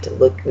 We have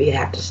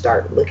to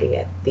start looking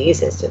at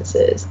these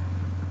instances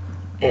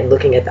and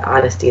looking at the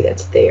honesty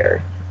that's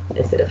there,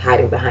 instead of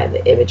hiding behind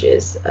the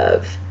images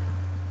of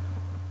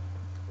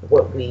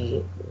what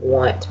we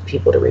want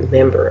people to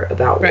remember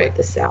about what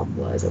the South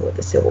was and what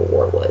the Civil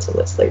War was and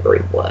what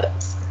slavery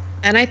was.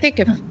 And I think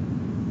if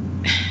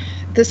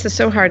this is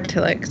so hard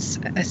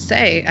to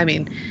say, I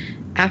mean,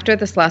 after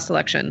this last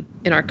election,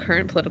 in our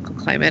current political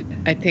climate,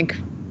 I think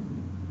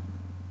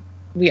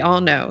we all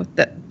know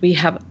that we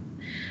have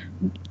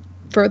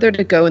further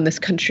to go in this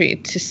country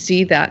to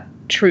see that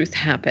truth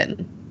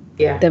happen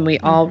than we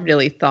all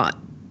really thought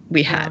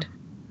we had.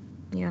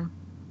 Yeah.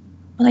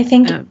 Well, I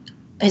think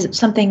is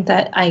something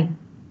that I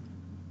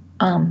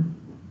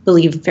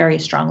believe very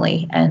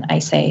strongly, and I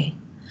say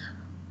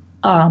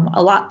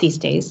a lot these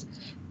days,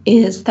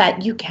 is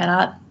that you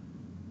cannot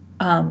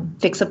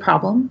fix a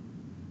problem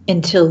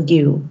until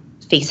you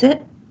face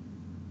it.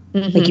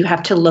 Like, you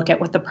have to look at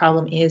what the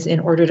problem is in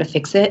order to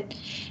fix it.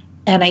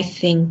 And I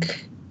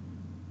think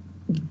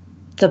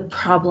the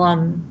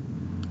problem,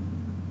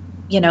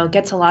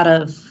 gets a lot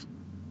of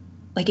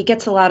like it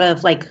gets a lot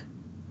of like,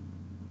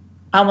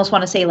 I almost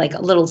want to say like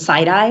a little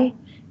side eye,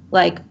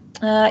 like,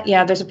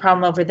 yeah, there's a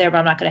problem over there, but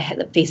I'm not going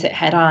to face it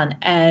head on.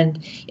 And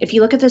if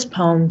you look at this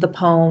poem,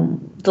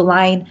 the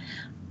line,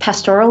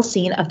 pastoral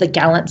scene of the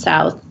gallant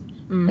South,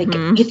 like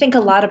you think a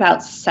lot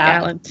about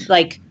South,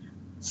 like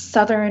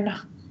Southern,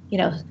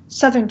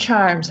 Southern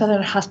charm,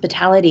 Southern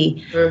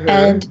hospitality.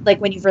 And like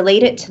when you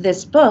relate it to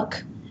this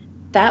book,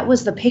 that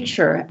was the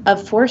picture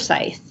of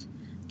Forsyth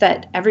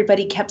that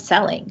everybody kept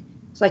selling.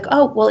 It's like,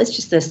 oh, well, it's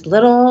just this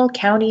little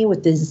county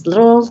with these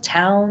little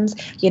towns.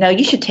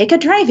 You should take a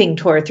driving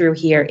tour through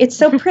here. It's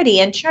so pretty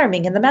and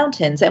charming in the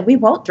mountains, and we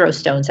won't throw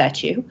stones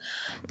at you.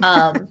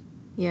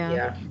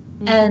 Yeah.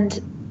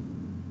 And,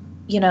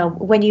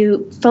 when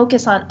you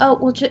focus on, oh,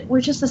 well,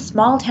 we're just a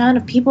small town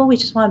of people. We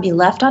just want to be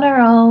left on our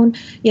own.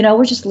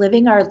 We're just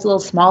living our little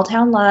small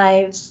town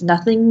lives.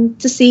 Nothing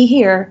to see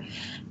here.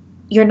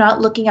 You're not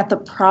looking at the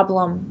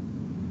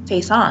problem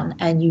face on,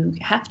 and you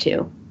have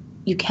to.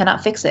 You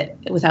cannot fix it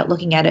without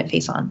looking at it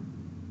face on.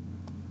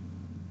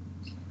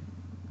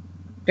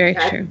 Very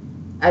true.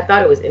 I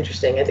thought it was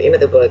interesting. At the end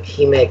of the book,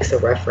 he makes a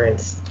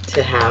reference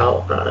to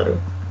how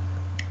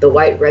the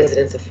white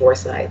residents of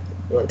Forsyth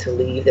want to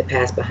leave the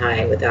past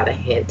behind without a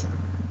hint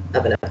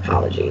of an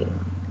apology.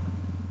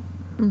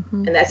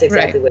 And that's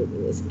exactly what it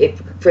means.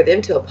 For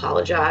them to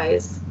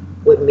apologize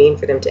would mean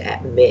for them to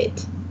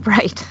admit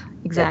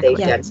that they've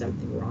done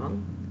something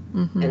wrong,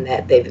 and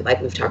that they've,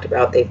 like we've talked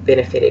about, they've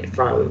benefited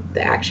from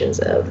the actions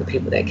of the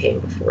people that came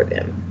before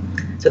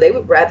them. So they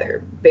would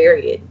rather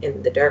bury it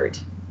in the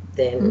dirt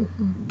than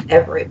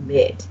ever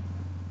admit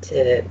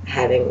to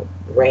having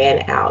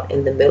ran out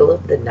in the middle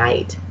of the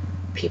night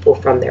people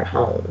from their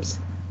homes.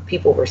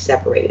 People were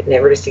separated,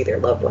 never to see their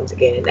loved ones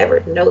again, and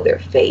never know their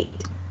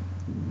fate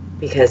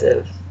because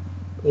of,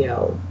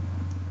 the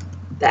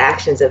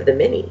actions of the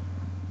many.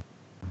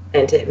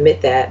 And to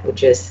admit that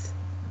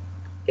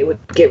it would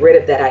get rid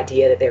of that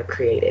idea that they're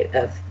created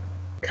of,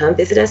 come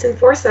visit us in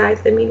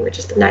Forsyth. I mean, we're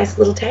just a nice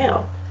little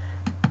town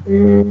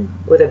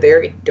with a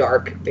very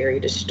dark, very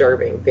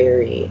disturbing,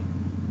 very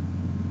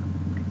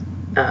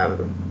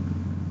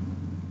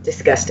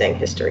disgusting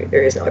history.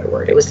 There is no other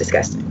word. It was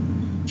disgusting.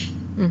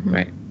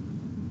 Right.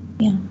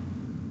 Yeah.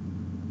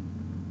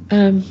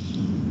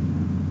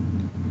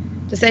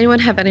 Does anyone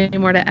have any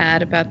more to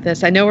add about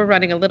this? I know we're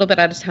running a little bit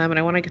out of time, and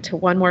I want to get to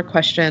one more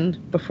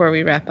question before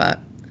we wrap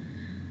up.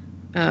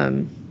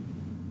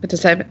 But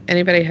does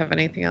anybody have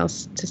anything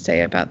else to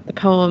say about the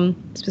poem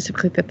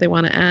specifically that they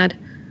want to add?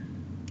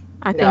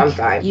 I think I'm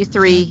fine. You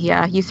three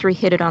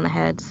hit it on the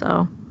head.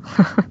 So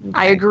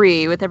I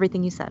agree with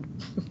everything you said.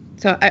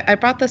 So I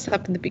brought this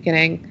up in the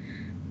beginning.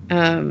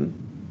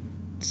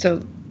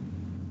 So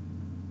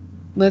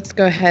let's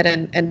go ahead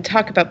and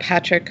talk about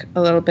Patrick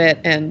a little bit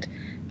and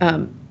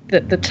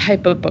the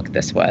type of book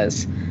this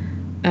was.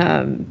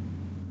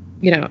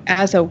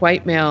 As a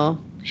white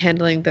male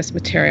handling this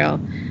material,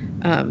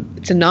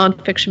 it's a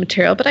nonfiction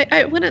material, but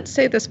I wouldn't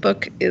say this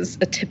book is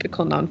a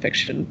typical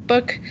nonfiction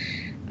book.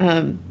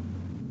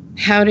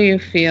 How do you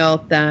feel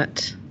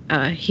that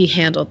he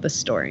handled this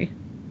story?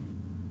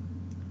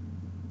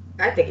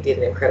 I think he did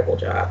an incredible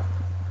job,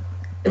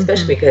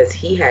 especially because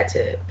he had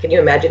to, can you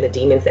imagine the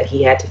demons that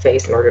he had to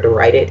face in order to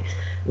write it,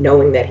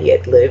 knowing that he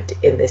had lived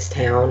in this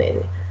town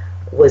and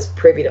was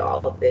privy to all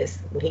of this.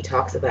 When he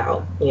talks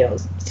about,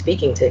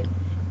 speaking to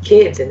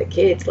kids and the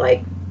kids,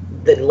 like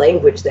the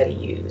language that he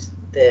used,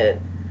 the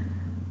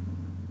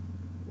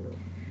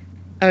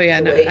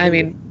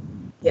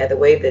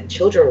way the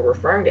children were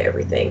referring to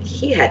everything,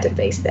 he had to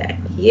face that.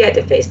 He had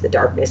to face the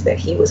darkness that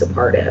he was a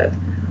part of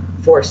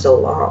for so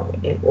long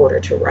in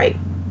order to write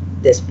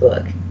this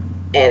book.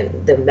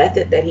 And the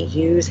method that he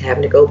used,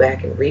 having to go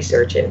back and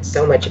research, and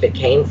so much of it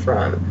came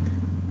from,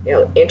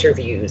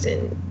 interviews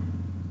and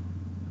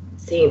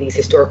seeing these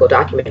historical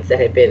documents that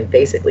had been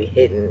basically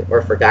hidden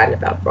or forgotten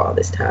about for all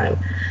this time.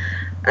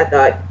 I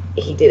thought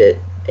he did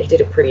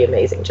a pretty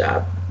amazing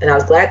job. And I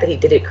was glad that he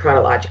did it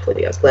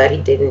chronologically. I was glad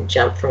he didn't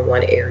jump from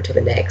one era to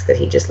the next, that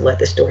he just let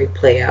the story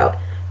play out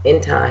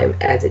in time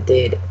as it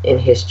did in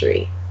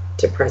history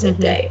to present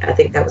day. I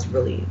think that was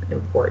really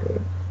important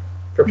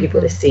for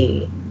people to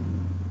see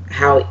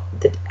how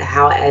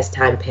as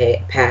time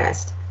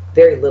passed,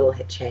 very little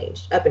had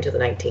changed up until the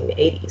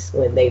 1980s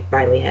when they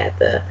finally had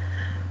the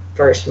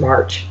first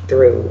march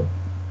through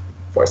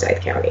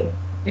Forsyth County.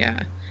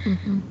 Yeah.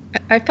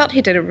 I felt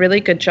he did a really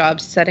good job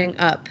setting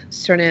up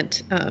certain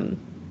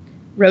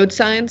road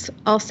signs,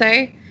 I'll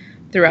say,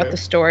 throughout the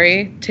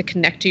story to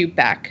connect you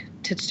back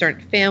to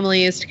certain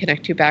families, to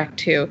connect you back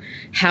to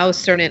how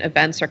certain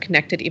events are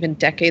connected even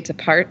decades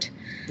apart.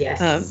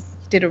 Yes.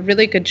 Did a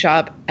really good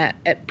job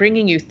at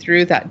bringing you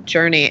through that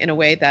journey in a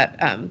way that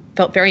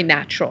felt very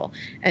natural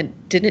and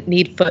didn't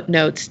need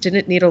footnotes,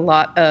 didn't need a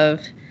lot of,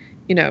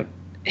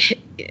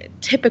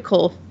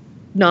 typical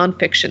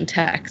nonfiction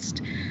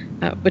text,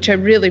 which I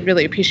really,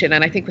 really appreciate,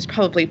 and I think was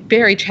probably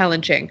very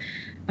challenging.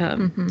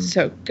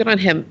 So good on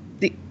him.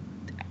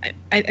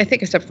 I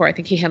think I said before, I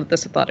think he handled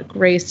this with a lot of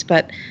grace,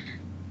 but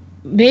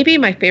maybe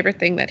my favorite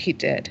thing that he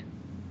did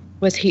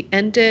was he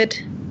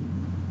ended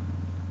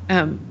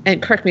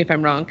and correct me if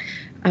I'm wrong,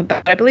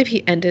 but I believe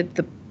he ended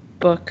the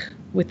book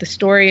with the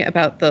story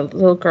about the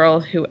little girl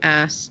who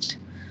asked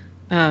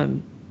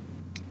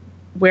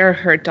where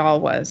her doll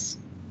was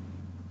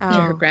to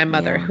her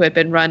grandmother, who had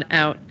been run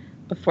out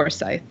of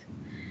Forsyth.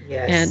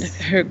 Yes. And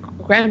her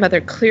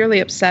grandmother, clearly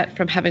upset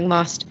from having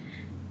lost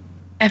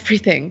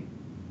everything,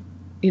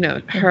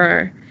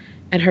 her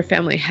and her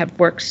family have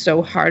worked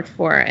so hard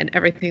for, and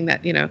everything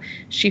that,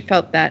 she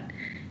felt that,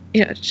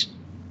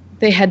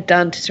 they had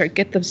done to sort of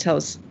get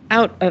themselves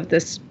out of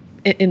this,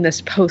 in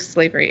this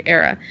post-slavery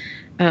era.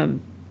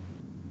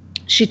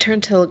 She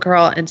turned to the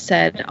girl and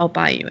said, "I'll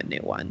buy you a new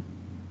one."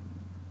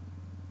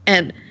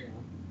 And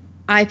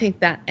I think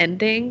that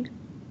ending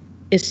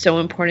is so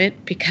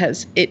important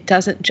because it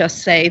doesn't just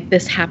say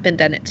this happened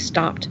and it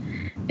stopped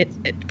it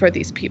for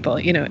these people.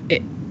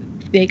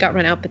 They got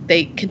run out, but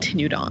they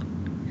continued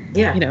on.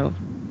 Yeah.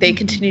 They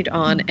continued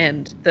on,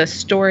 and the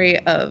story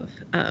of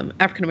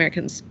African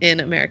Americans in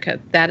America,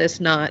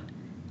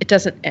 it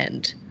doesn't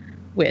end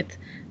with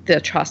the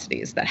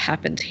atrocities that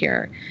happened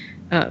here.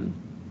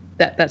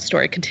 That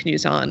story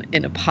continues on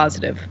in a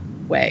positive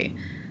way.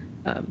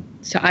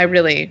 So I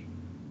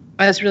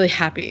was really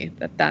happy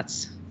that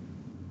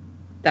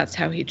that's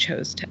how he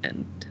chose to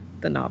end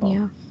the novel.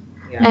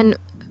 Yeah. And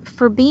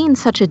for being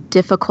such a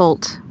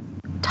difficult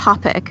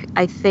topic,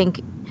 I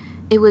think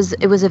it was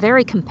a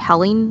very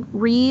compelling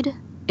read.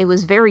 It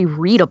was very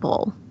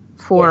readable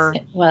for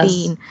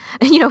being,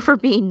 for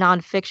being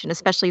nonfiction,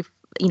 especially,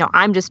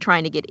 I'm just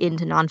trying to get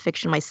into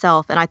nonfiction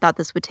myself, and I thought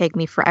this would take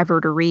me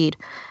forever to read,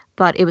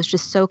 but it was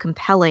just so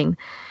compelling.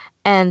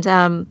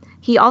 And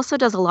he also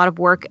does a lot of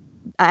work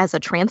as a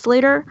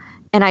translator,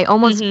 and I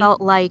almost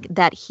felt like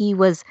that he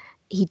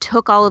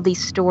took all of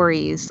these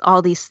stories,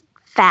 all these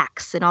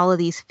facts and all of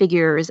these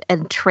figures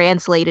and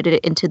translated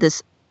it into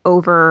this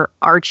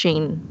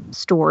overarching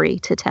story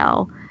to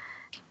tell.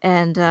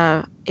 And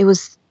it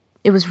was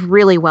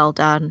really well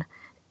done.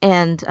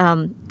 And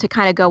to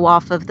kind of go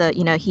off of the,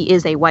 he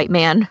is a white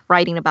man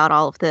writing about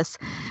all of this,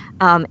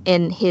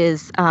 in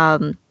his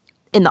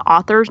in the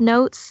author's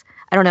notes.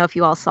 I don't know if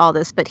you all saw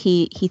this, but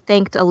he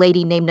thanked a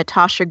lady named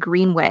Natasha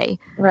Greenway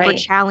for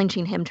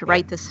challenging him to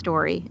write this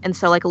story. And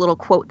so, like, a little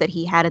quote that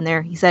he had in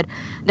there, he said,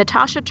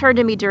 "Natasha turned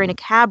to me during a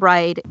cab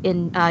ride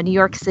in New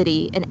York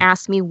City and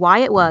asked me why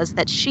it was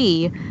that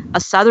she, a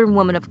Southern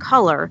woman of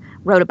color,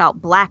 wrote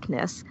about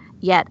blackness,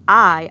 yet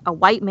I, a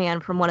white man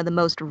from one of the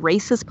most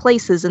racist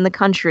places in the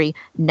country,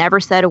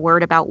 never said a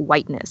word about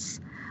whiteness.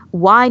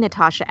 Why,"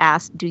 Natasha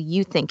asked, "do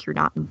you think you're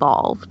not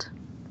involved?"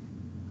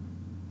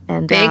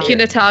 And thank you,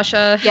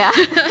 Natasha. Yeah.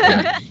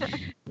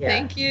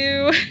 Thank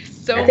you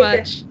so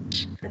much.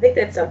 I think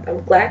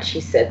I'm glad she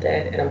said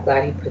that, and I'm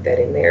glad he put that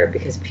in there,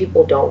 because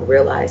people don't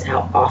realize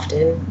how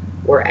often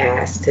we're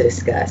asked to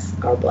discuss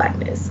our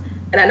blackness.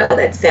 And I know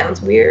that sounds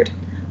weird,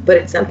 but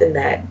it's something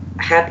that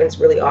happens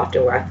really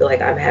often, where I feel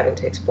like I'm having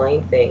to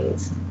explain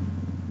things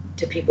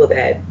to people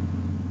that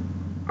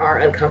are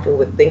uncomfortable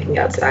with thinking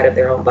outside of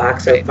their own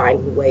box or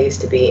finding ways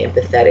to be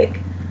empathetic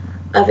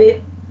of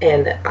it.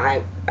 And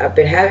I've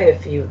been having a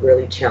few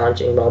really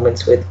challenging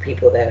moments with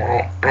people that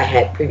I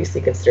had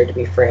previously considered to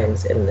be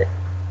friends, and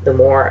the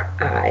more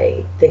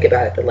I think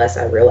about it, the less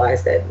I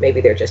realize that maybe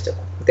they're just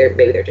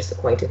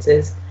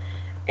acquaintances.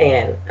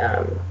 And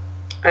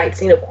I'd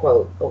seen a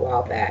quote a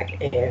while back,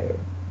 and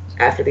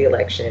after the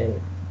election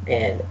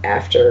and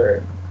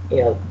after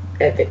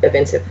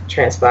events have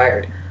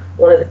transpired,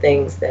 one of the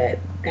things that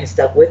has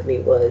stuck with me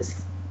was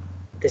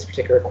this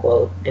particular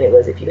quote, and it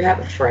was, "If you have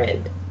a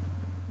friend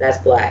that's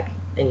black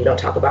and you don't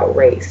talk about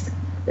race,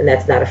 then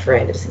that's not a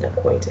friend, it's an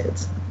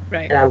acquaintance."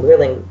 Right. And I'm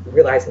really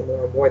realizing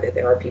more and more that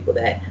there are people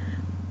that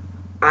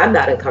I'm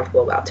not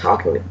uncomfortable about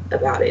talking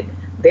about it.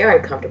 They're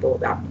uncomfortable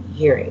about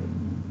hearing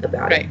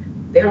about it.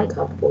 They're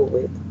uncomfortable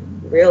with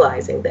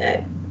realizing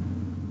that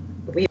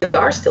we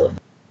are still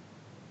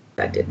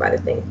affected by the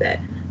things that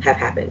have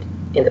happened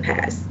in the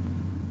past.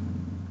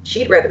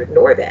 She'd rather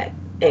ignore that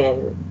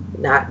and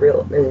not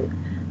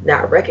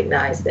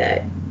recognize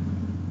that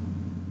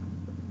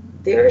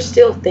there are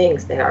still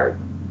things that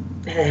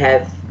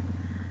have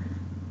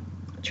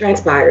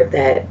transpired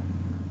that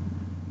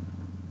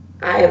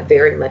I am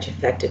very much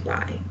affected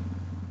by.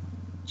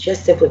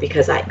 Just simply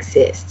because I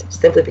exist,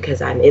 simply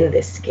because I'm in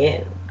this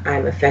skin,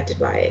 I'm affected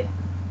by it.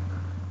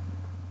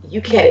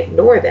 You can't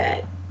ignore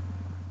that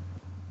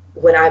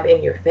when I'm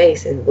in your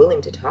face and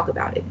willing to talk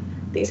about it.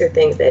 These are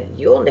things that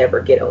you'll never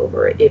get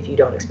over if you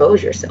don't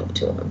expose yourself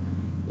to them.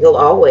 You'll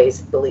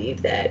always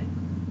believe that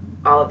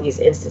all of these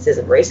instances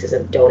of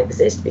racism don't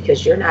exist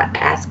because you're not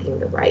asking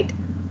the right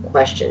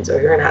questions, or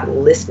you're not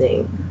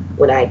listening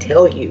when I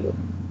tell you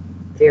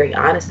very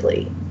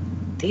honestly,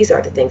 these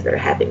are the things that are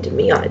happening to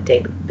me on a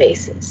daily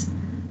basis.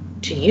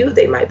 To you,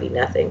 they might be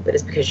nothing, but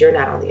it's because you're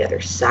not on the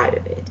other side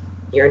of it.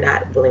 You're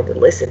not willing to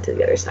listen to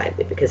the other side of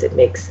it because it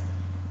makes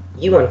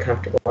you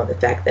uncomfortable on the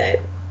fact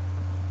that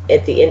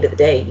at the end of the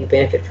day, you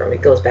benefit from it.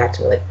 It goes back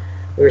to what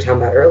we were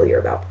talking about earlier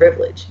about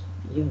privilege.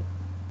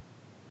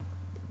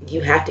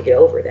 You have to get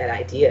over that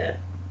idea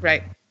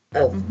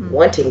of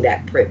wanting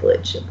that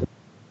privilege,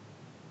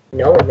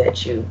 knowing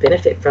that you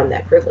benefit from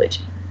that privilege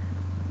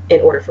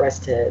in order for us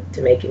to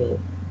make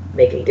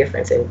any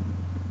difference. And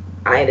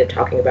I ended up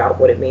talking about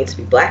what it means to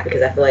be Black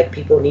because I feel like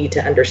people need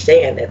to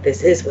understand that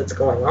this is what's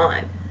going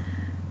on.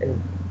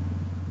 And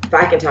if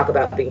I can talk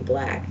about being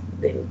Black,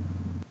 then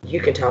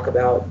you can talk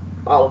about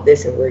all of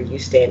this and where you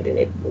stand in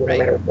it, no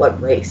matter what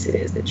race it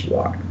is that you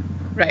are.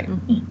 Right.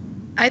 Mm-hmm.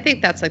 I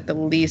think that's like the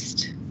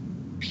least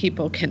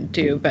people can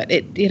do, but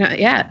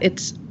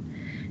it's,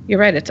 you're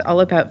right. It's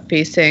all about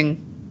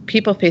facing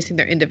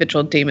their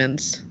individual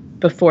demons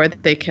before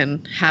they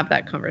can have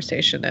that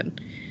conversation. And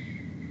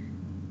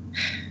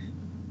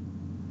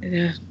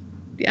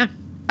yeah.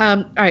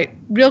 All right.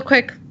 Real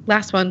quick.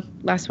 Last one.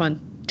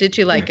 Did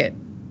you like it?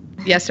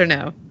 Yes or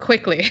no?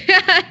 Quickly.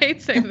 I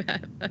hate saying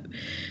that. But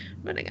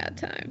running out of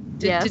time.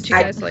 Did you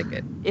guys like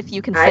it? If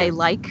you can say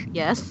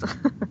yes.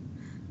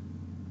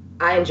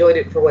 I enjoyed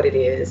it for what it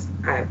is.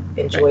 I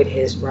enjoyed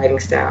his writing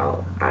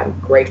style. I'm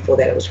grateful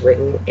that it was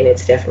written, and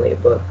it's definitely a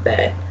book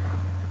that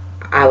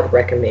I would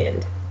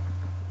recommend.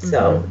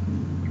 So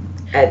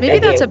maybe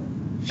that's a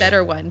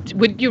better one.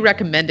 Would you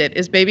recommend it?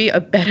 Is maybe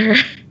a better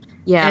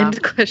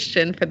end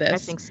question for this. I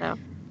think so.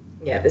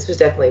 Yeah, this was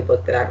definitely a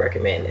book that I'd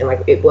recommend. And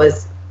it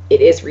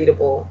is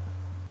readable.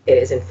 It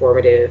is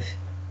informative.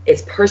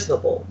 It's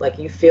personable. Like,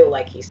 you feel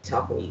like he's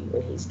talking to you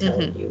when he's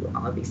telling you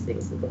all of these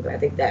things in the book. And I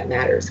think that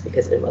matters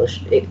because it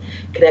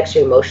connects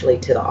you emotionally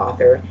to the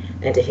author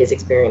and to his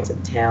experience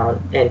of the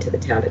town and to the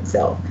town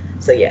itself.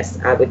 So yes,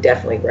 I would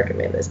definitely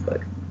recommend this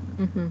book.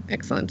 Mm-hmm.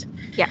 Excellent.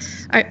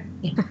 Yes. All right.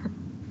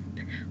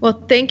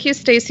 Well, thank you,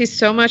 Stacey,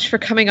 so much for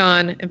coming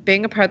on and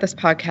being a part of this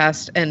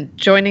podcast and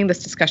joining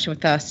this discussion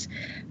with us.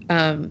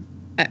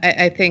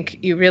 I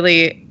think you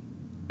really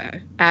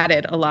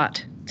added a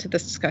lot to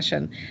this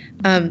discussion.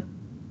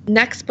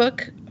 Next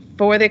book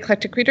for the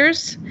Eclectic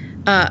Readers,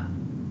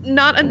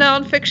 not a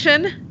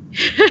nonfiction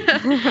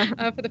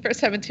for the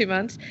first time in 2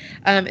 months,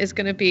 is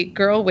going to be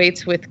Girl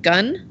Waits with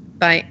Gun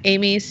by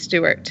Amy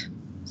Stewart.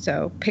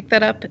 So pick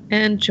that up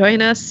and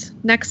join us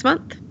next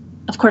month.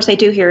 Of course, I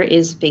do hear it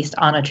is based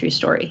on a true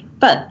story,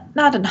 but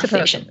not a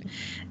nonfiction.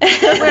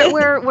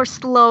 we're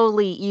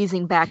slowly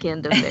easing back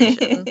into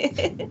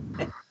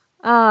fiction.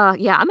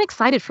 I'm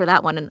excited for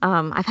that one. And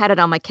I've had it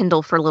on my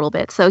Kindle for a little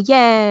bit, so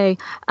yay.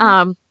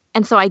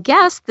 And so I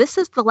guess this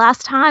is the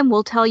last time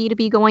we'll tell you to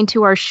be going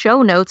to our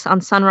show notes on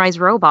Sunrise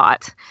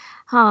Robot.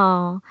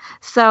 So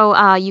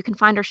you can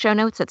find our show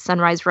notes at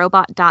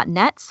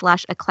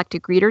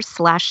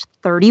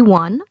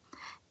sunriserobot.net/eclecticreaders/31.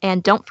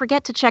 And don't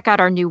forget to check out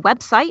our new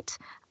website,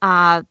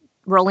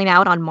 rolling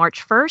out on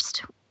March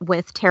 1st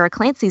with Tara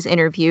Clancy's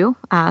interview.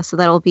 So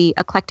that'll be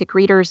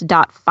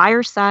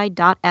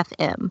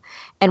eclecticreaders.fireside.fm.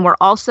 And we're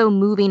also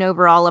moving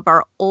over all of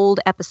our old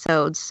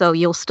episodes, so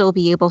you'll still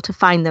be able to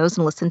find those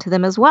and listen to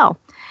them as well.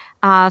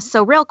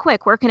 So real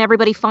quick, where can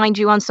everybody find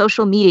you on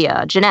social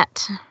media?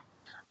 Jeanette?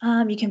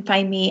 You can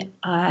find me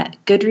at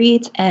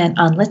Goodreads and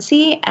on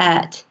Litzy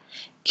at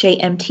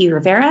JMT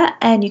Rivera,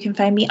 and you can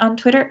find me on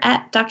Twitter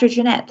at Dr.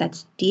 Jeanette.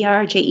 That's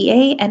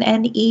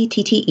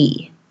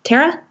DrJeannette.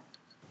 Tara?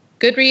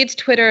 Goodreads,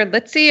 Twitter,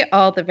 Litzy,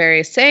 all the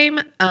very same,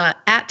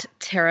 at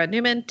Tara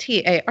Newman,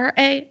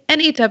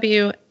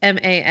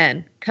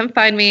 TaraNewman. Come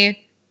find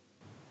me,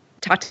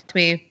 talk to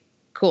me.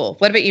 Cool.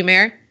 What about you,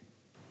 Mare?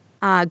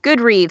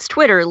 Goodreads,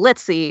 Twitter,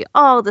 Litzy,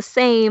 all the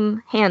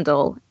same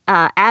handle,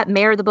 at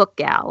Mare the Book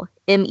Gal,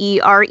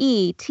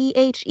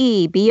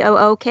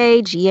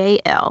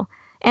 MERETHEBOOKGAL.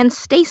 And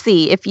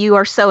Stacey, if you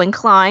are so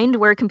inclined,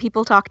 where can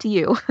people talk to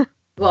you?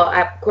 Well,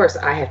 of course,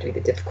 I have to be the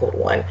difficult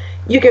one.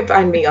 You can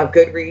find me on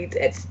Goodreads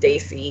at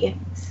Stacey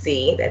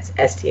C. That's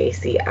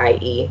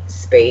STACIE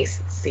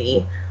space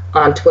C.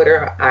 On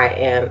Twitter, I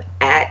am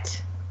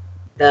at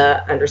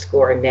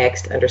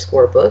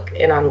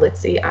 _next_book. And on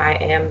Litzy, I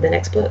am the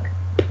next book.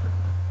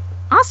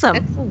 Awesome.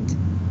 Excellent.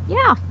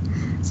 Yeah.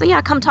 So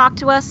come talk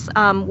to us.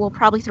 We'll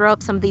probably throw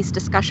up some of these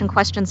discussion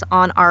questions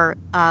on our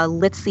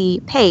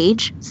Litzy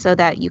page so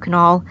that you can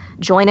all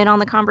join in on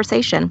the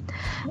conversation.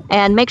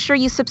 And make sure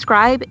you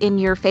subscribe in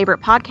your favorite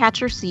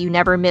podcatcher so you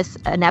never miss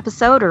an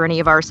episode or any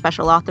of our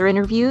special author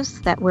interviews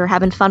that we're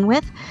having fun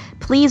with.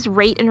 Please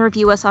rate and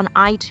review us on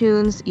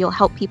iTunes. You'll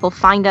help people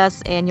find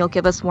us and you'll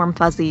give us warm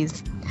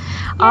fuzzies. Yay.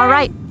 All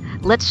right.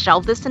 Let's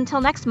shelve this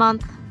until next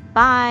month.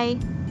 Bye.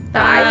 Bye. Thanks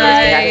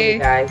for having me,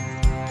 guys.